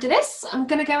I'm doing after this. I'm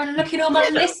going to go and look at all my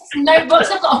lists and notebooks.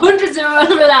 I've got hundreds of them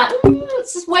for that.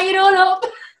 Let's just weigh it all up.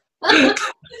 I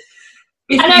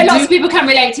know lots of people can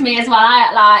relate to me as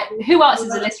well. Who else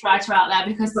is a list writer out there?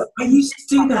 Because I used to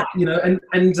do that, and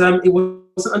it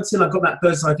wasn't until I got that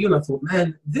bird's eye view and I thought,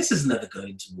 man, this is never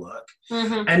going to work.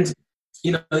 Mm-hmm. And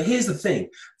here's the thing,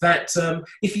 that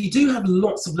if you do have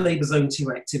lots of Labour Zone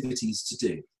 2 activities to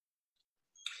do,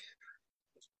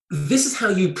 this is how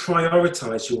you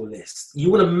prioritise your list. You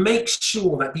want to make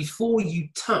sure that before you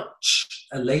touch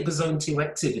a Labour Zone 2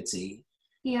 activity,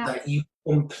 that you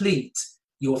complete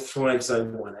your Thrive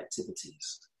Zone 1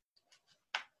 activities.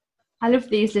 I love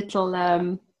these little...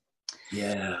 And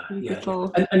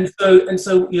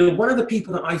so one of the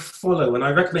people that I follow, and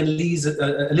I recommend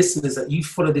listeners that you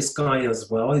follow this guy as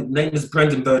well. His name is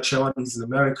Brendon Burchard. He's an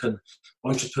American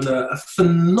entrepreneur, a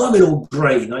phenomenal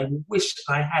brain. I wish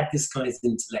I had this guy's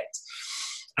intellect.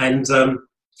 And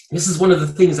this is one of the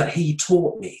things that he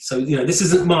taught me. So this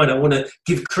isn't mine. I want to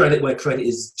give credit where credit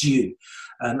is due.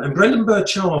 And Brendon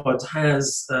Burchard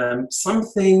has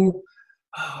something.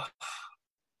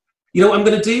 You know what I'm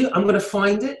going to do? I'm going to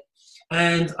find it.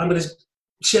 And I'm going to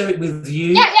share it with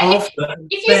you after.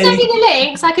 If you send me the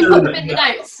links, I can put them in the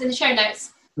notes, in the show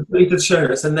notes. The show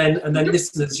notes, and then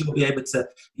listeners, you'll be able to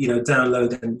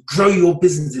download and grow your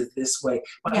businesses this way.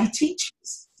 But he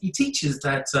teaches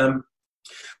that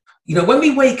when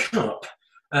we wake up,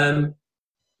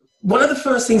 one of the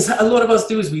first things that a lot of us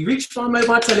do is we reach for our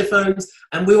mobile telephones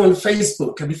and we're on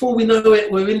Facebook, and before we know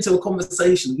it, we're into a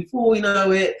conversation. Before we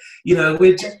know it, but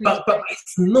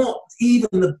it's not even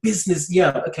the business.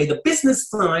 The business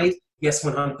side, yes,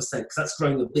 100%, because that's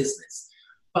growing the business.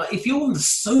 But if you're on the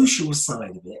social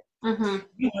side of it, mm-hmm.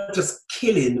 you are just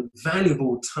killing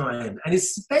valuable time, and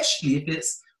especially if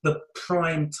it's the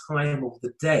prime time of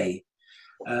the day.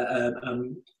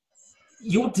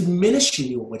 You're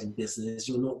diminishing your wedding business,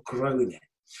 you're not growing it.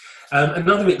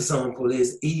 Another example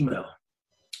is email.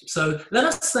 So let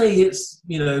us say it's,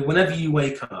 whenever you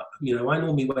wake up, I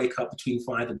normally wake up between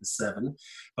 5 and 7,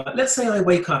 but let's say I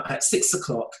wake up at 6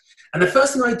 o'clock, and the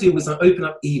first thing I do is I open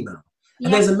up email.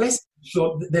 And there's a message,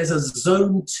 there's a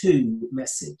Zone 2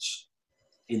 message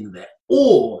in there,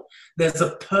 or there's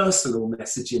a personal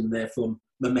message in there from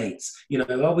my mates. We're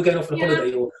going off on a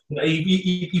holiday, or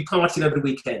you partied over the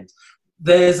weekend.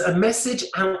 There's a message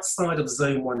outside of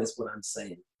Zone 1 is what I'm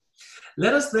saying.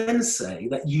 Let us then say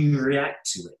that you react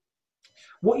to it.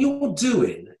 What you're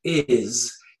doing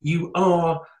is you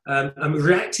are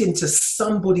reacting to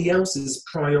somebody else's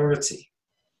priority.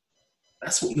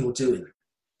 That's what you're doing.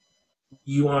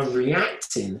 You are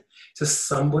reacting to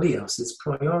somebody else's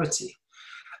priority.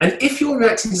 And if you're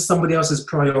reacting to somebody else's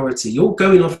priority, you're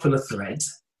going off on a thread.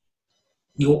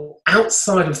 You're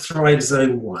outside of Thrive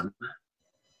Zone 1.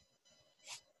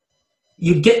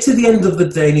 You get to the end of the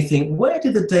day and you think, where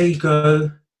did the day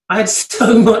go? I had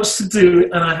so much to do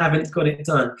and I haven't got it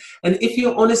done. And if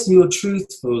you're honest and you're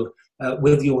truthful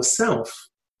with yourself,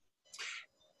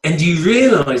 and you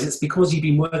realize it's because you've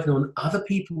been working on other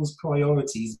people's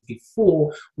priorities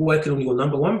before working on your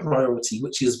number one priority,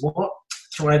 which is what?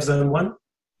 Thrive Zone 1?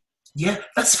 Yeah,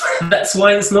 that's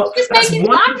why it's not.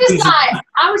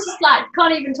 I was just like,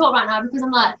 can't even talk right now because I'm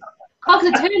like, cogs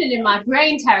are turning in my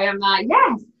brain, Terry. I'm like,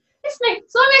 yes.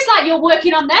 It's almost like you're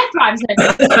working on their Thrive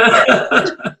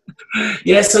Zone.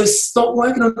 Yeah, so stop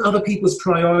working on other people's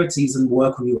priorities and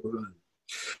work on your own.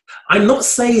 I'm not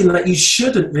saying that you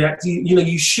shouldn't react.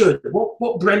 You should.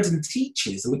 What Brendan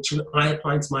teaches, and which I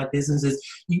apply to my business, is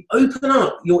you open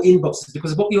up your inboxes,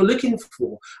 because what you're looking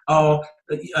for are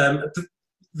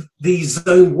these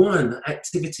zone 1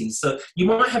 activities. So you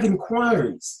might have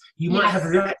inquiries, you might have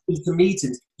reactions to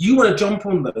meetings. You want to jump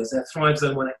on those. They're Thrive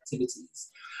Zone 1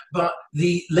 activities. But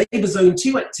the Labour Zone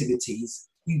 2 activities,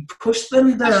 you push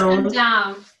them down.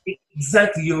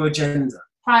 Exactly your agenda.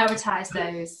 Prioritise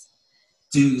those.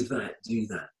 Do that.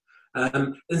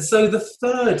 And so the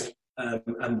third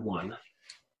one,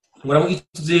 what I want you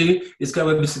to do is go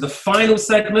over to the final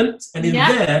segment, and in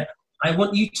there, I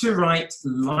want you to write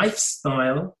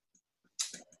lifestyle.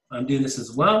 I'm doing this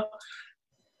as well.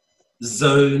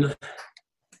 Zone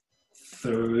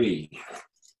 3.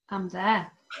 I'm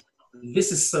there.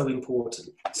 This is so important.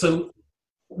 So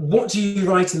what do you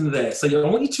write in there? So I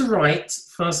want you to write,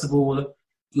 first of all,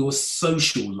 your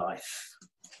social life.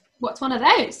 What's one of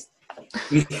those?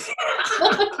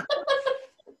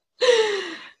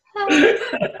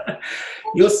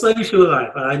 Your social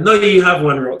life. I know you have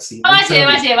one, Roxy. I do,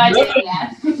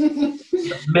 yeah.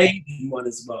 Maybe one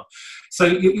as well. So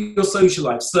your social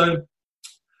life. So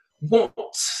what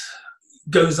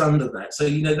goes under that? So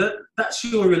that's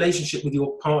your relationship with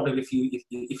your partner if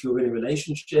you're in a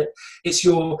relationship. It's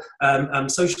your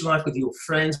social life with your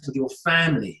friends, with your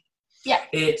family. Yeah.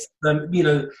 It's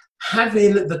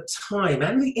having the time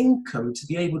and the income to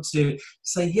be able to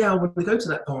say, yeah, I want to go to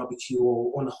that barbecue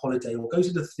or on a holiday or go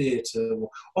to the theatre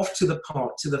or off to the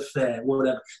park, to the fair,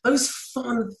 whatever. Those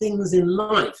fun things in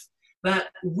life that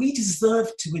we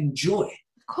deserve to enjoy.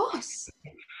 Of course.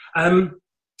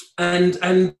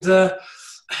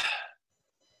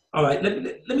 All right,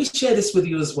 let me share this with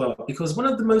you as well, because one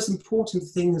of the most important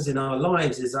things in our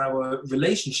lives is our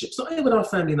relationships, not only with our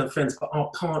family and our friends, but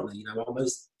our partner, our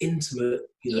most intimate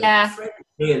friend,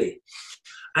 really.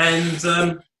 And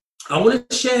I want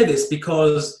to share this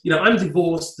because, I'm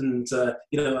divorced and,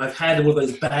 I've had all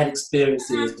those bad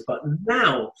experiences, but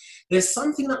now there's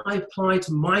something that I apply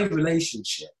to my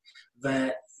relationship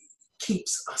that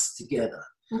keeps us together.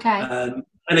 Okay.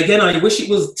 And again, I wish it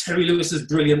was Terry Lewis's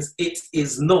brilliance. It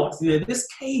is not. This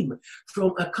came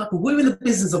from a couple. We're in the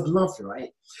business of love,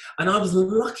 right? And I was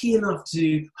lucky enough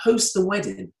to host a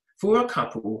wedding for a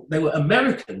couple. They were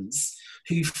Americans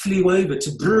who flew over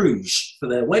to Bruges for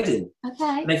their wedding.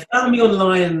 Okay. And they found me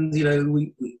online, and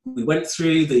we went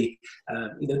through the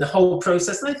whole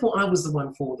process. And I thought I was the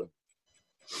one for them.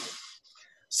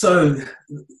 So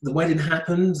the wedding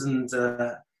happened, and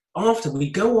after, we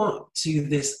go up to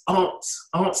this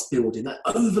arts building that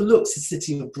overlooks the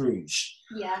city of Bruges.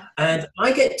 Yeah. And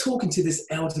I get talking to this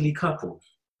elderly couple,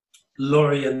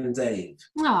 Laurie and Dave.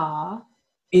 Aww.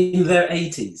 In their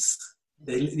 80s.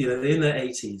 They're in their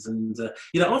 80s. And,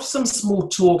 after some small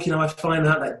talk, I find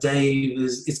out that Dave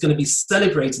is going to be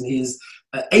celebrating his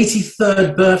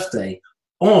 83rd birthday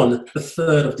on the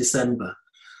 3rd of December.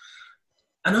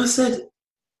 And I said,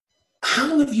 how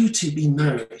long have you two been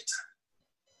married?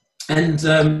 And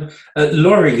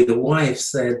Laurie, the wife,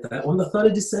 said that on the 3rd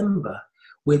of December,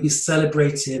 we'll be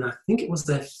celebrating, I think it was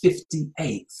their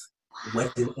 58th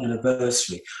wedding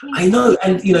anniversary. I know,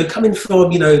 and, coming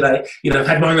from, I've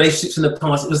had my relationships in the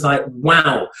past, it was like,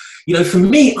 wow. For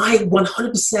me, I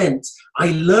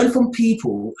learn from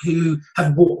people who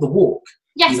have walked the walk.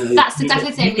 Yes, that's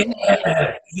exactly the same with me.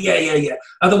 Yeah.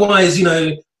 Otherwise,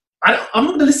 I'm not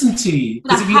going to listen to you.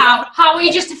 How are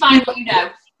you justifying what you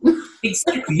know?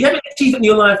 Exactly. You haven't achieved it in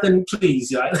your life, then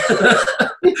please, right?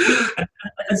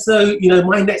 and so,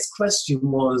 my next question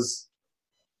was,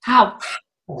 how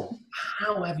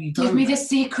have you done? Give me the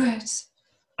secret.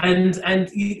 And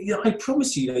I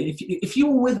promise you, if you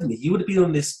were with me, you would have been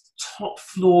on this top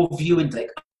floor viewing deck,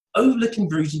 overlooking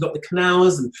Bruges. You've got the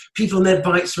canals and people on their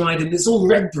bikes riding. It's all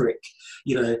red brick,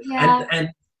 and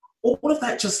all of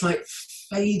that just like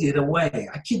faded away.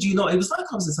 I kid you not. It was like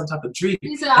I was in some type of dream.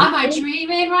 Am I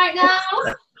dreaming right now?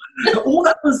 All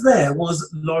that was there was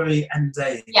Laurie and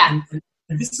Dave. Yeah.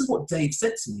 And this is what Dave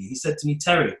said to me. He said to me,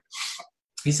 Terry,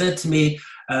 he said to me,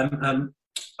 open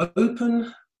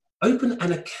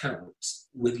an account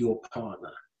with your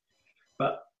partner,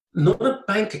 but not a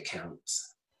bank account.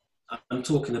 I'm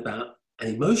talking about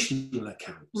an emotional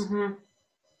account. Mm-hmm.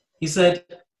 He said,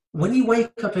 when you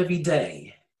wake up every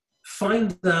day,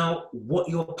 find out what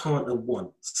your partner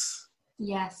wants.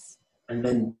 Yes. And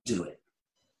then do it.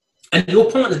 And your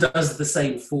partner does the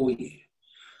same for you.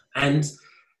 And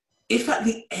if at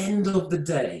the end of the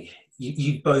day,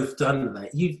 you've both done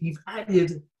that, you've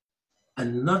added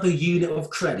another unit of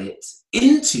credit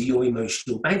into your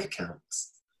emotional bank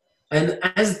accounts. And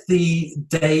as the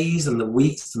days and the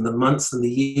weeks and the months and the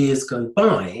years go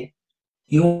by,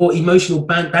 your emotional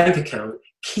bank account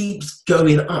keeps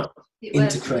going up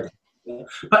into credit. Yeah.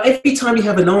 But every time you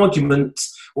have an argument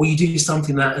or you do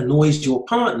something that annoys your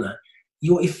partner,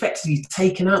 you're effectively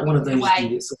taking out one of those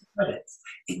units of credit.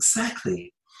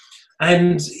 Exactly.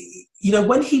 And, you know,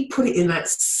 when he put it in that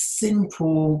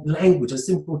simple language,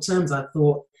 simple terms, I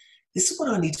thought, this is what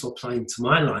I need to apply into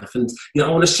my life. And, you know,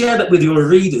 I want to share that with your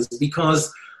readers,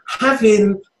 because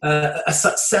having a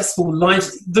successful life,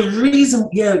 the reason,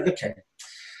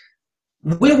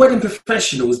 we're wedding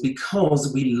professionals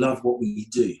because we love what we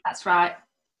do. That's right.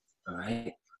 All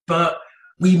right. But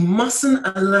we mustn't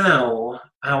allow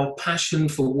our passion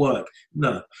for work,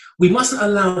 we mustn't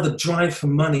allow the drive for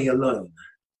money alone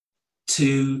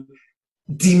to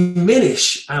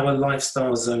diminish our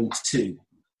lifestyle zone 2.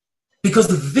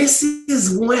 Because this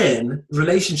is when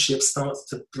relationships starts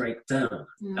to break down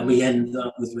and we end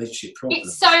up with relationship problems.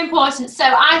 It's so important. So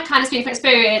I kind of speak from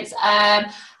experience.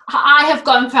 I have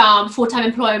gone from full-time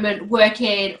employment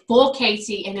working for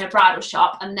Katie in her bridal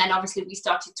shop, and then obviously we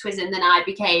started Twizzing, and then I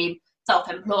became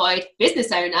self-employed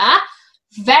business owner.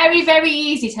 Very, very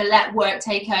easy to let work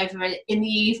take over in the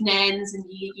evenings, and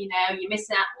you know, you miss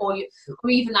out, or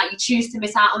even like you choose to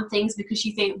miss out on things because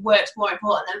you think work's more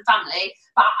important than family.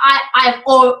 But I have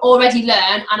already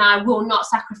learned, and I will not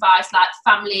sacrifice like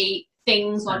family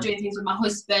things or doing things with my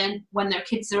husband when their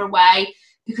kids are away,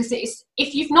 because it's,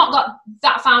 if you've not got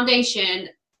that foundation,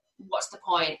 what's the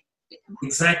point?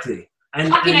 Exactly.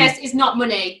 And happiness is not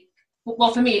money.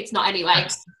 Well, for me, it's not anyway.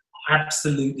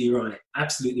 Absolutely right.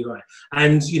 Absolutely right.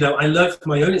 And, you know, I learned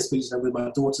from my own experience with my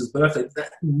daughter's birthday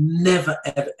that never,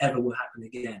 ever, ever will happen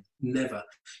again. Never.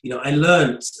 You know, I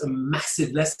learned a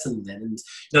massive lesson then. And,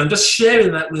 you know, I'm just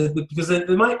sharing that with because there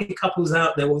might be couples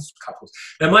out there,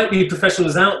 there might be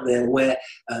professionals out there where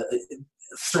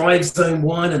Thrive Zone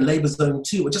 1 and Labour Zone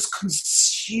 2 are just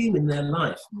consuming their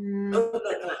life. Don't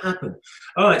let that happen.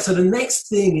 All right, so the next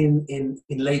thing in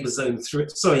Labour Zone 3,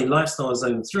 in Lifestyle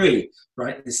Zone 3,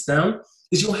 write this down,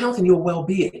 is your health and your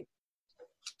well-being.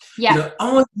 Yeah. You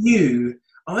know,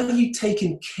 are you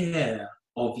taking care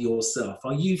of yourself?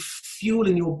 Are you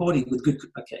fueling your body with good?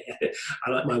 Okay,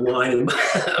 I like my wine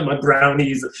and my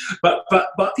brownies, but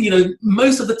you know,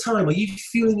 most of the time, are you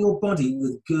fueling your body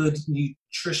with good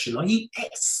nutrition? Are you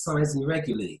exercising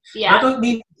regularly? Yeah. I don't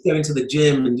mean going to the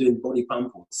gym and doing body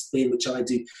pump or spin, which I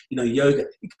do, you know, yoga.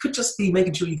 It could just be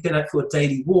making sure you get out for a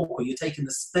daily walk, or you're taking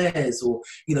the stairs, or,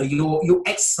 you know, you're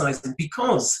exercising.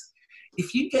 Because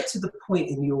if you get to the point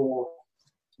in your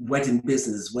wedding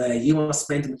business where you are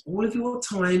spending all of your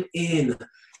time in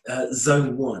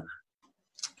Zone 1,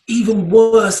 even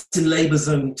worse in Labour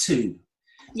Zone 2,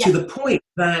 to the point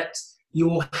that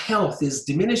your health is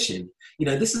diminishing, you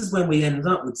know, this is when we end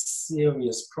up with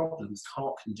serious problems,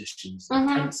 heart conditions,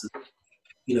 cancer,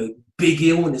 you know, big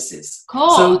illnesses. Of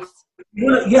course. So,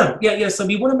 so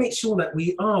we want to make sure that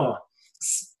we are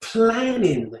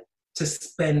planning to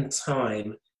spend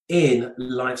time in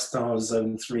Lifestyle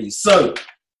Zone 3. So,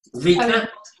 recap.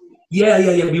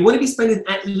 We want to be spending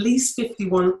at least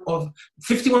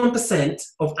 51%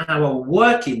 of our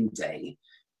working day,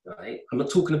 right? I'm not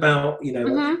talking about, you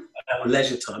know, our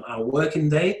leisure time, our working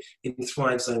day in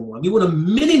Thrive Zone 1. We want to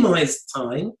minimize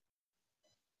time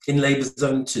in Labour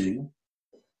Zone 2.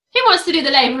 Who wants to do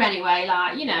the labour anyway?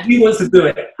 Like, you know. Who wants to do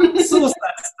it? Source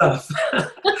that stuff.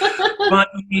 But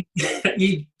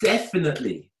you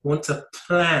definitely want to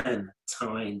plan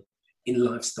time in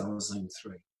Lifestyle Zone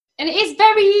 3. And it is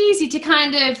very easy to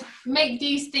kind of make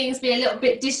these things be a little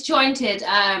bit disjointed.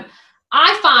 I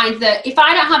find that if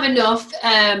I don't have enough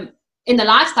in the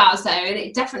lifestyle zone,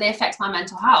 it definitely affects my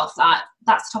mental health. Like,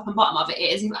 that's top and bottom of it.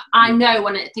 Is I know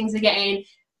when things are getting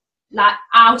like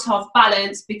out of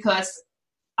balance because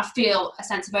I feel a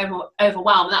sense of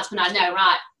overwhelm. And that's when I know,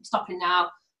 right, I'm stopping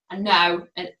now. I know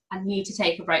I need to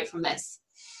take a break from this.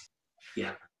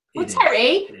 Yeah. Well,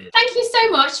 Terry, thank you so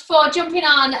much for jumping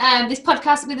on this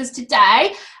podcast with us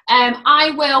today.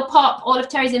 I will pop all of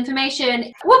Terry's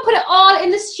information. We'll put it all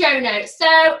in the show notes.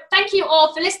 So thank you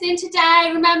all for listening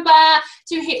today. Remember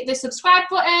to hit the subscribe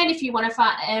button if you want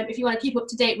to keep up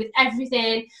to date with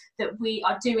everything that we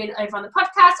are doing over on the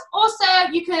podcast. Also,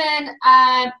 you can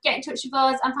get in touch with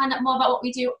us and find out more about what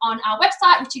we do on our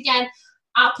website, which again,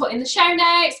 I'll put in the show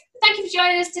notes. Thank you for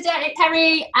joining us today,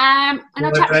 Terry, and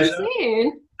I'll chat to you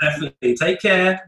soon. Definitely. Take care.